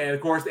awesome. And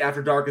of course, the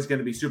After Dark is going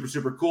to be super,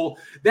 super cool.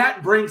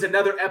 That brings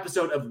another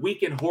episode of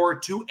Week in Horror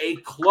to a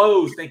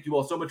close. Thank you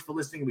all so much for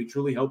listening. We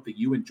truly hope that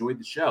you enjoyed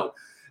the show.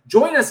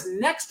 Join us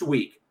next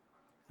week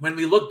when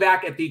we look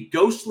back at the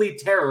ghostly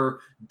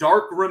terror,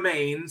 Dark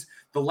Remains,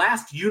 the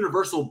last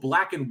universal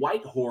black and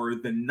white horror,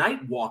 The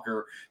Night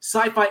Walker,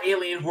 sci-fi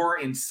alien horror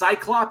in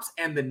Cyclops,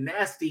 and the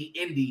nasty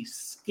indie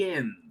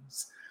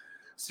Skins.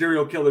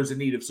 Serial killers in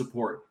need of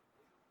support.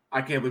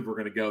 I can't believe we're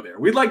going to go there.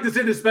 We'd like to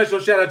send a special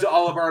shout out to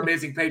all of our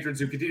amazing patrons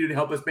who continue to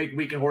help us make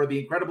Week in Horror the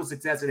incredible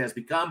success it has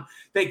become.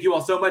 Thank you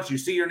all so much. You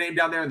see your name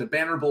down there in the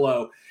banner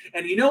below.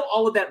 And you know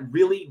all of that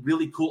really,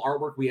 really cool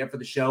artwork we have for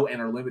the show and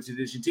our limited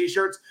edition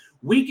t-shirts?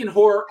 Week in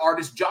Horror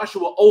artist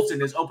Joshua Olson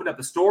has opened up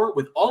a store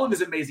with all of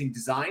his amazing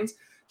designs.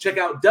 Check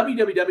out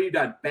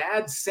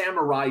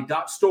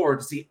www.badsamurai.store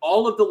to see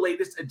all of the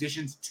latest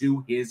additions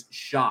to his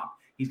shop.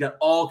 He's got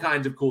all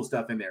kinds of cool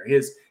stuff in there.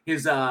 His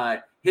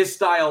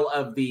style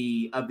of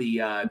the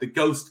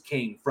Ghost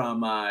King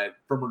from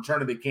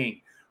Return of the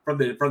King, from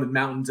the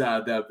mountains,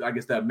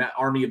 the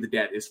Army of the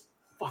Dead is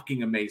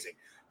fucking amazing.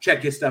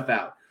 Check his stuff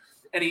out.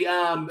 And he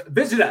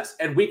visit us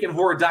at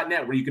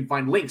weekinhorror.net, where you can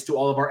find links to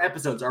all of our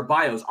episodes, our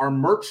bios, our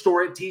merch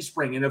store at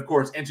Teespring, and of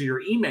course enter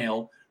your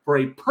email for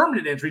a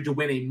permanent entry to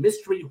win a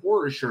mystery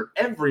horror shirt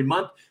every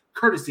month,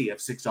 courtesy of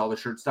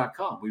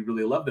 $6shirts.com. We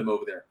really love them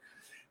over there.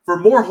 For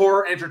more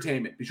horror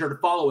entertainment, be sure to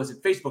follow us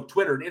at Facebook,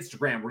 Twitter, and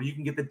Instagram, where you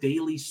can get the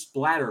daily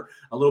splatter,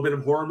 a little bit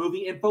of horror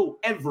movie info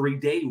every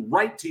day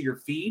right to your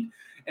feed.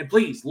 And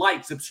please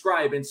like,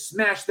 subscribe, and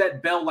smash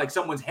that bell like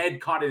someone's head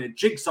caught in a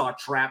jigsaw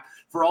trap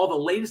for all the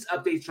latest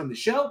updates from the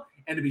show.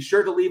 And to be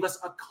sure to leave us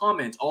a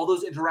comment. All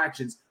those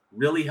interactions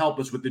really help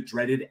us with the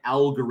dreaded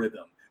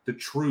algorithm, the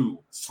true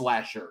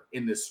slasher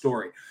in this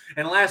story.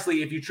 And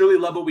lastly, if you truly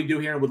love what we do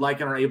here and would like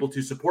and are able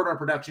to support our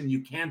production,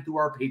 you can through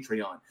our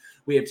Patreon.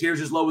 We have tiers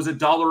as low as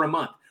 $1 a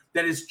month.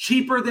 That is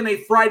cheaper than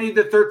a Friday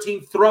the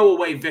 13th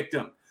throwaway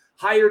victim.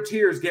 Higher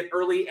tiers get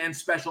early and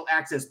special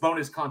access,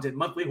 bonus content,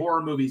 monthly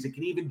horror movies, and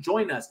can even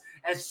join us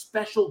as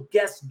special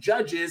guest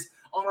judges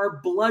on our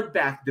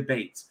bloodbath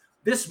debates.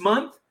 This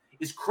month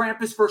is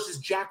Krampus versus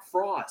Jack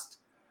Frost.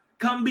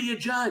 Come be a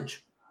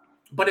judge.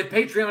 But if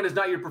Patreon is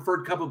not your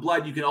preferred cup of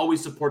blood, you can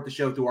always support the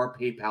show through our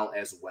PayPal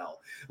as well.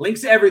 Links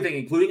to everything,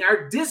 including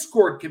our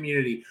Discord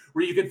community,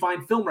 where you can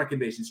find film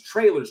recommendations,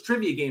 trailers,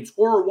 trivia games,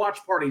 horror watch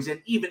parties,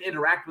 and even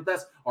interact with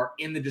us, are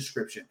in the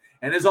description.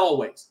 And as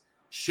always,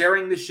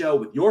 Sharing the show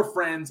with your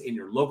friends in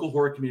your local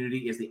horror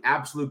community is the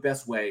absolute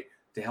best way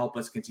to help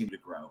us continue to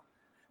grow.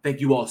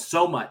 Thank you all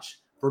so much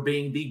for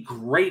being the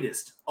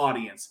greatest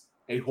audience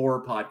a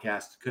horror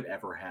podcast could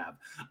ever have.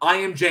 I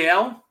am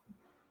JL.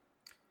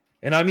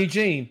 And I'm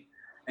Eugene.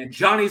 And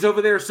Johnny's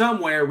over there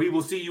somewhere. We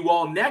will see you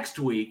all next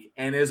week.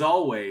 And as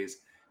always,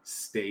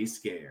 stay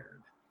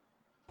scared.